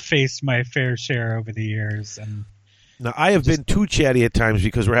I've faced my fair share over the years. And now, I have been too chatty at times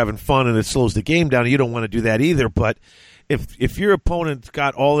because we're having fun and it slows the game down. You don't want to do that either, but if your opponent's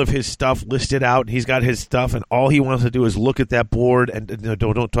got all of his stuff listed out and he's got his stuff and all he wants to do is look at that board and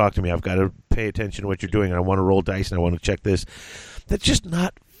don't talk to me. I've got to pay attention to what you're doing and I want to roll dice and I want to check this. That's just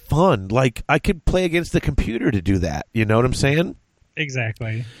not fun. Like, I could play against the computer to do that. You know what I'm saying?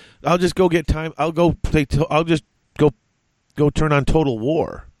 Exactly. I'll just go get time. I'll just go turn on Total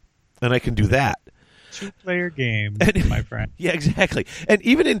War and I can do that. 2-player game, my friend. Yeah, exactly. And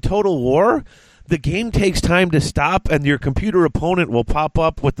even in Total War, the game takes time to stop, and your computer opponent will pop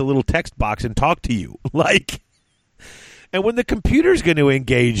up with the little text box and talk to you. And when the computer's going to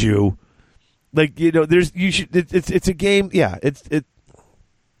engage you, it's a game. Yeah,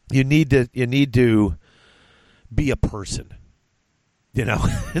 you need to be a person.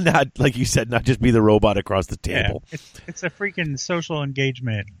 Not like you said, not just be the robot across the table. Yeah, it's a freaking social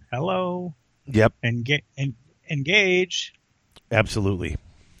engagement. Hello. Yep. And engage. Absolutely.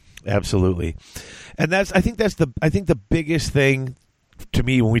 And I think the biggest thing to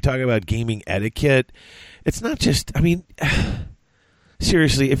me when we talk about gaming etiquette. It's not just,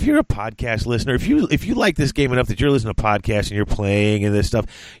 seriously, if you're a podcast listener, if you like this game enough that you're listening to podcasts and you're playing and this stuff,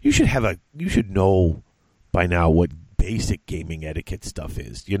 you should know by now what basic gaming etiquette stuff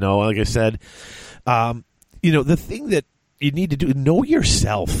is. Like I said, the thing that you need to do, know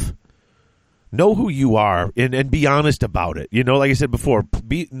yourself. Know who you are and be honest about it. Like I said before,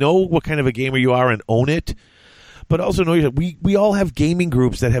 know what kind of a gamer you are and own it. But also know we all have gaming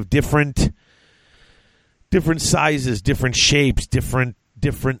groups that have different sizes, different shapes,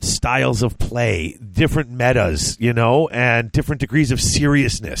 different styles of play, different metas, and different degrees of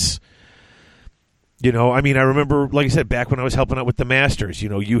seriousness. I remember, like I said, back when I was helping out with the Masters,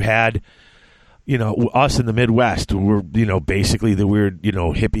 you had us in the Midwest who were, basically the weird,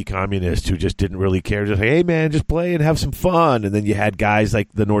 hippie communists who just didn't really care. Just like, hey, man, just play and have some fun. And then you had guys like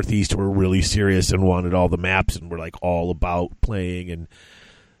the Northeast who were really serious and wanted all the maps and were like all about playing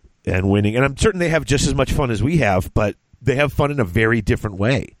and winning. And I'm certain they have just as much fun as we have, but they have fun in a very different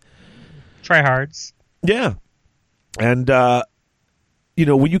way. Tryhards. Yeah. And,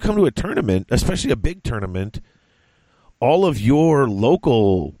 when you come to a tournament, especially a big tournament, all of your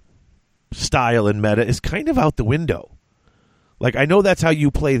local style and meta is kind of out the window. Like, I know that's how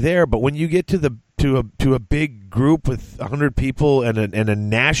you play there, but when you get to to a big group with 100 people and a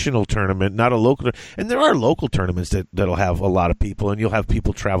national tournament, not a local. And there are local tournaments that'll have a lot of people, and you'll have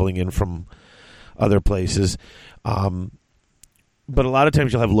people traveling in from other places. But a lot of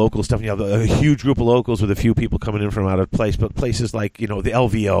times you'll have local stuff, and you have a huge group of locals with a few people coming in from out of place. But places like, the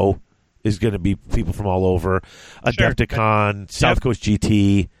LVO is going to be people from all over, Adepticon, South Coast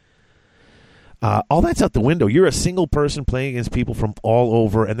GT. All that's out the window. You're a single person playing against people from all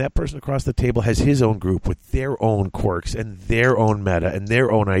over, and that person across the table has his own group with their own quirks and their own meta and their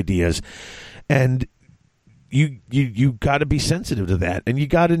own ideas. And you got to be sensitive to that, and you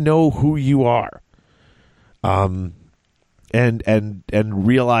got to know who you are. And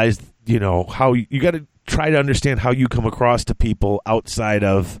realize, how you got to try to understand how you come across to people outside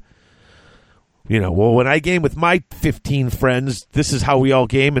of, when I game with my 15 friends, this is how we all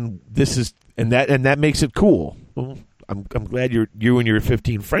game, and this is and that makes it cool. Well, I'm glad you and your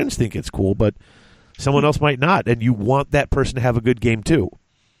 15 friends think it's cool, but someone else might not, and you want that person to have a good game too.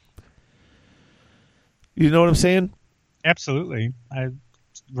 You know what I'm saying? Absolutely. I've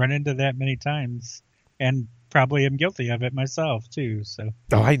run into that many times, and probably am guilty of it myself too. So.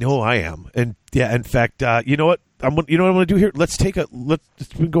 Oh, I know I am, and yeah. In fact, you know what? I'm going to do here. It's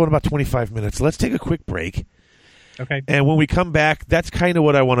been going about 25 minutes. Let's take a quick break. Okay. And when we come back, that's kind of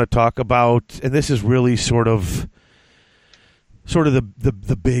what I want to talk about, and this is really sort of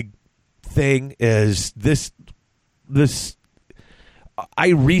the big thing is this. I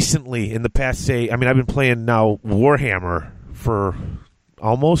recently, in the past, I've been playing now Warhammer for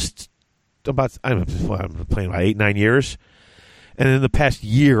almost I'm playing about 8-9 years, and in the past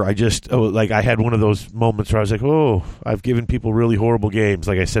year, I had one of those moments where I was like, oh, I've given people really horrible games,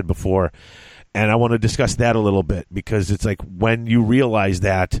 like I said before, and I want to discuss that a little bit, because it's like when you realize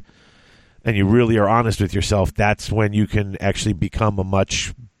that, and you really are honest with yourself, that's when you can actually become a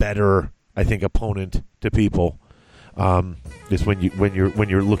much better, I think, opponent to people. Is when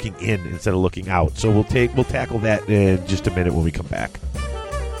you're looking in instead of looking out. So we'll tackle that in just a minute when we come back.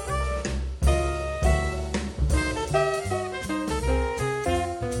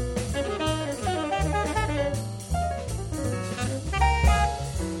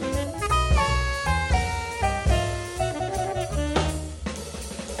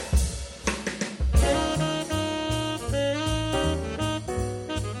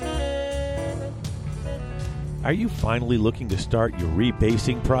 Are you finally looking to start your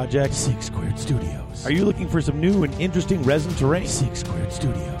rebasing project? 6 Squared Studios. Are you looking for some new and interesting resin terrain? 6 Squared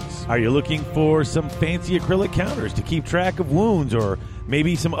Studios. Are you looking for some fancy acrylic counters to keep track of wounds, or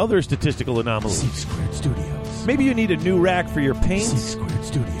maybe some other statistical anomalies? 6 Squared Studios. Maybe you need a new rack for your paints? 6 Squared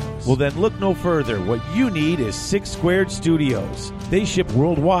Studios. Well, then look no further. What you need is 6 Squared Studios. They ship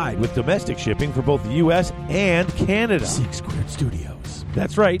worldwide with domestic shipping for both the U.S. and Canada. 6 Squared Studios.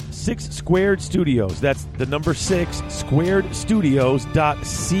 That's right, 6 Squared Studios. That's the number 6,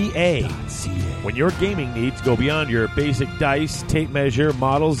 squaredstudios.ca. When your gaming needs go beyond your basic dice, tape measure,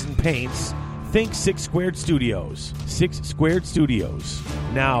 models, and paints, think 6 Squared Studios. 6 Squared Studios.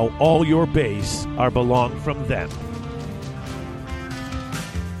 Now all your base belong from them.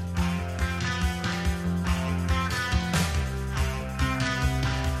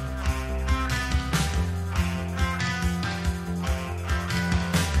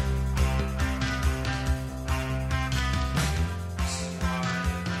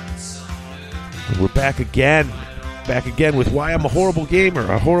 We're back again with why I'm a horrible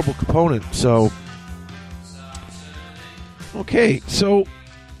gamer, a horrible component. So, okay, so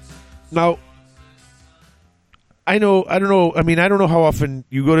now I don't know how often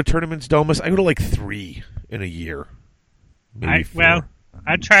you go to tournaments, Domus. I go to like 3 in a year. Maybe 4.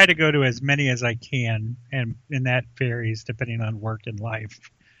 I try to go to as many as I can, and that varies depending on work and life.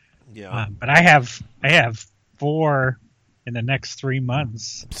 Yeah, but I have 4 in the next 3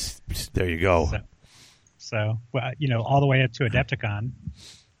 months. There you go. So all the way up to Adepticon.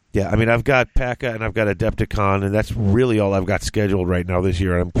 Yeah, I've got PACA and I've got Adepticon, and that's really all I've got scheduled right now this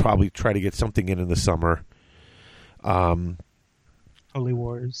year. I'm probably trying to get something in the summer. Holy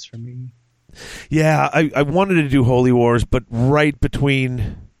Wars for me. Yeah, I wanted to do Holy Wars, but right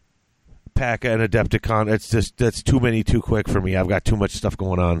between PACA and Adepticon, that's too many too quick for me. I've got too much stuff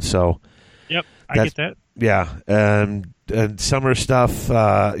going on. So yep, I get that. Yeah, and summer stuff.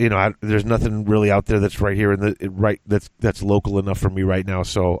 There's nothing really out there that's right here that's local enough for me right now.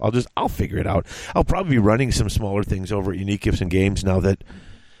 So I'll figure it out. I'll probably be running some smaller things over at Unique Gifts and Games now that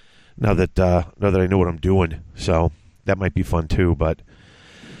I know what I'm doing. So that might be fun too. But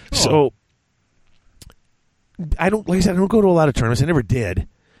so I don't go to a lot of tournaments. I never did.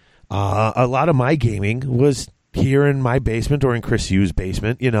 A lot of my gaming was here in my basement or in Chris Hughes'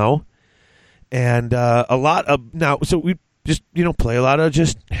 basement. and a lot of now. So we just play a lot of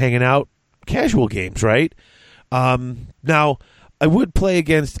just hanging out, casual games, right? Now I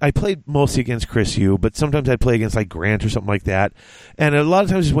played mostly against Chris Yu, but sometimes I'd play against like Grant or something like that. And a lot of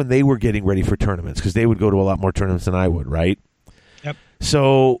times is when they were getting ready for tournaments, because they would go to a lot more tournaments than I would, right? Yep.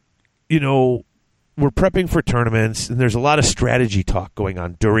 So, we're prepping for tournaments, and there's a lot of strategy talk going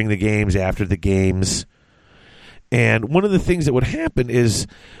on during the games, after the games. And one of the things that would happen is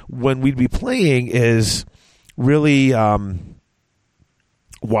when we'd be playing is really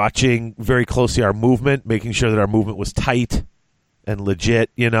watching very closely our movement, making sure that our movement was tight and legit,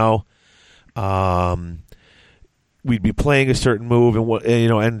 we'd be playing a certain move,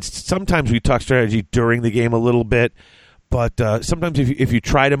 and sometimes we talk strategy during the game a little bit, but sometimes if you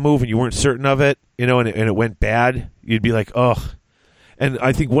tried a move and you weren't certain of it, and it went bad, you'd be like, ugh. And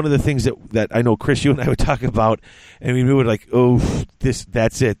I think one of the things that I know Chris, you and I would talk about, and we would like, oh,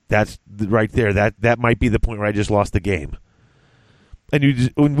 that's it, that's right there, that might be the point where I just lost the game.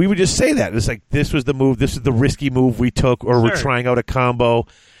 And we would just say that. It's like, this was the move, this is the risky move we took, or we're trying out a combo.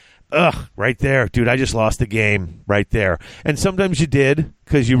 Ugh, right there. Dude, I just lost the game right there. And sometimes you did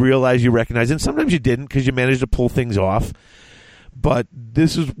because you realized you recognized it, and sometimes you didn't because you managed to pull things off. But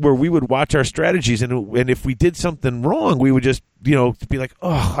this is where we would watch our strategies, and if we did something wrong, we would just, be like,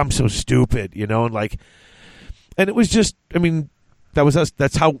 oh, I'm so stupid, and it was just, that was us.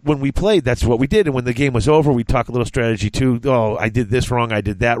 That's how, when we played, that's what we did. And when the game was over, we'd talk a little strategy too. Oh, I did this wrong, I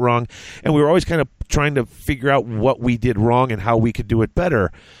did that wrong. And we were always kind of trying to figure out what we did wrong and how we could do it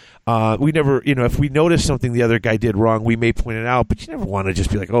better. We never, if we noticed something the other guy did wrong, we may point it out, but you never want to just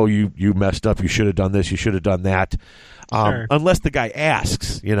be like, oh, you messed up, you should have done this, you should have done that. Unless the guy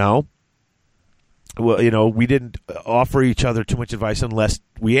asks, Well, we didn't offer each other too much advice unless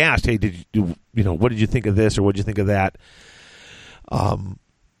we asked, hey, what did you think of this, or what did you think of that? Well,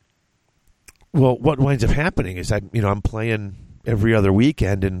 what winds up happening is I'm playing every other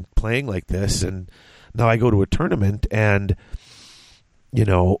weekend and playing like this, and now I go to a tournament, and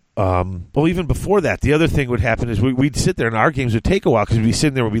well, even before that, the other thing would happen is we'd sit there, and our games would take a while because we'd be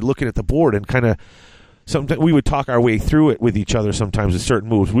sitting there, we'd be looking at the board, and kind of sometimes we would talk our way through it with each other. Sometimes with certain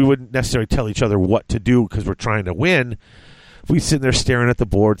moves, we wouldn't necessarily tell each other what to do because we're trying to win. We'd sit there staring at the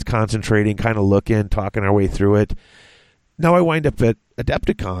boards, concentrating, kind of looking, talking our way through it. Now I wind up at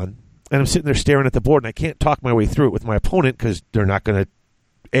Adepticon, and I'm sitting there staring at the board, and I can't talk my way through it with my opponent because they're not going to,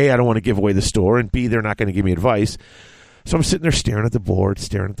 A, I don't want to give away the store, and B, they're not going to give me advice. So I'm sitting there staring at the board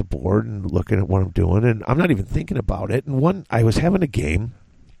and looking at what I'm doing, and I'm not even thinking about it. And I was having a game,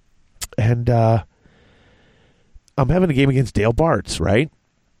 and I'm having a game against Dale Bartz, right?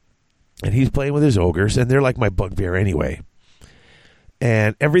 And he's playing with his ogres, and they're like my bugbear anyway.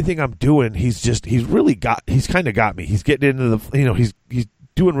 And everything I'm doing, he's kind of got me. He's getting into the, he's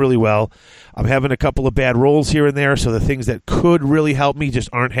doing really well. I'm having a couple of bad rolls here and there, so the things that could really help me just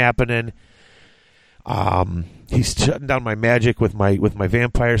aren't happening. He's shutting down my magic with my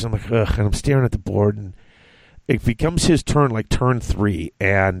vampires. I'm like, ugh, and I'm staring at the board, and it becomes his turn, like turn 3,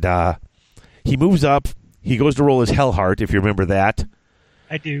 and he moves up. He goes to roll his Hellheart, if you remember that.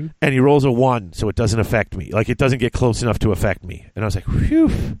 I do. And he rolls a 1, so it doesn't affect me. Like, it doesn't get close enough to affect me. And I was like,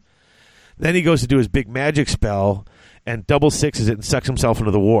 whew. Then he goes to do his big magic spell, and double 6s it and sucks himself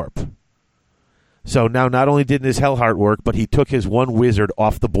into the warp. So now not only didn't his Hellheart work, but he took his 1 wizard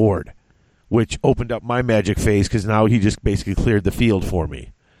off the board, which opened up my magic phase because now he just basically cleared the field for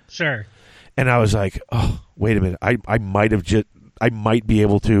me. Sure. And I was like, oh, wait a minute. I might be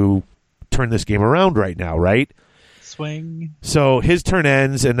able to turn this game around right now, right? Swing. So his turn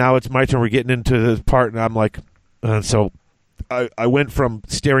ends, and now it's my turn. We're getting into the part, and I'm like, so I went from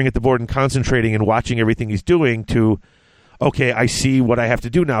staring at the board and concentrating and watching everything he's doing to, okay, I see what I have to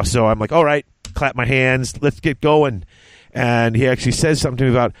do now. So I'm like, all right, clap my hands, let's get going. And he actually says something to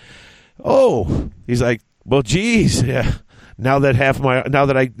me about, he's like, well, geez, yeah. Now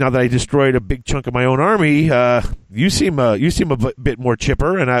that I destroyed a big chunk of my own army, you seem a bit more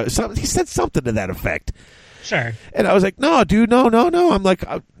chipper. And he said something to that effect. Sure. And I was like, no, dude, no. I'm like,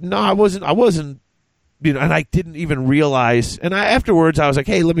 no, I wasn't, and I didn't even realize. And afterwards, I was like,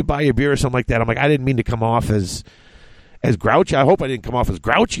 hey, let me buy you a beer or something like that. I'm like, I didn't mean to come off as grouchy. I hope I didn't come off as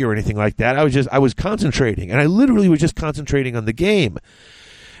grouchy or anything like that. I was concentrating, and I literally was just concentrating on the game.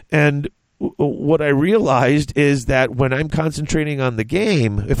 And what I realized is that when I'm concentrating on the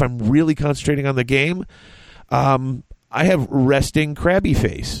game, if I'm really concentrating on the game, I have resting crabby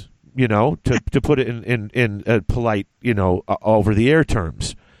face, to put it in a polite, over the air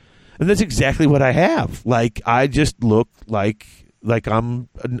terms. And that's exactly what I have. Like, I just look like I'm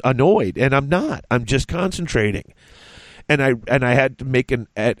annoyed, and I'm not. I'm just concentrating. and I had to make an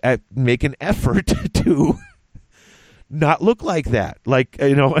effort to not look like that. Like,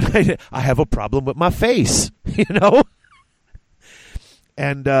 you know, I have a problem with my face, you know?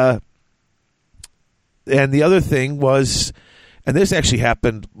 And the other thing was, and this actually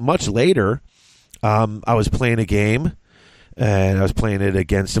happened much later, I was playing a game, and I was playing it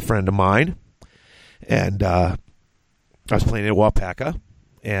against a friend of mine, and I was playing it at Wapaka,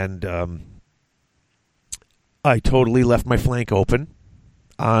 and I totally left my flank open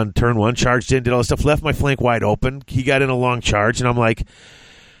on turn one, charged in, did all this stuff, left my flank wide open. He got in a long charge, and I'm like,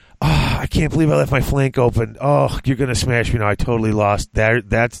 oh, I can't believe I left my flank open. Oh, you're going to smash me now. I totally lost. That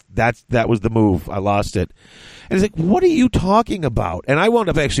was the move. I lost it. And he's like, what are you talking about? And I wound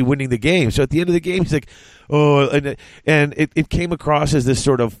up actually winning the game. So at the end of the game, he's like, oh, and it came across as this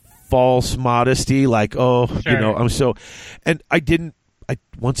sort of false modesty, like, oh, Sure. you know, I'm so, and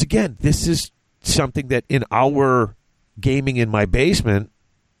once again, this is something that in our gaming in my basement,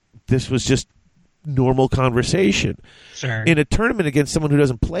 this was just normal conversation. Sure. In a tournament against someone who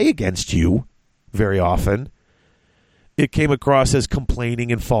doesn't play against you very often, it came across as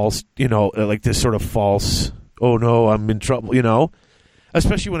complaining and false, you know, like this sort of false, oh no, I'm in trouble, you know,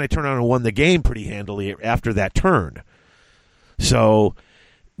 especially when I turned around and won the game pretty handily after that turn. So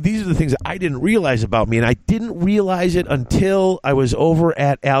these are the things that I didn't realize about me, and I didn't realize it until I was over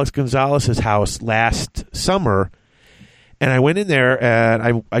at Alex Gonzalez's house last summer. And I went in there,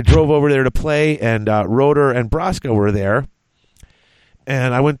 and I drove over there to play, and Rotor and Brasco were there.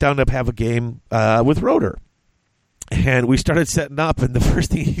 And I went down to have a game with Rotor. And we started setting up, and the first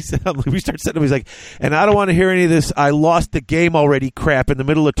thing he said, we started setting up, he's like, and I don't want to hear any of this, I lost the game already crap in the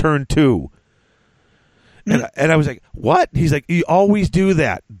middle of turn 2. And I was like, what? He's like, you always do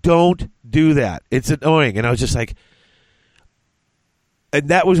that. Don't do that. It's annoying. And I was just like, and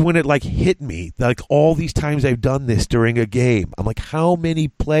that was when it like hit me, like all these times I've done this during a game. I'm like, how many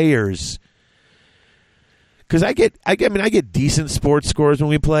players? Because I get decent sports scores when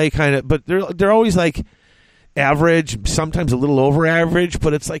we play, kind of, but they're always like average, sometimes a little over average,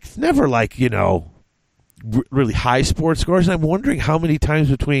 but it's like never like, you know, really high sports scores. And I'm wondering how many times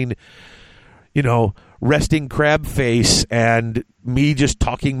between, you know, resting crab face and me just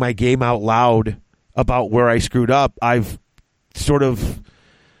talking my game out loud about where I screwed up, I've sort of,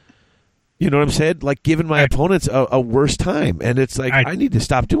 you know what I'm saying? Like giving my opponents a worse time. And it's like, I need to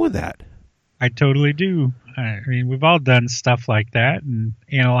stop doing that. I totally do. I mean, we've all done stuff like that and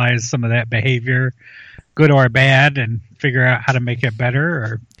analyze some of that behavior, good or bad, and figure out how to make it better,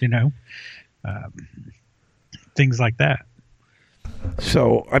 or, you know, things like that.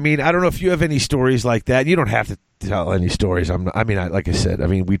 So, I mean, I don't know if you have any stories like that. You don't have to tell any stories. Like I said,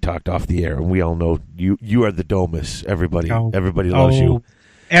 we talked off the air, and we all know you are the Domus. Everybody loves you.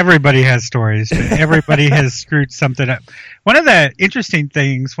 Everybody has stories. Everybody has screwed something up. One of the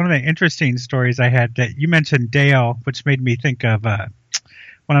interesting stories I had that you mentioned, Dale, which made me think of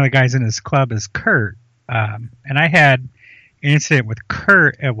one of the guys in his club is Kurt. And I had an incident with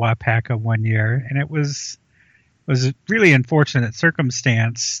Kurt at Wapaka one year, and it was a really unfortunate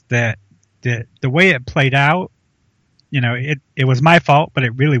circumstance that the way it played out, you know, it was my fault, but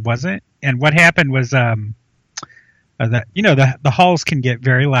it really wasn't. And what happened was, the halls can get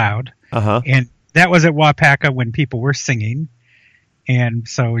very loud, and that was at Wapaka when people were singing, and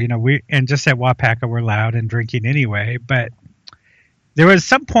so, you know, just at Wapaka we're loud and drinking anyway. But there was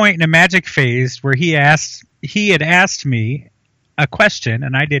some point in a Magic phase where he had asked me a question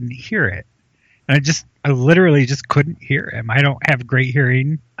and I didn't hear it, and I literally just couldn't hear him. I don't have great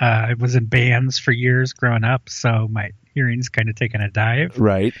hearing. I was in bands for years growing up, so my hearing's kind of taken a dive.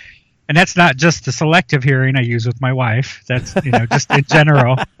 Right. And that's not just the selective hearing I use with my wife. That's, you know, just in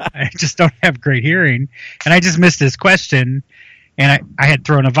general. I just don't have great hearing. And I just missed his question. And I had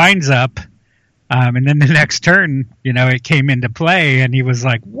thrown a vines up. And then the next turn, you know, it came into play. And he was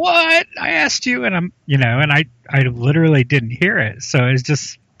like, what? I asked you. And I literally didn't hear it. So it's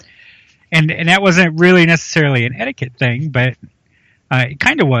just, and that wasn't really necessarily an etiquette thing, but it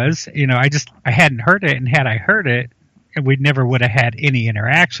kind of was. You know, I hadn't heard it. And had I heard it, we never would have had any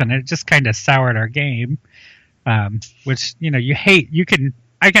interaction. It just kind of soured our game, which, you know, you hate.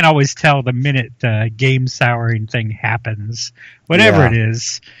 I can always tell the minute the game souring thing happens, whatever it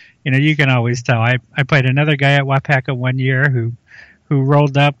is. You know, you can always tell. I played another guy at Wapaka one year who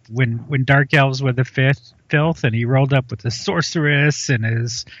rolled up when Dark Elves were the filth, and he rolled up with the Sorceress and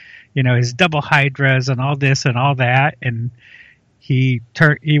his double Hydras and all this and all that, and he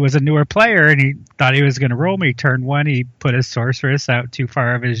was a newer player, and he thought he was going to roll me. Turn one, he put his Sorceress out too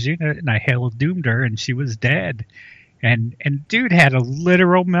far of his unit, and I Hail Doomed her, and she was dead. And dude had a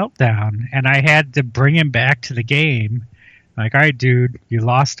literal meltdown, and I had to bring him back to the game. Like, all right, dude, you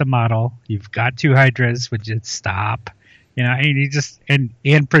lost a model. You've got 2 Hydras. Would you stop? You know, and he just and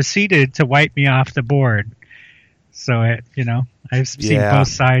proceeded to wipe me off the board. So I've seen both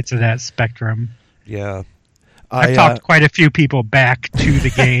sides of that spectrum. Yeah. I've talked quite a few people back to the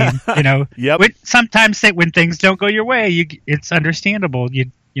game. Yep. Sometimes when things don't go your way, it's understandable.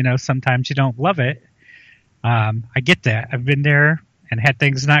 Sometimes you don't love it. I get that. I've been there and had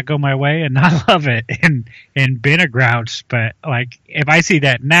things not go my way and not love it and been a grouch. But like, if I see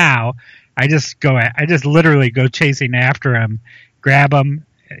that now, I just literally go chasing after them, grab them.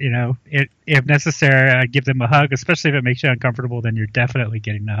 If necessary, I give them a hug. Especially if it makes you uncomfortable, then you're definitely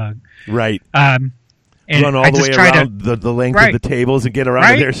getting the hug. Right. And run all the way around the length of the tables and get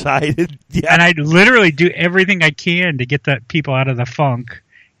around to their side. Yeah. And I literally do everything I can to get the people out of the funk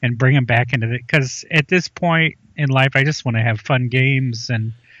and bring them back into it. Because at this point in life, I just want to have fun games,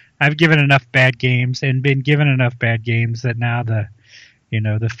 and I've given enough bad games and been given enough bad games that now the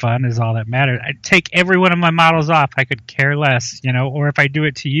fun is all that matters. I take every one of my models off. I could care less, or if I do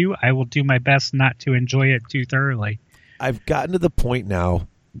it to you, I will do my best not to enjoy it too thoroughly. I've gotten to the point now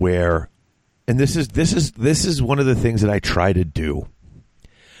where, and this is one of the things that I try to do.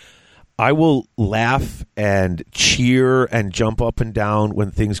 I will laugh and cheer and jump up and down when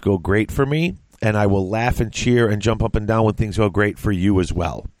things go great for me, and I will laugh and cheer and jump up and down when things go great for you as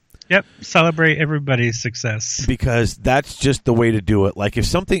well. Yep, celebrate everybody's success. Because that's just the way to do it. Like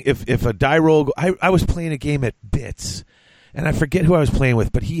if a die roll, I was playing a game at Bits, and I forget who I was playing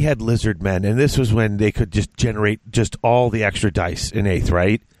with, but he had Lizard Men, and this was when they could just generate just all the extra dice in 8th,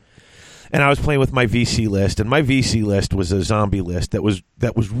 right? And I was playing with my VC list, and my VC list was a zombie list that was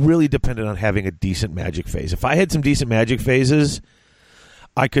really dependent on having a decent magic phase. If I had some decent magic phases,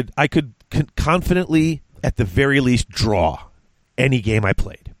 I could confidently, at the very least, draw any game I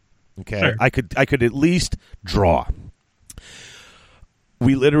played. Okay, sure. I could at least draw.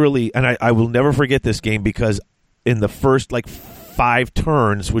 We literally, and I will never forget this game because in the first 5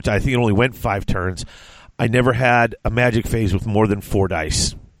 turns, which I think it only went 5 turns, I never had a magic phase with more than 4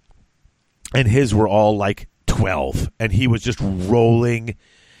 dice. And his were all 12, and he was just rolling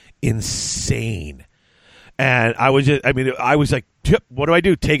insane. And I was like, yep, what do I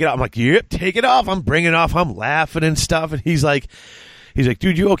do? Take it off. I'm like, yep, take it off. I'm bringing it off. I'm laughing and stuff. And he's like,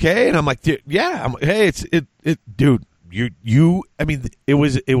 dude, you okay? And I'm like, yeah. I'm like, hey, dude,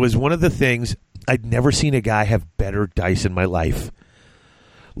 it was one of the things. I'd never seen a guy have better dice in my life.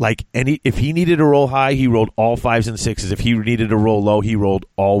 If he needed to roll high, he rolled all 5s and 6s. If he needed to roll low, he rolled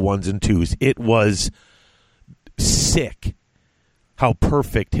all 1s and 2s. It was sick how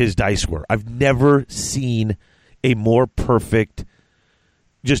perfect his dice were. I've never seen a more perfect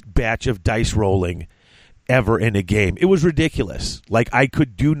just batch of dice rolling ever in a game. It was ridiculous. I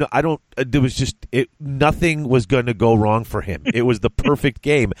could do no, I don't, there was just, nothing was going to go wrong for him. It was the perfect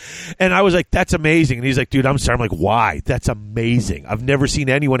game. And I was like, that's amazing. And he's like, dude, I'm sorry. I'm like, why? That's amazing. I've never seen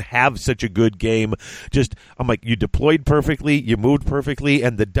anyone have such a good game. I'm like, you deployed perfectly, you moved perfectly,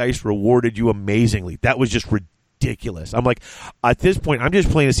 and the dice rewarded you amazingly. That was just ridiculous. I'm like, at this point, I'm just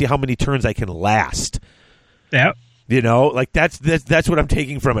playing to see how many turns I can last. Yep. That's what I'm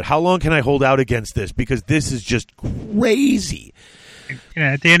taking from it. How long can I hold out against this? Because this is just crazy.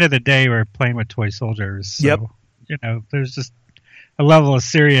 At the end of the day, we're playing with toy soldiers. So, yep. There's just a level of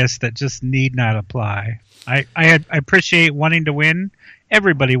serious that just need not apply. I appreciate wanting to win.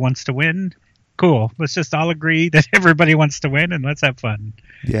 Everybody wants to win. Cool. Let's just all agree that everybody wants to win, and let's have fun.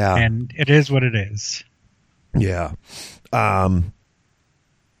 Yeah. And it is what it is. Yeah. I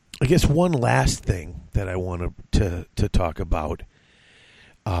guess one last thing that I want to talk about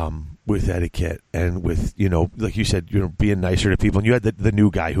with etiquette and with, like you said, being nicer to people. And you had the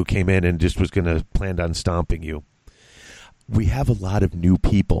new guy who came in and just was going to plan on stomping you. We have a lot of new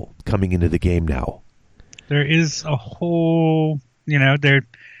people coming into the game now. There is a whole,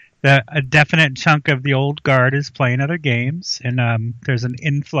 a definite chunk of the old guard is playing other games, and there's an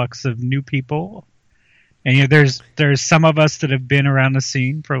influx of new people. And there's some of us that have been around the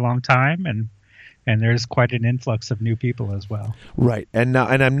scene for a long time, and there's quite an influx of new people as well. Right, and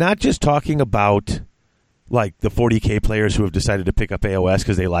I'm not just talking about the 40K players who have decided to pick up AOS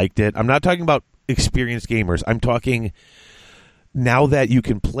because they liked it. I'm not talking about experienced gamers. I'm talking now that you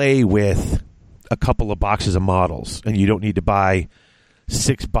can play with a couple of boxes of models, and you don't need to buy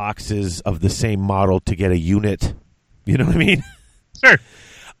 6 boxes of the same model to get a unit. You know what I mean? Sure.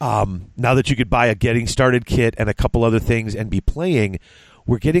 Now that you could buy a getting started kit and a couple other things and be playing,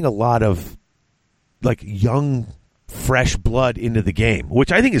 we're getting a lot of young, fresh blood into the game,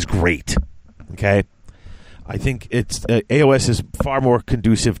 which I think is great. Okay. I think it's AOS is far more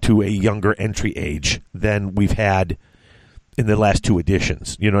conducive to a younger entry age than we've had in the last 2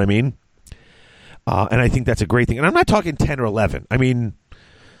 editions. You know what I mean? And I think that's a great thing. And I'm not talking 10 or 11. I mean,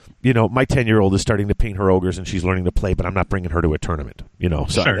 you know, my 10-year-old is starting to paint her ogres and she's learning to play, but I'm not bringing her to a tournament. You know,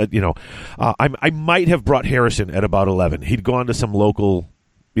 so Sure. I might have brought Harrison at about 11. He'd gone to some local,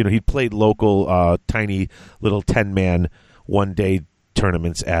 you know, he'd played local tiny little 10-man one-day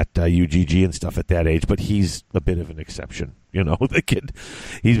tournaments at UGG and stuff at that age, but he's a bit of an exception. You know, the kid,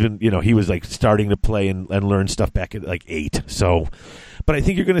 he's been, you know, he was like starting to play and learn stuff back at like 8. So, but I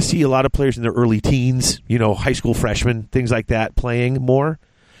think you're going to see a lot of players in their early teens, you know, high school freshmen, things like that, playing more.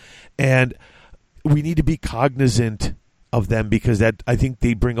 And we need to be cognizant of them because that I think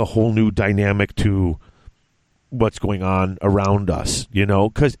they bring a whole new dynamic to what's going on around us. You know,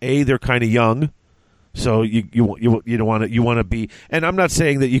 because they're kind of young. So you don't want to, you want to be, and I'm not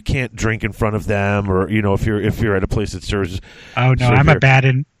saying that you can't drink in front of them, or you know, if you're at a place that serves. Oh no, I'm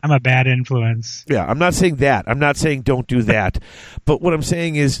a bad influence. Yeah, I'm not saying that. I'm not saying don't do that, but what I'm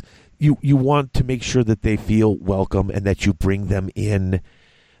saying is you want to make sure that they feel welcome and that you bring them in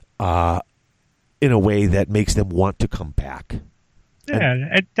a way that makes them want to come back.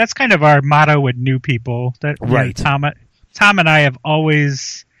 Yeah, that's kind of our motto with new people. That right, you know, Tom and I have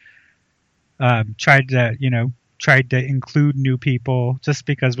always. Tried to include new people just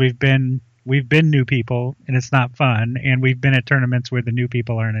because we've been new people and it's not fun, and we've been at tournaments where the new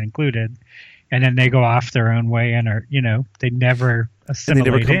people aren't included, and then they go off their own way and are, you know, they never assimilate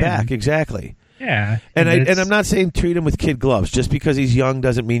and they never come in. back. Exactly. Yeah, and I'm not saying treat him with kid gloves. Just because he's young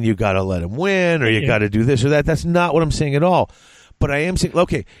doesn't mean you got to let him win or you got to do this or that. That's not what I'm saying at all. But I am saying,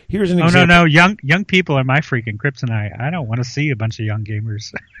 okay, here's an example. No, young people are my freaking kryptonite. I don't want to see a bunch of young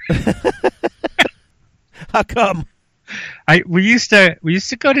gamers. How come? We used to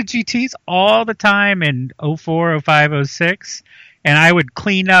go to GTs all the time in 04, 05, 06, and I would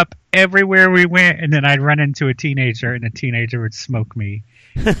clean up everywhere we went, and then I'd run into a teenager, and the teenager would smoke me.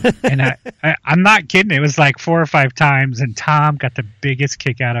 And I'm not kidding. It was like 4 or 5 times, and Tom got the biggest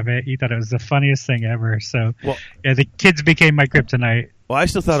kick out of it. He thought it was the funniest thing ever. So, yeah, the kids became my kryptonite. Well, I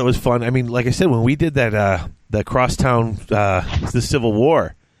still thought it was fun. I mean, like I said, when we did that crosstown, the Civil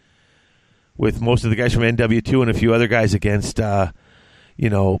War, with most of the guys from NW2 and a few other guys against,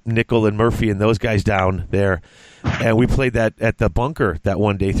 Nickel and Murphy and those guys down there. And we played that at the bunker that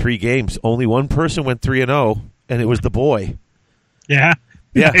one day, 3 games. Only one person went 3-0, and it was the boy. Yeah.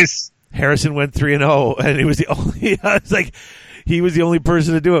 Yeah. Nice. Harrison went 3-0, and he was the only. It's like he was the only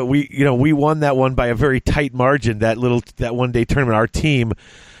person to do it. We won that one by a very tight margin. That one day tournament, our team.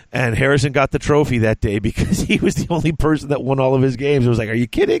 And Harrison got the trophy that day because he was the only person that won all of his games. It was like, are you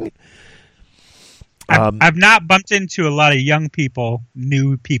kidding? I've not bumped into a lot of young people,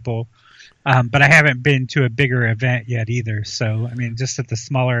 new people, but I haven't been to a bigger event yet either. So, I mean, just at the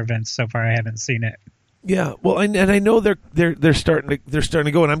smaller events so far, I haven't seen it. Yeah, well, and I know they're starting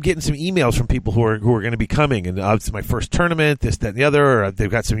to go, and I'm getting some emails from people who are going to be coming, and it's my first tournament, this, that, and the other. Or they've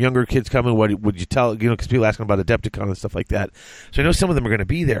got some younger kids coming. What would you tell? You know, because people asking about Adepticon and stuff like that. So I know some of them are going to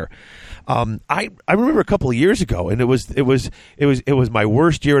be there. I remember a couple of years ago, and it was my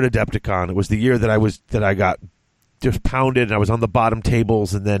worst year at Adepticon. It was the year that I got just pounded, and I was on the bottom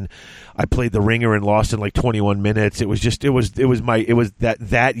tables, and then I played the ringer and lost in like 21 minutes. It was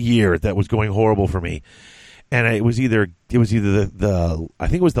that year that was going horrible for me, and it was either the I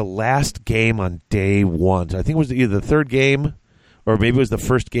think it was the last game on day 1. So I think it was either the third game, or maybe it was the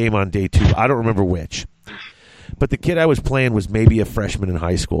first game on day 2. I don't remember which, but the kid I was playing was maybe a freshman in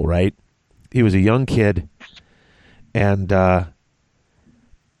high school, right? He was a young kid, and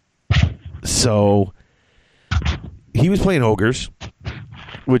so he was playing ogres,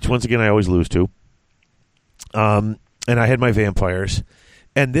 which once again I always lose to. And I had my vampires,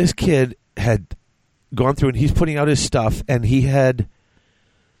 and this kid had gone through and he's putting out his stuff, and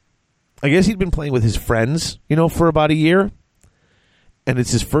I guess he'd been playing with his friends, for about a year, and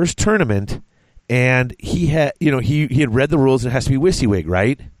it's his first tournament, and he had read the rules. It has to be WYSIWYG,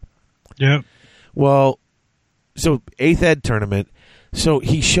 right? Yeah. Well, so 8th ed tournament. So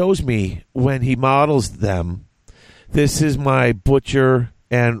he shows me when he models them. This is my butcher,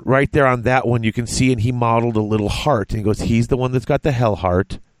 and right there on that one you can see, and he modeled a little heart. And he goes, he's the one that's got the hell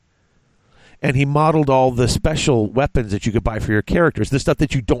heart. And he modeled all the special weapons that you could buy for your characters, the stuff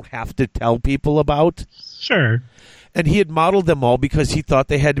that you don't have to tell people about. Sure. And he had modeled them all because he thought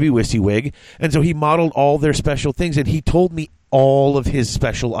they had to be WYSIWYG. And so he modeled all their special things, and he told me all of his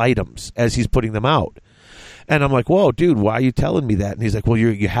special items as he's putting them out. And I'm like, whoa, dude, why are you telling me that? And he's like, well,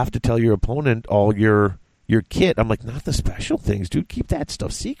 you have to tell your opponent all your kit. I'm like, not the special things, dude. Keep that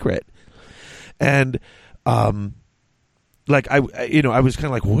stuff secret. And like I was kind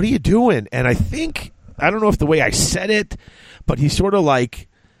of like, what are you doing? And I don't know if the way I said it, but he sort of like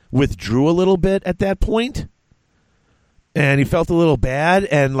withdrew a little bit at that point. And he felt a little bad,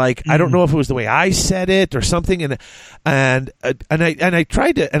 and like I don't know if it was the way I said it or something, and I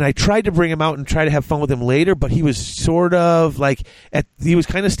tried to bring him out and try to have fun with him later, but he was sort of like he was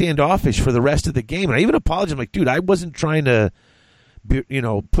kind of standoffish for the rest of the game, and I even apologized. I'm like, dude, I wasn't trying to,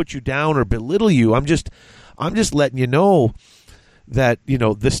 put you down or belittle you. I'm just letting you know that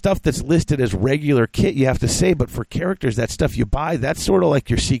the stuff that's listed as regular kit you have to say, but for characters, that stuff you buy, that's sort of like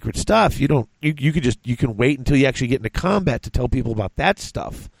your secret stuff. You can wait until you actually get into combat to tell people about that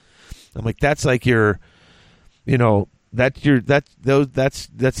stuff. I'm like, that's like that's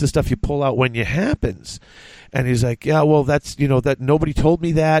the stuff you pull out when it happens. And he's like, yeah, well, that's that nobody told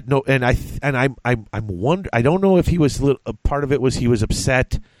me that. No, and I'm wonder. I don't know if he was a part of it was he was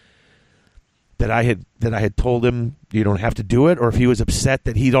upset that I had told him you don't have to do it, or if he was upset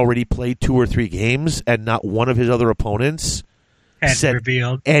that he'd already played 2 or 3 games and not one of his other opponents had said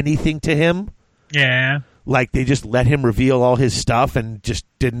revealed anything to him. Yeah, like they just let him reveal all his stuff and just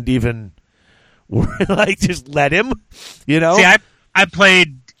didn't even like just let him. See,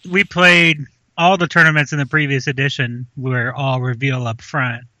 we played all the tournaments in the previous edition were all reveal up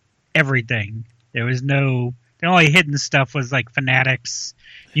front, everything. There was the only hidden stuff was like fanatics.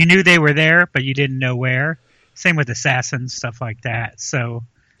 You knew they were there, but you didn't know where. Same with assassins, stuff like that. So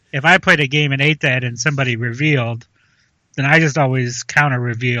if I played a game and ate that and somebody revealed, then I just always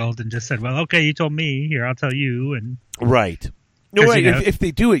counter-revealed and just said, well, okay, you told me. Here, I'll tell you. And right. No, right. If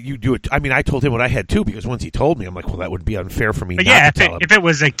they do it, you do it. I mean, I told him what I had, too, because once he told me, I'm like, well, that would be unfair for me not to tell him. If it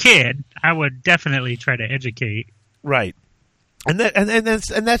was a kid, I would definitely try to educate. Right. And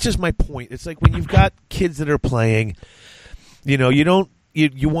that's just my point. It's like when you've got kids that are playing, you don't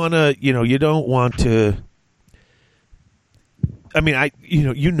want to. I mean,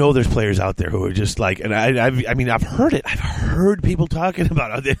 there's players out there who are just like, and I've heard it. I've heard people talking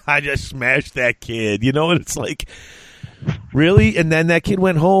about it. I just smashed that kid, and it's like, really? And then that kid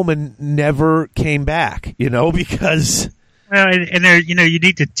went home and never came back, because. Well, and there, you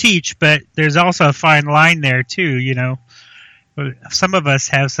need to teach, but there's also a fine line there too. Some of us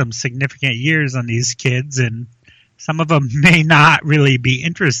have some significant years on these kids, and some of them may not really be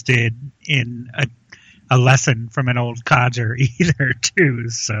interested in a lesson from an old codger either, too.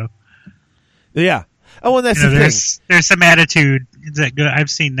 So, yeah. Oh, and that's the thing. There's some attitude that I've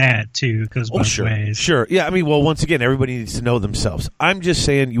seen that too. It goes both ways. Sure. Yeah. I mean, well, once again, everybody needs to know themselves. I'm just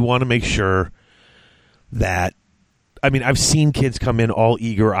saying, you want to make sure that. I mean, I've seen kids come in all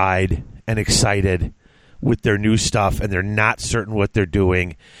eager-eyed and excited with their new stuff, and they're not certain what they're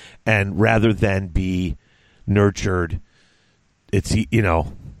doing, and rather than be nurtured, it's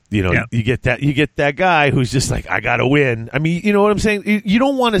Yeah. you get that guy who's just like, I gotta win. I mean, you know what I'm saying? You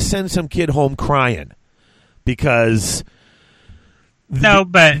don't want to send some kid home crying because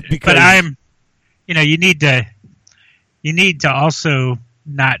but I'm you need to also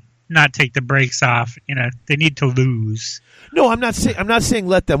not take the brakes off. They need to lose. No, I'm not saying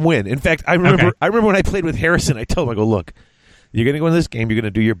let them win. In fact, I remember when I played with Harrison, I told him, I go, look, you're going to go into this game, you're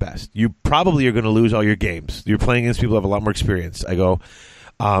going to do your best. You probably are going to lose all your games. You're playing against people who have a lot more experience. I go,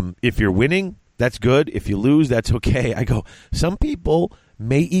 if you're winning, that's good. If you lose, that's okay. I go, some people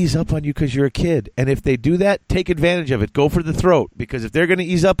may ease up on you because you're a kid. And if they do that, take advantage of it. Go for the throat. Because if they're going to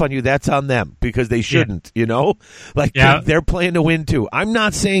ease up on you, that's on them. Because they shouldn't, They're playing to win too. I'm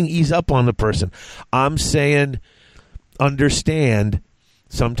not saying ease up on the person. I'm saying understand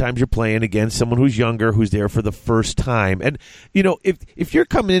sometimes you're playing against someone who's younger, who's there for the first time. And, if you're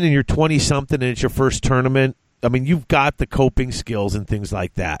coming in and you're 20-something and it's your first tournament, I mean, you've got the coping skills and things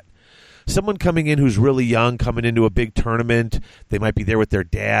like that. Someone coming in who's really young, coming into a big tournament, they might be there with their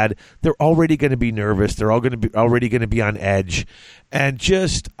dad. They're already going to be nervous. They're already going to be on edge, and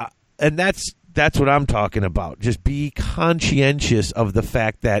that's what I'm talking about. Just be conscientious of the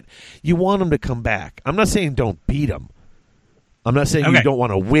fact that you want them to come back. I'm not saying don't beat them. I'm not saying you don't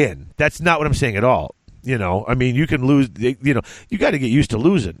want to win. That's not what I'm saying at all. I mean, you can lose. You got to get used to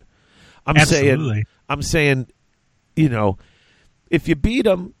losing. Absolutely. I'm saying, if you beat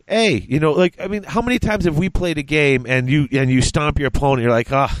them, hey, how many times have we played a game and you stomp your opponent? You're like,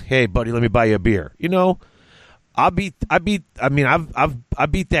 hey, buddy, let me buy you a beer. I've beat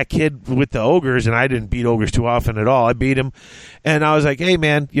that kid with the ogres, and I didn't beat ogres too often at all. I beat him, and I was like, hey,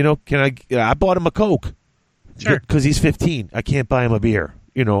 man, I bought him a Coke. Sure. Because he's 15. I can't buy him a beer.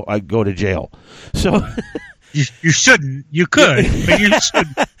 I go to jail. So, You shouldn't. You could, but you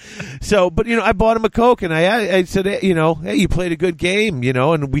shouldn't. So, but I bought him a Coke, and I said, hey, you played a good game,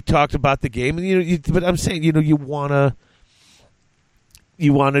 and we talked about the game, and but I'm saying, you want to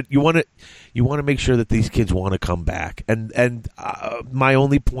make sure that these kids want to come back, and my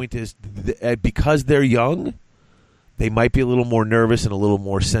only point is because they're young, they might be a little more nervous and a little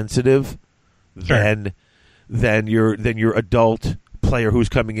more sensitive than your adult player who's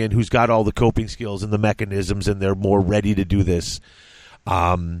coming in, who's got all the coping skills and the mechanisms, and they're more ready to do this.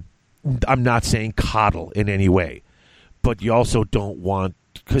 I'm not saying coddle in any way, but you also don't want,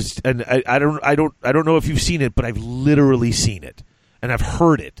 because, and I don't know if you've seen it, but I've literally seen it, and I've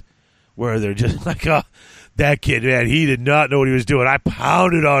heard it, where they're just like, oh, that kid, man, he did not know what he was doing. I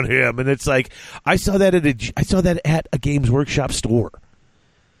pounded on him, and it's like I saw that at a Games Workshop store.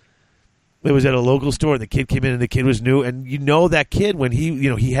 It was at a local store, and the kid came in, and the kid was new. And that kid, when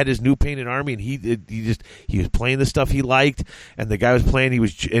he had his new painted army, and he was playing the stuff he liked, and the guy was playing. He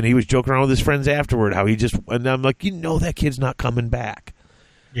was joking around with his friends afterward. And I'm like, that kid's not coming back.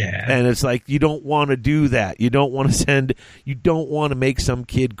 Yeah. And it's like, you don't want to do that. You don't want to make some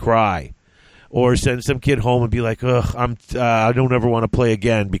kid cry, or send some kid home and be like, ugh, I don't ever want to play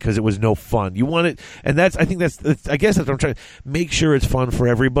again because it was no fun. You want it, and I guess that's what I'm trying to make sure it's fun for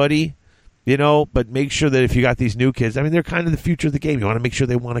everybody. But make sure that if you got these new kids, I mean, they're kind of the future of the game. You want to make sure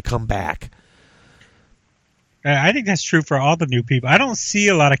they want to come back. I think that's true for all the new people. I don't see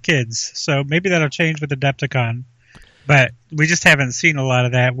a lot of kids, so maybe that'll change with Adepticon. But we just haven't seen a lot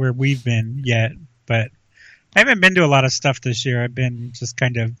of that where we've been yet. But I haven't been to a lot of stuff this year. I've been just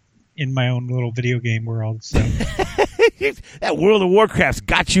kind of in my own little video game world. So that World of Warcraft's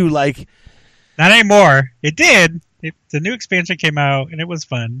got you like... Not anymore. It did. The new expansion came out, and it was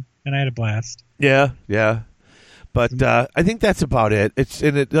fun. And I had a blast. Yeah. But I think that's about it.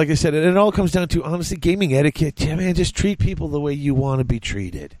 Like I said, it all comes down to, honestly, gaming etiquette. Yeah, man, just treat people the way you want to be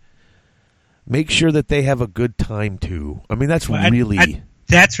treated. Make sure that they have a good time, too. I mean, that's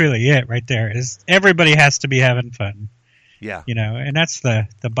that's really it right there, is everybody has to be having fun. Yeah. And that's the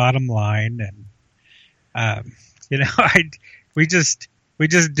bottom line. And, we just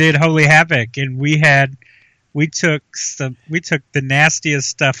did Holy Havoc, and we took the nastiest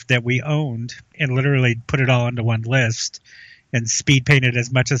stuff that we owned and literally put it all into one list and speed painted as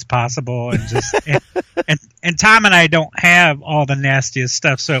much as possible, and just and Tom and I don't have all the nastiest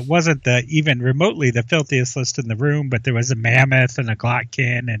stuff, so it wasn't even remotely the filthiest list in the room, but there was a mammoth and a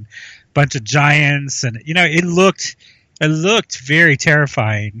Glotkin and a bunch of giants, and it looked very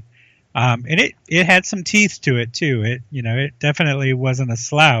terrifying. And it had some teeth to it too. It definitely wasn't a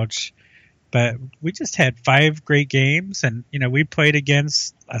slouch. But we just had 5 great games, and we played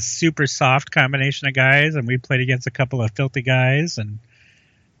against a super soft combination of guys, and we played against a couple of filthy guys, and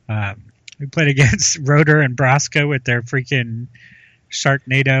we played against Rotor and Brasco with their freaking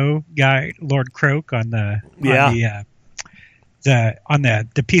Sharknado guy, Lord Croak, on the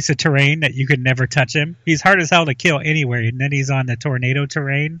piece of terrain that you could never touch him. He's hard as hell to kill anywhere, and then he's on the tornado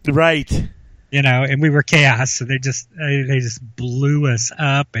terrain, right? And we were chaos, so they just blew us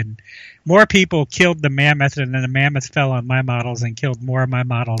up, and more people killed the mammoth, and then the mammoth fell on my models and killed more of my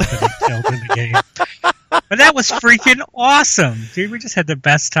models than it killed in the game. But that was freaking awesome, dude. We just had the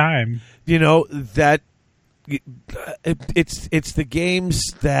best time. That it's the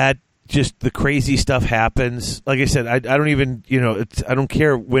games that just the crazy stuff happens. Like I said, I don't even I don't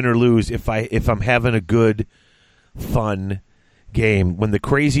care win or lose if I'm having a good, fun game. When the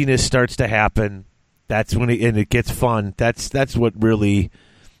craziness starts to happen, that's when it gets fun. That's what really,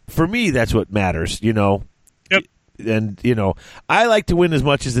 for me, that's what matters. Yep. And I like to win as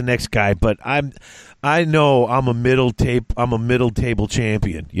much as the next guy, but I know I'm a middle table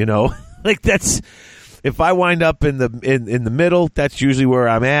champion. Like that's, if I wind up in the middle, that's usually where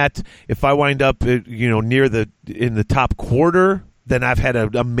I'm at. If I wind up in the top quarter, then I've had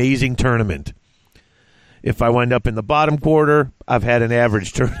an amazing tournament. If I wind up in the bottom quarter, I've had an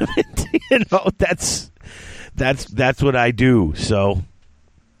average tournament. That's what I do. So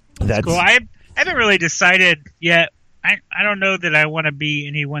that's cool. I haven't really decided yet. I don't know that I want to be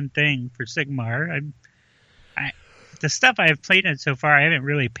any one thing for Sigmar. The stuff I have played in so far, I haven't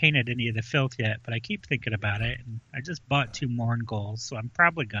really painted any of the filth yet, but I keep thinking about it. And I just bought 2 Morn goals, so I'm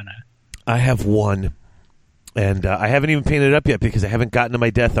probably gonna. I have 1. And I haven't even painted it up yet because I haven't gotten to my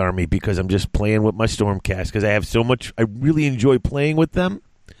Death Army, because I'm just playing with my Stormcast because I have so much. I really enjoy playing with them,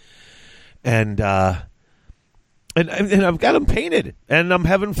 and I've got them painted, and I'm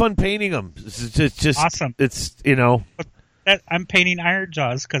having fun painting them. It's just awesome. It's I'm painting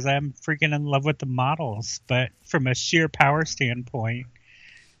Ironjaws because I'm freaking in love with the models, but from a sheer power standpoint,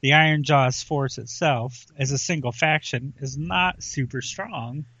 the Iron Jaws force itself as a single faction is not super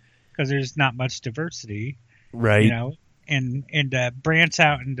strong because there's not much diversity, Right. you know. And branch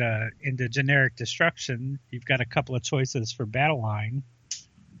out into generic destruction, you've got a couple of choices for battle line,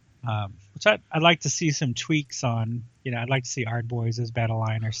 which I'd like to see some tweaks on. You know, I'd like to see Ardboys as battle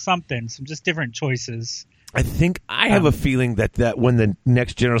line or something, some just different choices. I think I have a feeling that when the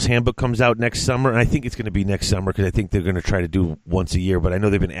next General's Handbook comes out next summer, and I think it's going to be next summer because I think they're going to try to do once a year, but I know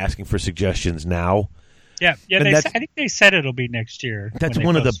they've been asking for suggestions now. Yeah. And I think they said it'll be next year. That's when they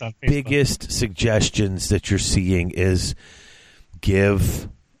one of post the on Facebook. biggest suggestions that you're seeing is give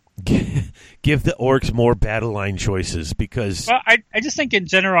the orcs more battle line choices because Well, I just think in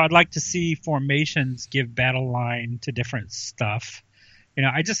general, I'd like to see formations give battle line to different stuff. You know,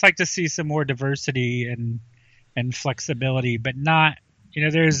 I just like to see some more diversity and flexibility, but not. You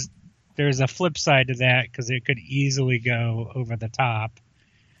know, there's a flip side to that because it could easily go over the top.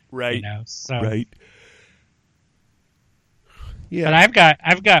 right, You know, so. right. Yeah, But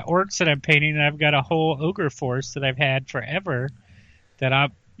I've got orcs that I'm painting, and I've got a whole ogre force that I've had forever. That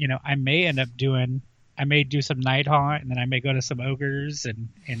I may end up doing. I may do some Night Haunt, and then I may go to some ogres and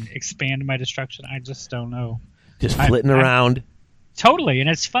expand my destruction. I just don't know. just flitting around. Totally, and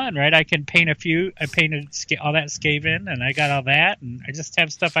it's fun, right? I can paint a few. I painted all that Skaven, and I got all that, and I just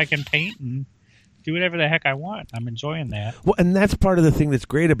have stuff I can paint and do whatever the heck I want. I'm enjoying that. Well, and that's part of the thing that's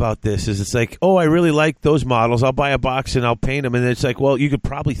great about this is it's like, oh, I really like those models. I'll buy a box and I'll paint them. And then it's like, well, you could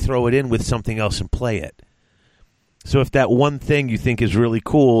probably throw it in with something else and play it. So if that one thing you think is really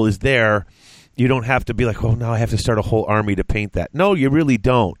cool is there, you don't have to be like, oh, now I have to start a whole army to paint that. No, you really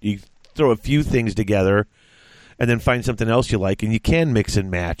don't. You throw a few things together and then find something else you like, and you can mix and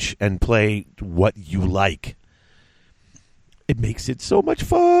match and play what you like. It makes it so much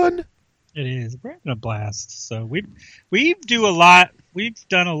fun. It is. We're having a blast. So we do a lot. We've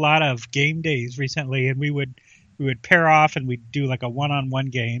done a lot of game days recently, and we would pair off and we'd do like a one-on-one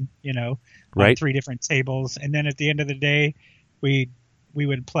game, you know, on Right. 3 different tables, and then at the end of the day, we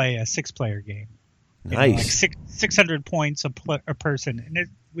would play a 6-player game. You know, Nice. like 600 points a person, and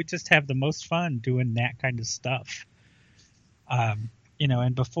we just have the most fun doing that kind of stuff. You know,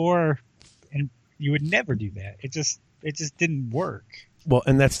 and before, and you would never do that. It just didn't work. Well,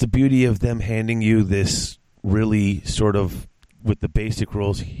 and that's the beauty of them handing you this really sort of, with the basic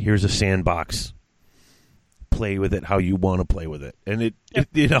rules, here's a sandbox. Play with it how you want to play with it. And it,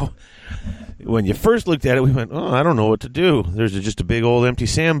 you know, when you first looked at it, we went, oh, I don't know what to do. There's just a big old empty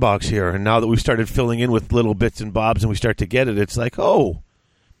sandbox here. And now that we've started filling in with little bits and bobs and we start to get it, it's like, oh,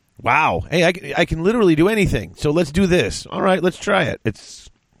 wow. Hey, I can literally do anything. So let's do this. All right, let's try it. It's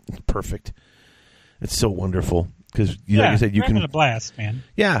perfect. It's so wonderful. Because, like I said, you we're can having a blast, man.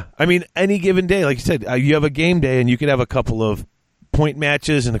 Yeah, I mean, any given day, like you said, you have a game day, and you could have a couple of point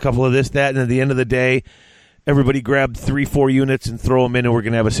matches and a couple of this, that, and at the end of the day, everybody grab 3-4 units and throw them in, and we're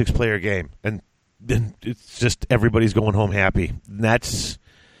going to have a 6-player game. And then it's just everybody's going home happy. And that's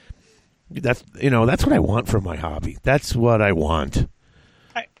what I want from my hobby. That's what I want.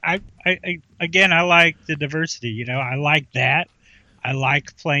 I again, I like the diversity. You know, I like that. I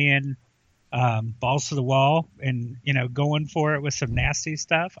like playing balls to the wall and, you know, going for it with some nasty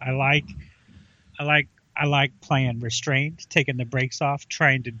stuff. I like playing restrained, taking the brakes off,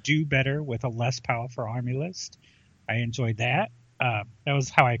 trying to do better with a less powerful army list. I enjoyed that. That was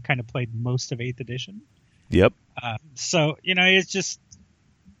how I kind of played most of 8th edition. Yep. So, you know, it's just,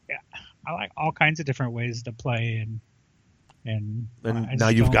 I like all kinds of different ways to play, and I now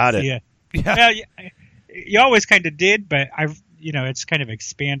just you've don't got see it. Well, you always kind of did, but it's kind of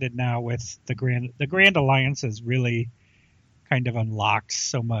expanded now with the Grand Alliance has really kind of unlocked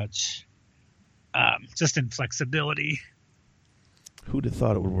so much, just in flexibility. Who'd have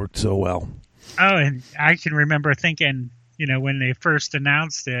thought it would work so well? Oh, and I can remember thinking, you know, when they first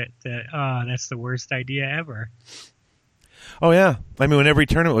announced it, that that's the worst idea ever. Oh yeah, I mean, when every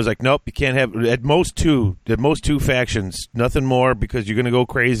tournament was like, nope, you can't have at most two factions, nothing more because you're going to go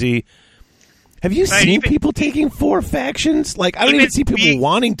crazy. Have you seen people taking 4 factions? Like, I don't even see people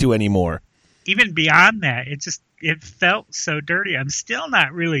wanting to anymore. Even beyond that, it felt so dirty. I'm still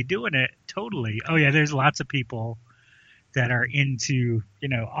not really doing it totally. Oh yeah, there's lots of people that are into, you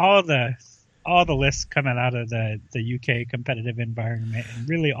know, all the lists coming out of the UK competitive environment, and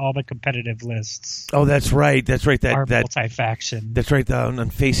really all the competitive lists. Oh, that's right. That are multi-faction. That's right. On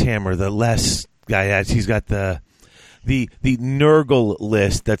Facehammer, the Les guy has. He's got the Nurgle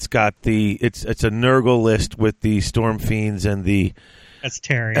list. That's got it's a Nurgle list with the Storm Fiends and the. That's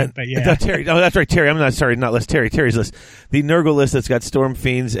Terry, but yeah. That's Terry. Oh, that's right, Terry. I'm not sorry, not Les. Terry's list. The Nurgle list that's got Storm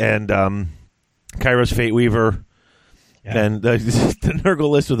Fiends and Kairos Fate Weaver. Yeah. And the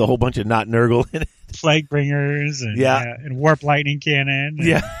Nurgle list with a whole bunch of not Nurgle in it. Flag bringers and and warp lightning cannon.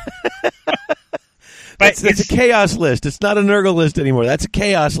 Yeah. But that's a chaos list. It's not a Nurgle list anymore. That's a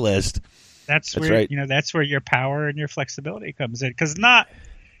chaos list. That's where right. That's where your power and your flexibility comes in. Because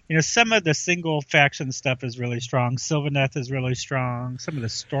some of the single faction stuff is really strong. Sylvaneth is really strong. Some of the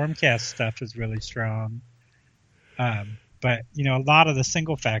Stormcast stuff is really strong. But a lot of the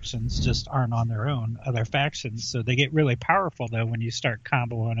single factions just aren't on their own. Other factions, so they get really powerful though when you start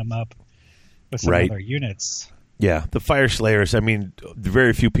comboing them up with some other units. Yeah, the Fire Slayers. I mean,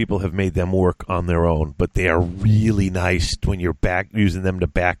 very few people have made them work on their own, but they are really nice when you're using them to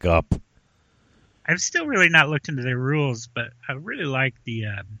back up. I've still really not looked into their rules, but I really like the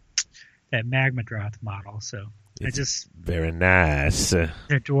that Magmadroth model. So it's very nice. They're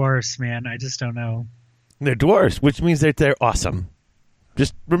dwarves, man. I just don't know. They're dwarves, which means that they're awesome.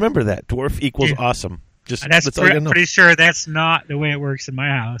 Just remember that dwarf equals awesome. Just that's pretty sure that's not the way it works in my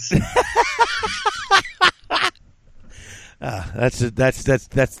house. That's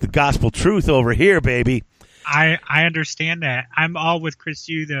the gospel truth over here, baby. I understand that. I'm all with Chris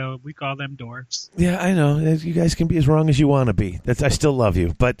Yu, though. We call them dwarfs. Yeah, I know. You guys can be as wrong as you want to be. I still love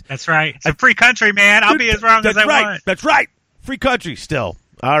you, but that's right. It's a free country, man. I'll be as wrong as I want. That's right. Free country still.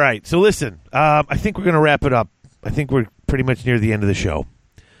 All right. So listen, I think we're going to wrap it up. I think we're pretty much near the end of the show. All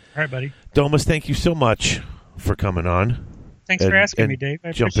right, buddy. Domus, thank you so much for coming on. Thanks for asking me, Dave.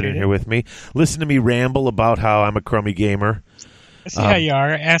 I jumping in here with me. Listen to me ramble about how I'm a crummy gamer. I see how you are.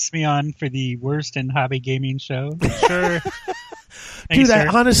 Ask me on for the worst in hobby gaming show. Sure. Dude,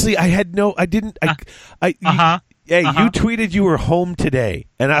 honestly, I didn't. You tweeted you were home today,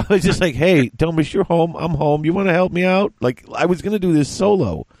 and I was just like, hey, Domus, you're home. I'm home. You want to help me out? Like, I was going to do this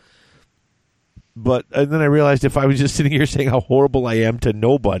solo. And then I realized if I was just sitting here saying how horrible I am to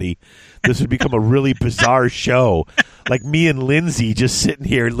nobody, this would become a really bizarre show. Like me and Lindsay just sitting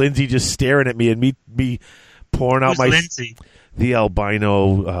here, Lindsay just staring at me, and me pouring out Lindsay? the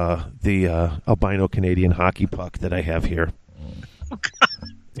albino Canadian hockey puck that I have here. Oh,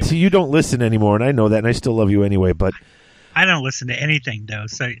 God. See, you don't listen anymore, and I know that, and I still love you anyway. But I don't listen to anything, though.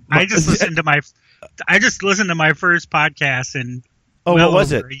 So I just listened to my first podcast in what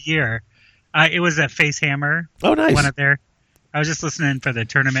was over a year. It was a Facehammer. Oh, nice. One of their. I was just listening for the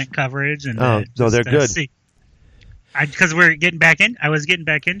tournament coverage, and they're good. Because we're getting back in. I was getting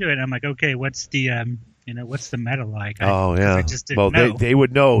back into it. And I'm like, okay, what's the what's the meta like? I just didn't know. They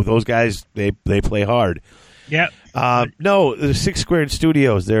would know. Those guys, they play hard. Yep. No, the 6 Squared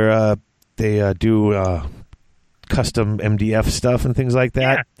Studios. They do custom MDF stuff and things like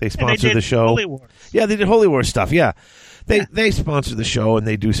that. Yeah. They sponsor the show. Holy Wars. Yeah, they did Holy Wars stuff. Yeah. They sponsor the show and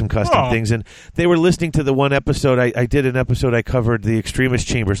they do some custom things. And they were listening to the one episode. I did an episode. I covered the Extremist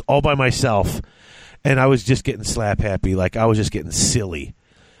Chambers all by myself, and I was just getting slap happy. Like I was just getting silly.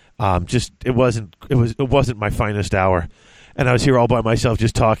 It wasn't my finest hour, and I was here all by myself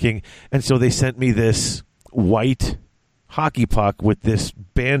just talking. And so they sent me this white hockey puck with this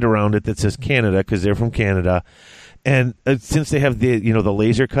band around it that says Canada because they're from Canada, and since they have the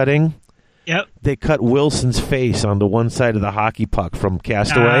laser cutting. Yep. They cut Wilson's face onto one side of the hockey puck from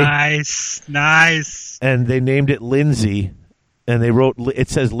Castaway. Nice. And they named it Lindsay, and it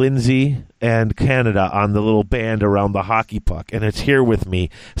says Lindsay and Canada on the little band around the hockey puck, and it's here with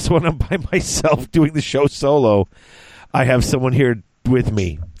me. So when I'm by myself doing the show solo, I have someone here with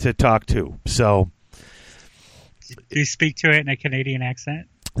me to talk to. So, do you speak to it in a Canadian accent?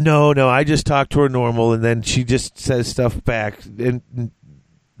 No, I just talk to her normal, and then she just says stuff back, and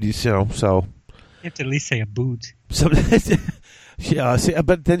so you have to at least say a boot. So,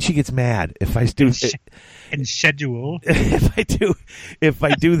 but then she gets mad if I do and schedule. If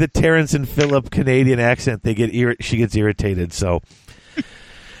I do the Terrence and Phillip Canadian accent, she gets irritated. So,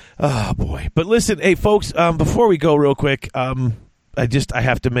 oh boy! But listen, hey folks, before we go, real quick, I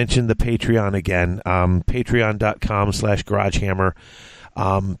have to mention the Patreon again. Patreon.com/GarageHammer.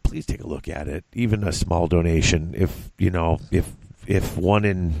 Please take a look at it. Even a small donation, if 1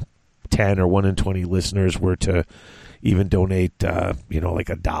 in 10 or 1 in 20 listeners were to even donate, like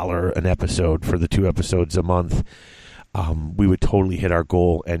 $1 an episode for the 2 episodes a month, we would totally hit our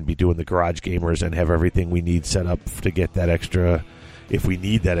goal and be doing the Garage Gamers and have everything we need set up to get that extra. If we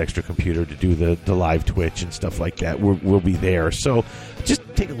need that extra computer to do the live Twitch and stuff like that, we'll be there. So just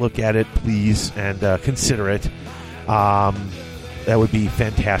take a look at it, please, and consider it. That would be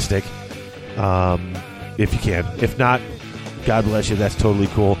fantastic if you can. If not, God bless you. That's totally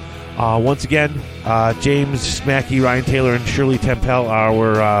cool. Once again, James Mackey, Ryan Taylor, and Shirley Tempel,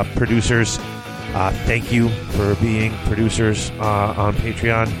 our producers. Thank you for being producers on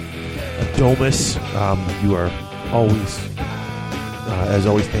Patreon. Domus, you are as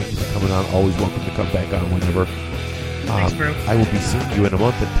always, thank you for coming on. Always welcome to come back on whenever. Thanks, bro. I will be seeing you in a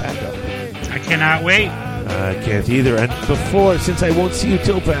month in PACA. I cannot wait. I can't either. And since I won't see you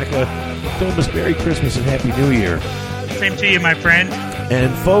till PACA, Thomas, Merry Christmas and Happy New Year. Same to you, my friend.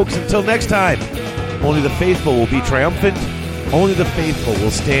 And folks, until next time, only the faithful will be triumphant. Only the faithful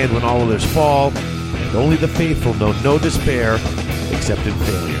will stand when all others fall. And only the faithful know no despair except in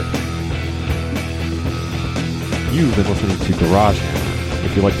failure. You've been listening to Garage Hammer.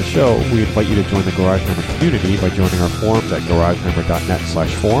 If you like the show, we invite you to join the Garage Hammer community by joining our forums at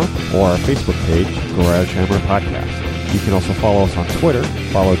garagehammer.net/forum or our Facebook page, Garage Hammer Podcast. You can also follow us on Twitter.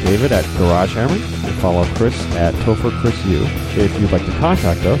 Follow David at Garage Hammer and follow Chris at TopherChrisU. If you'd like to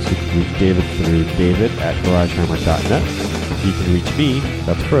contact us, you can reach David through david@garagehammer.net. You can reach me,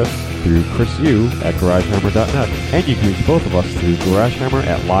 that's Chris, through chrisu@garagehammer.net. And you can reach both of us through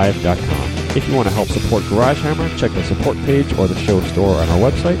garagehammer@live.com. If you want to help support Garage Hammer, check the support page or the show store on our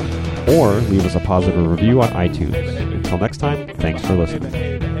website, or leave us a positive review on iTunes. Until next time, thanks for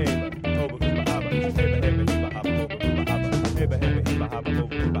listening.